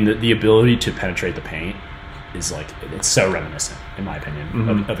 I mean, the ability to penetrate the paint is like, it's so reminiscent, in my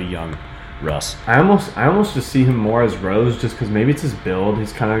opinion, of a young Russ. I almost just see him more as Rose, just because maybe it's his build.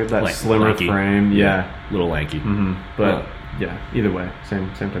 He's kind of that slimmer lanky frame. Yeah. Little lanky. But, yeah, either way,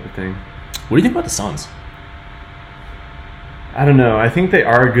 same type of thing. What do you think about the Suns? I don't know. I think they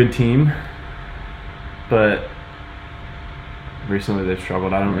are a good team, but recently they've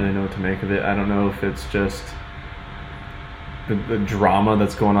struggled. I don't really know what to make of it. I don't know if it's just the drama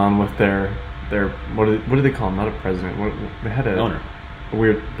that's going on with their what do they call him? Not a president. They had owner. A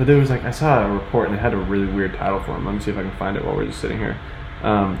weird, but there was like, I saw a report and they had a really weird title for him. Let me see if I can find it while we're just sitting here.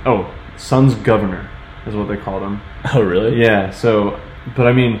 Suns governor is what they called him. Oh, really? Yeah. So, but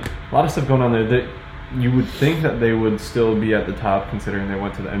I mean, a lot of stuff going on there. You would think that they would still be at the top, considering they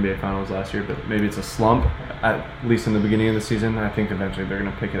went to the NBA Finals last year, but maybe it's a slump, at least in the beginning of the season. I think eventually they're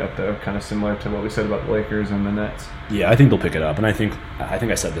going to pick it up, though, kind of similar to what we said about the Lakers and the Nets. Yeah, I think they'll pick it up, and I think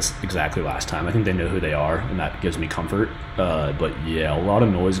I said this exactly last time. I think they know who they are, and that gives me comfort. But yeah, a lot of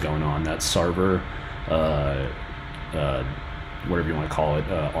noise going on. That Sarver, whatever you want to call it,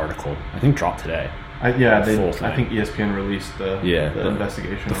 article, I think dropped today. I think ESPN released the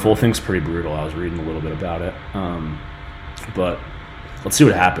investigation. The full thing's pretty brutal. I was reading a little bit about it. But let's see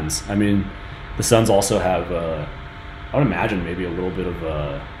what happens. I mean, the Suns also have, I would imagine, maybe a little bit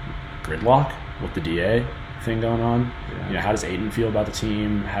of gridlock with the DA thing going on. Yeah. You know, how does Ayton feel about the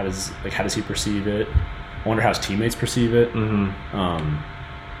team? How does he perceive it? I wonder how his teammates perceive it. I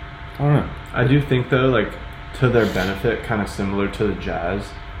don't know. I do think, though, like, to their benefit, kind of similar to the Jazz,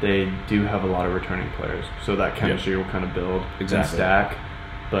 they do have a lot of returning players, so that chemistry will kind of build and stack.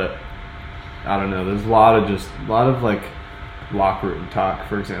 But I don't know. There's a lot of like locker room talk,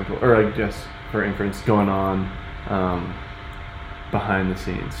 for example, or I guess for inference going on behind the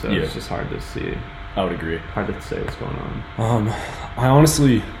scenes. So it's just hard to see. I would agree. Hard to say what's going on.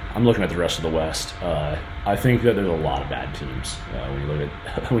 I'm looking at the rest of the West. I think that there's a lot of bad teams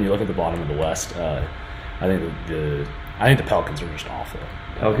when you look at the bottom of the West. I think the Pelicans are just awful.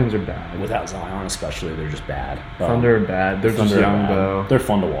 Pelicans are bad. Without Zion, especially, they're just bad. Thunder are bad. They're just young, though. They're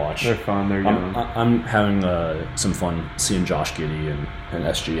fun to watch. They're fun. They're young. I'm having some fun seeing Josh Giddey and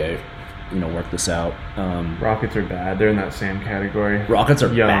SGA, work this out. Rockets are bad. They're in that same category. Rockets are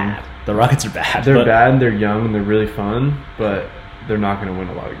bad. The Rockets are bad. They're bad. They're young and they're really fun, but they're not going to win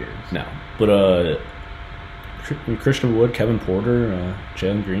a lot of games. No, but Christian Wood, Kevin Porter,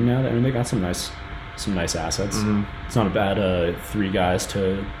 Jalen Green. Now, I mean, they got some nice assets. It's not a bad three guys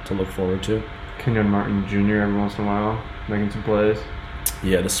to look forward to. Kenyon Martin Jr. every once in a while making some plays.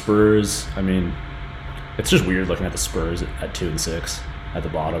 Yeah, the Spurs. I mean, it's just weird looking at the Spurs at 2-6 at the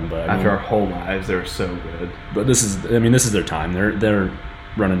bottom. But after our whole lives, they're so good. But this is their time. They're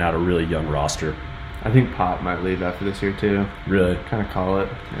running out a really young roster. I think Pop might leave after this year too. Really? Kind of call it.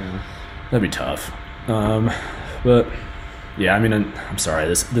 Yeah, that'd be tough. But. Yeah, I mean, I'm sorry.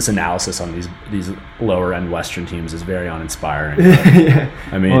 This analysis on these lower end Western teams is very uninspiring. Yeah.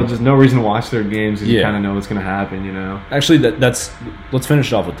 I mean, just no reason to watch their games because you kind of know what's going to happen. Actually, let's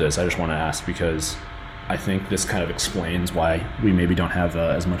finish it off with this. I just want to ask because I think this kind of explains why we maybe don't have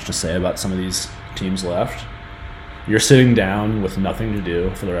as much to say about some of these teams left. You're sitting down with nothing to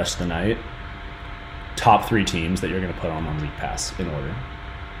do for the rest of the night. Top 3 teams that you're going to put on League Pass in order.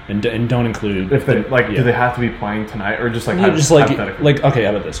 And don't include if they do they have to be playing tonight or just like okay,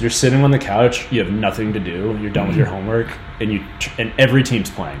 how about this? You're sitting on the couch, you have nothing to do, you're done with your homework, and every team's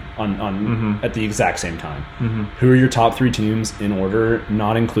playing on at the exact same time. Who are your top 3 teams in order,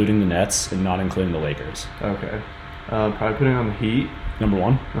 not including the Nets and not including the Lakers? Okay, probably putting on the Heat number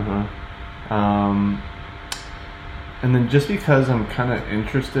 1. And then just because I'm kind of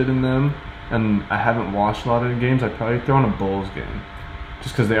interested in them and I haven't watched a lot of the games, I'd probably throw on a Bulls game.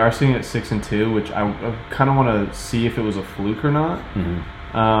 Just because they are sitting at 6-2, which I kind of want to see if it was a fluke or not.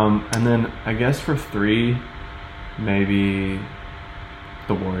 And then I guess for 3, maybe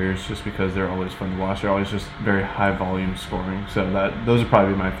the Warriors, just because they're always fun to watch. They're always just very high volume scoring. So those would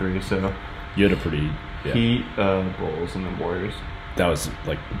probably be my 3. So you had a pretty Heat, Bulls, and then Warriors. That was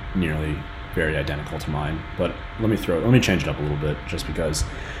like nearly very identical to mine. But let me change it up a little bit, just because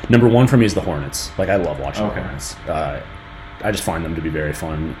number 1 for me is the Hornets. Like I love watching the Hornets. I just find them to be very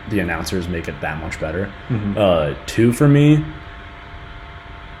fun. The announcers make it that much better. 2 for me,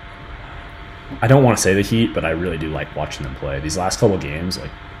 I don't want to say the Heat, but I really do like watching them play. These last couple of games,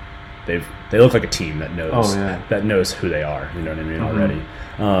 like they look like a team that knows who they are. You know what I mean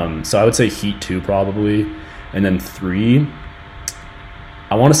already. So I would say Heat 2 probably, and then 3.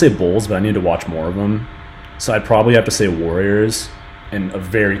 I want to say Bulls, but I need to watch more of them. So I'd probably have to say Warriors, and a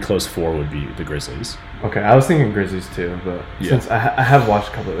very close 4 would be the Grizzlies. Okay, I was thinking Grizzlies too, but since I have watched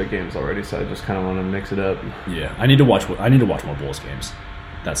a couple of the games already, so I just kind of want to mix it up. Yeah, I need to watch more Bulls games.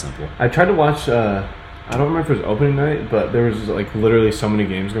 That's simple. I tried to watch. I don't remember if it was opening night, but there was like literally so many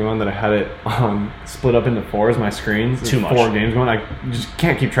games going on that I had it split up into 4 as my screens. Too much. 4 games going. I just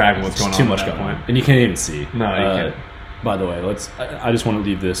can't keep track of what's going on. Too much going on, and you can't even see. No, you can't. By the way, I just want to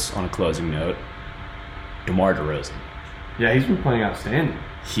leave this on a closing note. DeMar DeRozan. Yeah, he's been playing outstanding.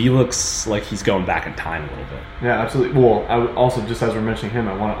 He looks like he's going back in time a little bit. Yeah, absolutely. Well, I would also, just as we're mentioning him,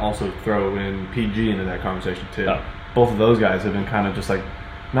 I want to also throw in PG into that conversation too. Oh. Both of those guys have been kind of just like,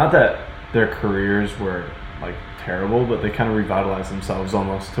 not that their careers were like terrible, but they kind of revitalized themselves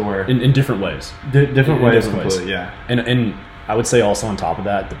almost to where in different ways. Different ways, yeah. And I would say also on top of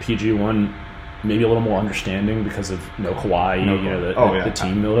that, the PG one maybe a little more understanding because of Kawhi, the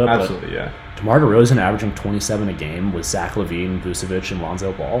team build up. Absolutely, yeah. DeMar DeRozan averaging 27 a game with Zach LaVine, Vucevic, and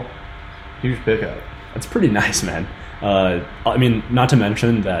Lonzo Ball. Huge pickup. That's pretty nice, man. I mean, not to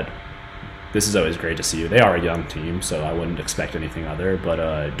mention that this is always great to see. They are a young team, so I wouldn't expect anything other. But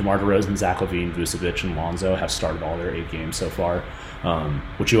DeMar DeRozan, Zach LaVine, Vucevic, and Lonzo have started all their 8 games so far,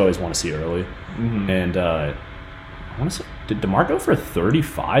 which you always want to see early. Mm-hmm. And I want to say, did DeMar go for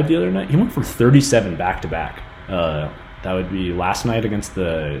 35 the other night? He went for 37 back-to-back. That would be last night against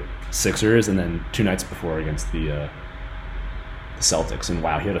the Sixers, and then 2 nights before against the Celtics. And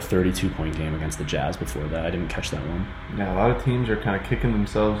wow, he had a 32-point game against the Jazz before that. I didn't catch that one. Yeah, a lot of teams are kind of kicking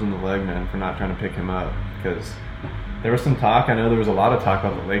themselves in the leg, man, for not trying to pick him up, because there was some talk. I know there was a lot of talk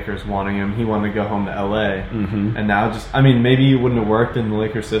about the Lakers wanting him. He wanted to go home to LA. Mm-hmm. And now maybe it wouldn't have worked in the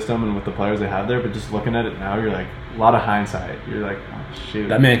Lakers system and with the players they have there, but just looking at it now, you're like, a lot of hindsight. You're like, oh, shoot.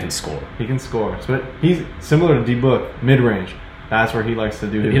 That man can score. He can score. So he's similar to D-Book, mid-range. That's where he likes to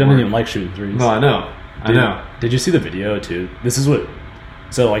do his He doesn't work. even like shooting threes. No, I know. Did you see the video, too? This is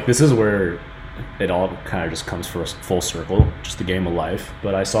where it all kind of just comes full circle, just the game of life.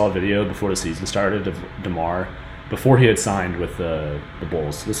 But I saw a video before the season started of DeMar, before he had signed with the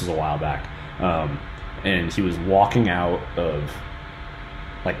Bulls. This was a while back. And he was walking out of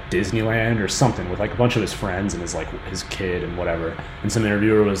like Disneyland or something with like a bunch of his friends and his kid and whatever. And some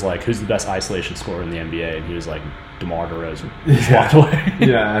interviewer was like, "Who's the best isolation scorer in the NBA?" And he was like, DeMar DeRozan. He just walked away.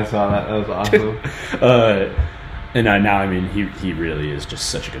 Yeah, I saw that. That was awesome. And now, I mean, he really is just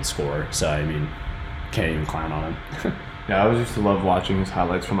such a good scorer. So, I mean, can't even clown on him. Yeah, I always used to love watching his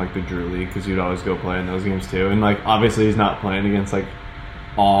highlights from like the Drew League because he'd always go play in those games too. And like, obviously, he's not playing against like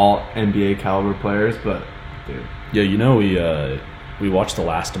all NBA caliber players, but dude. Yeah, we watched the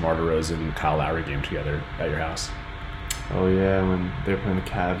last DeMar DeRozan Kyle Lowry game together at your house. Oh yeah, when they were playing the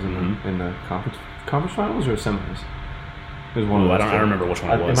Cavs in the conference finals or semis. It was one. I don't remember which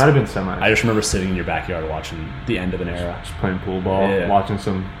one it was. It might have been semis. I just remember sitting in your backyard watching the end of an era, just playing pool ball, watching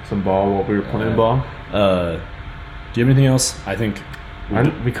some ball while we were playing ball. Do you have anything else? I think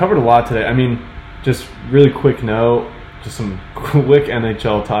we covered a lot today. I mean, just really quick note, just some quick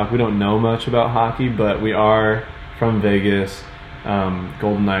NHL talk. We don't know much about hockey, but we are from Vegas.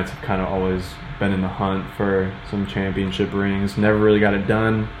 Golden Knights have kind of always been in the hunt for some championship rings. Never really got it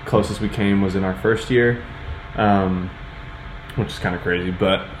done. Closest we came was in our first year, which is kind of crazy,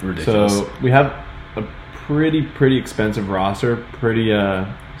 but ridiculous. So we have a pretty expensive roster, pretty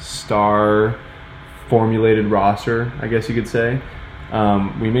star formulated roster, I guess you could say.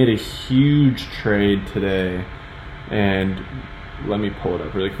 We made a huge trade today, and let me pull it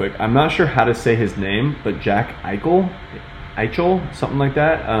up really quick. I'm not sure how to say his name, but Jack Eichel, something like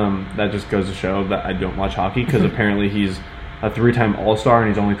that. That just goes to show that I don't watch hockey, because apparently he's a 3-time All-Star and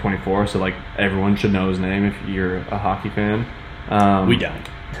he's only 24, so like everyone should know his name if you're a hockey fan. We don't.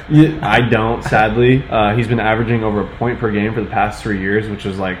 Yeah, I don't, sadly. He's been averaging over a point per game for the past 3 years, which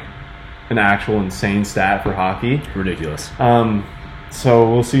is like an actual insane stat for hockey. Ridiculous.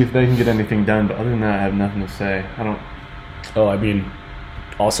 So we'll see if they can get anything done, but other than that, I have nothing to say. I mean,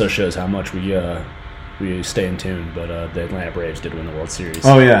 also shows how much we stay in tune, but the Atlanta Braves did win the World Series.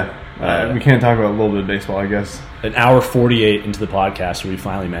 Oh, yeah. We can't talk about a little bit of baseball, I guess. An hour 48 into the podcast, we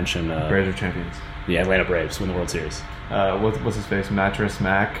finally mentioned... Braves are champions. The Atlanta Braves win the World Series. What's his face? Mattress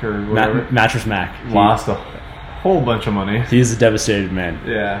Mac or whatever? Mattress Mac. Lost a whole bunch of money. He's a devastated man,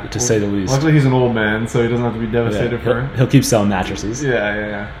 to say the least. Luckily, he's an old man, so he doesn't have to be devastated for... He'll keep selling mattresses.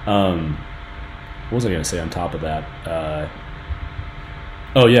 Yeah. What was I going to say on top of that?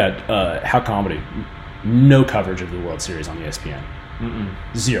 How comedy. No coverage of the World Series on ESPN. Mm-mm.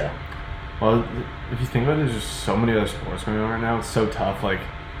 Zero. Well, if you think about it, there's just so many other sports going on right now. It's so tough. Like,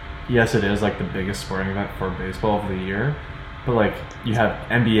 yes, it is like the biggest sporting event for baseball of the year, but like you have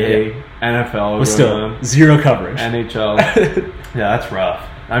NBA, NFL, but still zero coverage. NHL. Yeah, that's rough.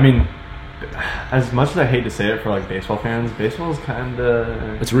 I mean, as much as I hate to say it for like baseball fans, baseball is kind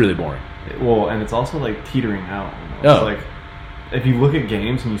of it's really boring. Well, and it's also like teetering out. Oh. Like, if you look at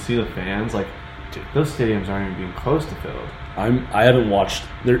games and you see the fans, like, dude, those stadiums aren't even being close to filled. I haven't watched.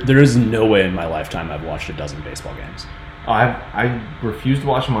 There is no way in my lifetime I've watched a dozen baseball games. I refuse to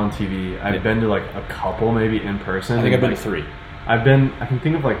watch them on TV. I've been to like a couple, maybe in person. I think I've been to 3. I can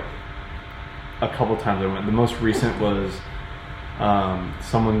think of like a couple times I went. The most recent was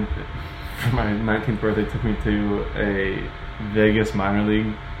someone for my 19th birthday took me to a Vegas minor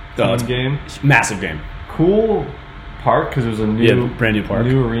league game. Massive game. Cool park because it was a brand new park,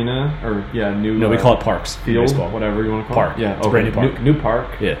 new arena, or new. No, we call it parks. Field, baseball. Whatever you want to call park. it. Yeah, it's a brand new park. New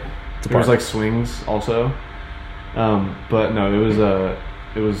park. Yeah, there was like swings also, but no,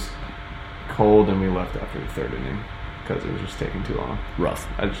 it was cold and we left after the 3rd inning because it was just taking too long. Rough.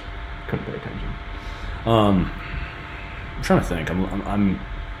 I just couldn't pay attention. I'm trying to think. I'm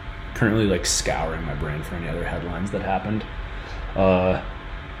currently like scouring my brain for any other headlines that happened.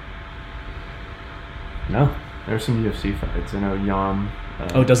 No. There's some UFC fights. I know Jan.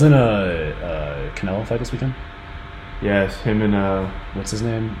 Doesn't Canelo fight this weekend? Yes, him and what's his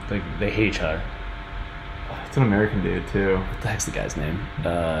name? Like they hate each other. It's an American dude too. What the heck's the guy's name?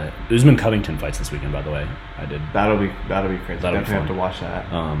 Usman Covington fights this weekend, by the way. I did. That'll be crazy. Definitely have to watch that.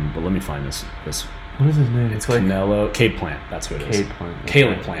 But let me find this. What is his name? It's like Canelo. Cade Plant. That's who it is. Cade Plant.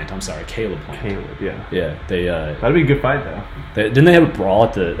 Caleb Plant. I'm sorry, Caleb Plant. Caleb. Yeah. Yeah. They. That'd be a good fight though. Didn't they have a brawl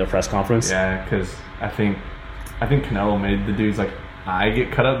at the press conference? Yeah, because I think Canelo made the dude's like eye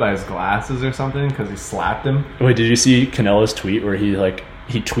get cut up by his glasses or something because he slapped him. Wait, did you see Canelo's tweet where he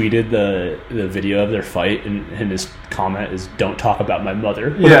tweeted the video of their fight and his comment is "Don't talk about my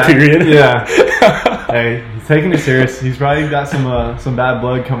mother." Yeah. Period. Yeah. Hey, he's taking it serious. He's probably got some bad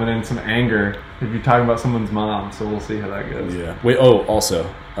blood coming in, some anger. If you're talking about someone's mom, so we'll see how that goes. Yeah. Wait. Oh,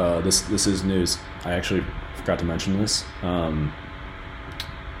 also, this is news. I actually forgot to mention this.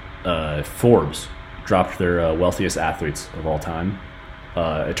 Forbes dropped their wealthiest athletes of all time.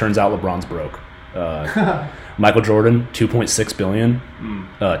 It turns out LeBron's broke. Michael Jordan, $2.6 billion.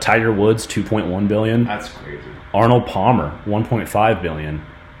 Tiger Woods, $2.1 billion. That's crazy. Arnold Palmer, $1.5 billion.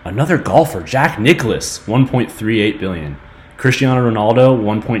 Another golfer, Jack Nicklaus, $1.38 billion. Cristiano Ronaldo,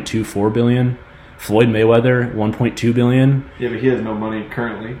 $1.24 billion. Floyd Mayweather, $1.2 billion. Yeah, but he has no money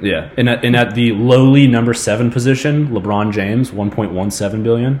currently. Yeah, and at the lowly number 7 position, LeBron James, $1.17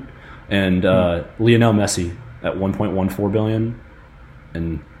 billion. And Lionel Messi at $1.14 billion.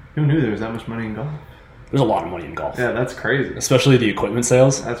 And who knew there was that much money in golf? There's a lot of money in golf. Yeah, that's crazy. Especially the equipment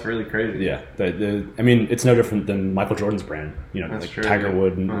sales. That's really crazy. Yeah. I mean, it's no different than Michael Jordan's brand. You know, that's like true, Tiger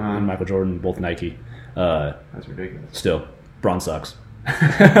Woods and Michael Jordan, both Nike. That's ridiculous. Still, Braun sucks.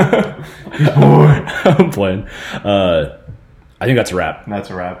 I'm playing. I think that's a wrap. That's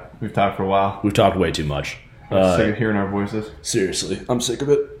a wrap. We've talked for a while. We've talked way too much. I'm sick of hearing our voices. Seriously, I'm sick of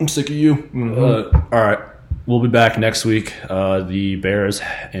it. I'm sick of you. Mm-hmm. All right. We'll be back next week. The Bears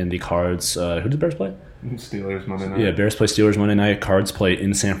and the Cards. Who did the Bears play? Steelers Monday night. Yeah, Bears play Steelers Monday night. Cards play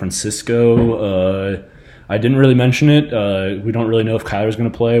in San Francisco. I didn't really mention it. We don't really know if Kyler's going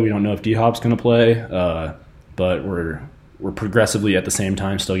to play. We don't know if D-Hop's going to play. But we're progressively at the same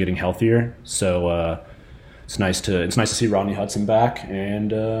time still getting healthier. So it's nice to see Rodney Hudson back,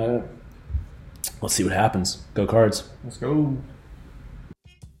 and let's see what happens. Go Cards. Let's go.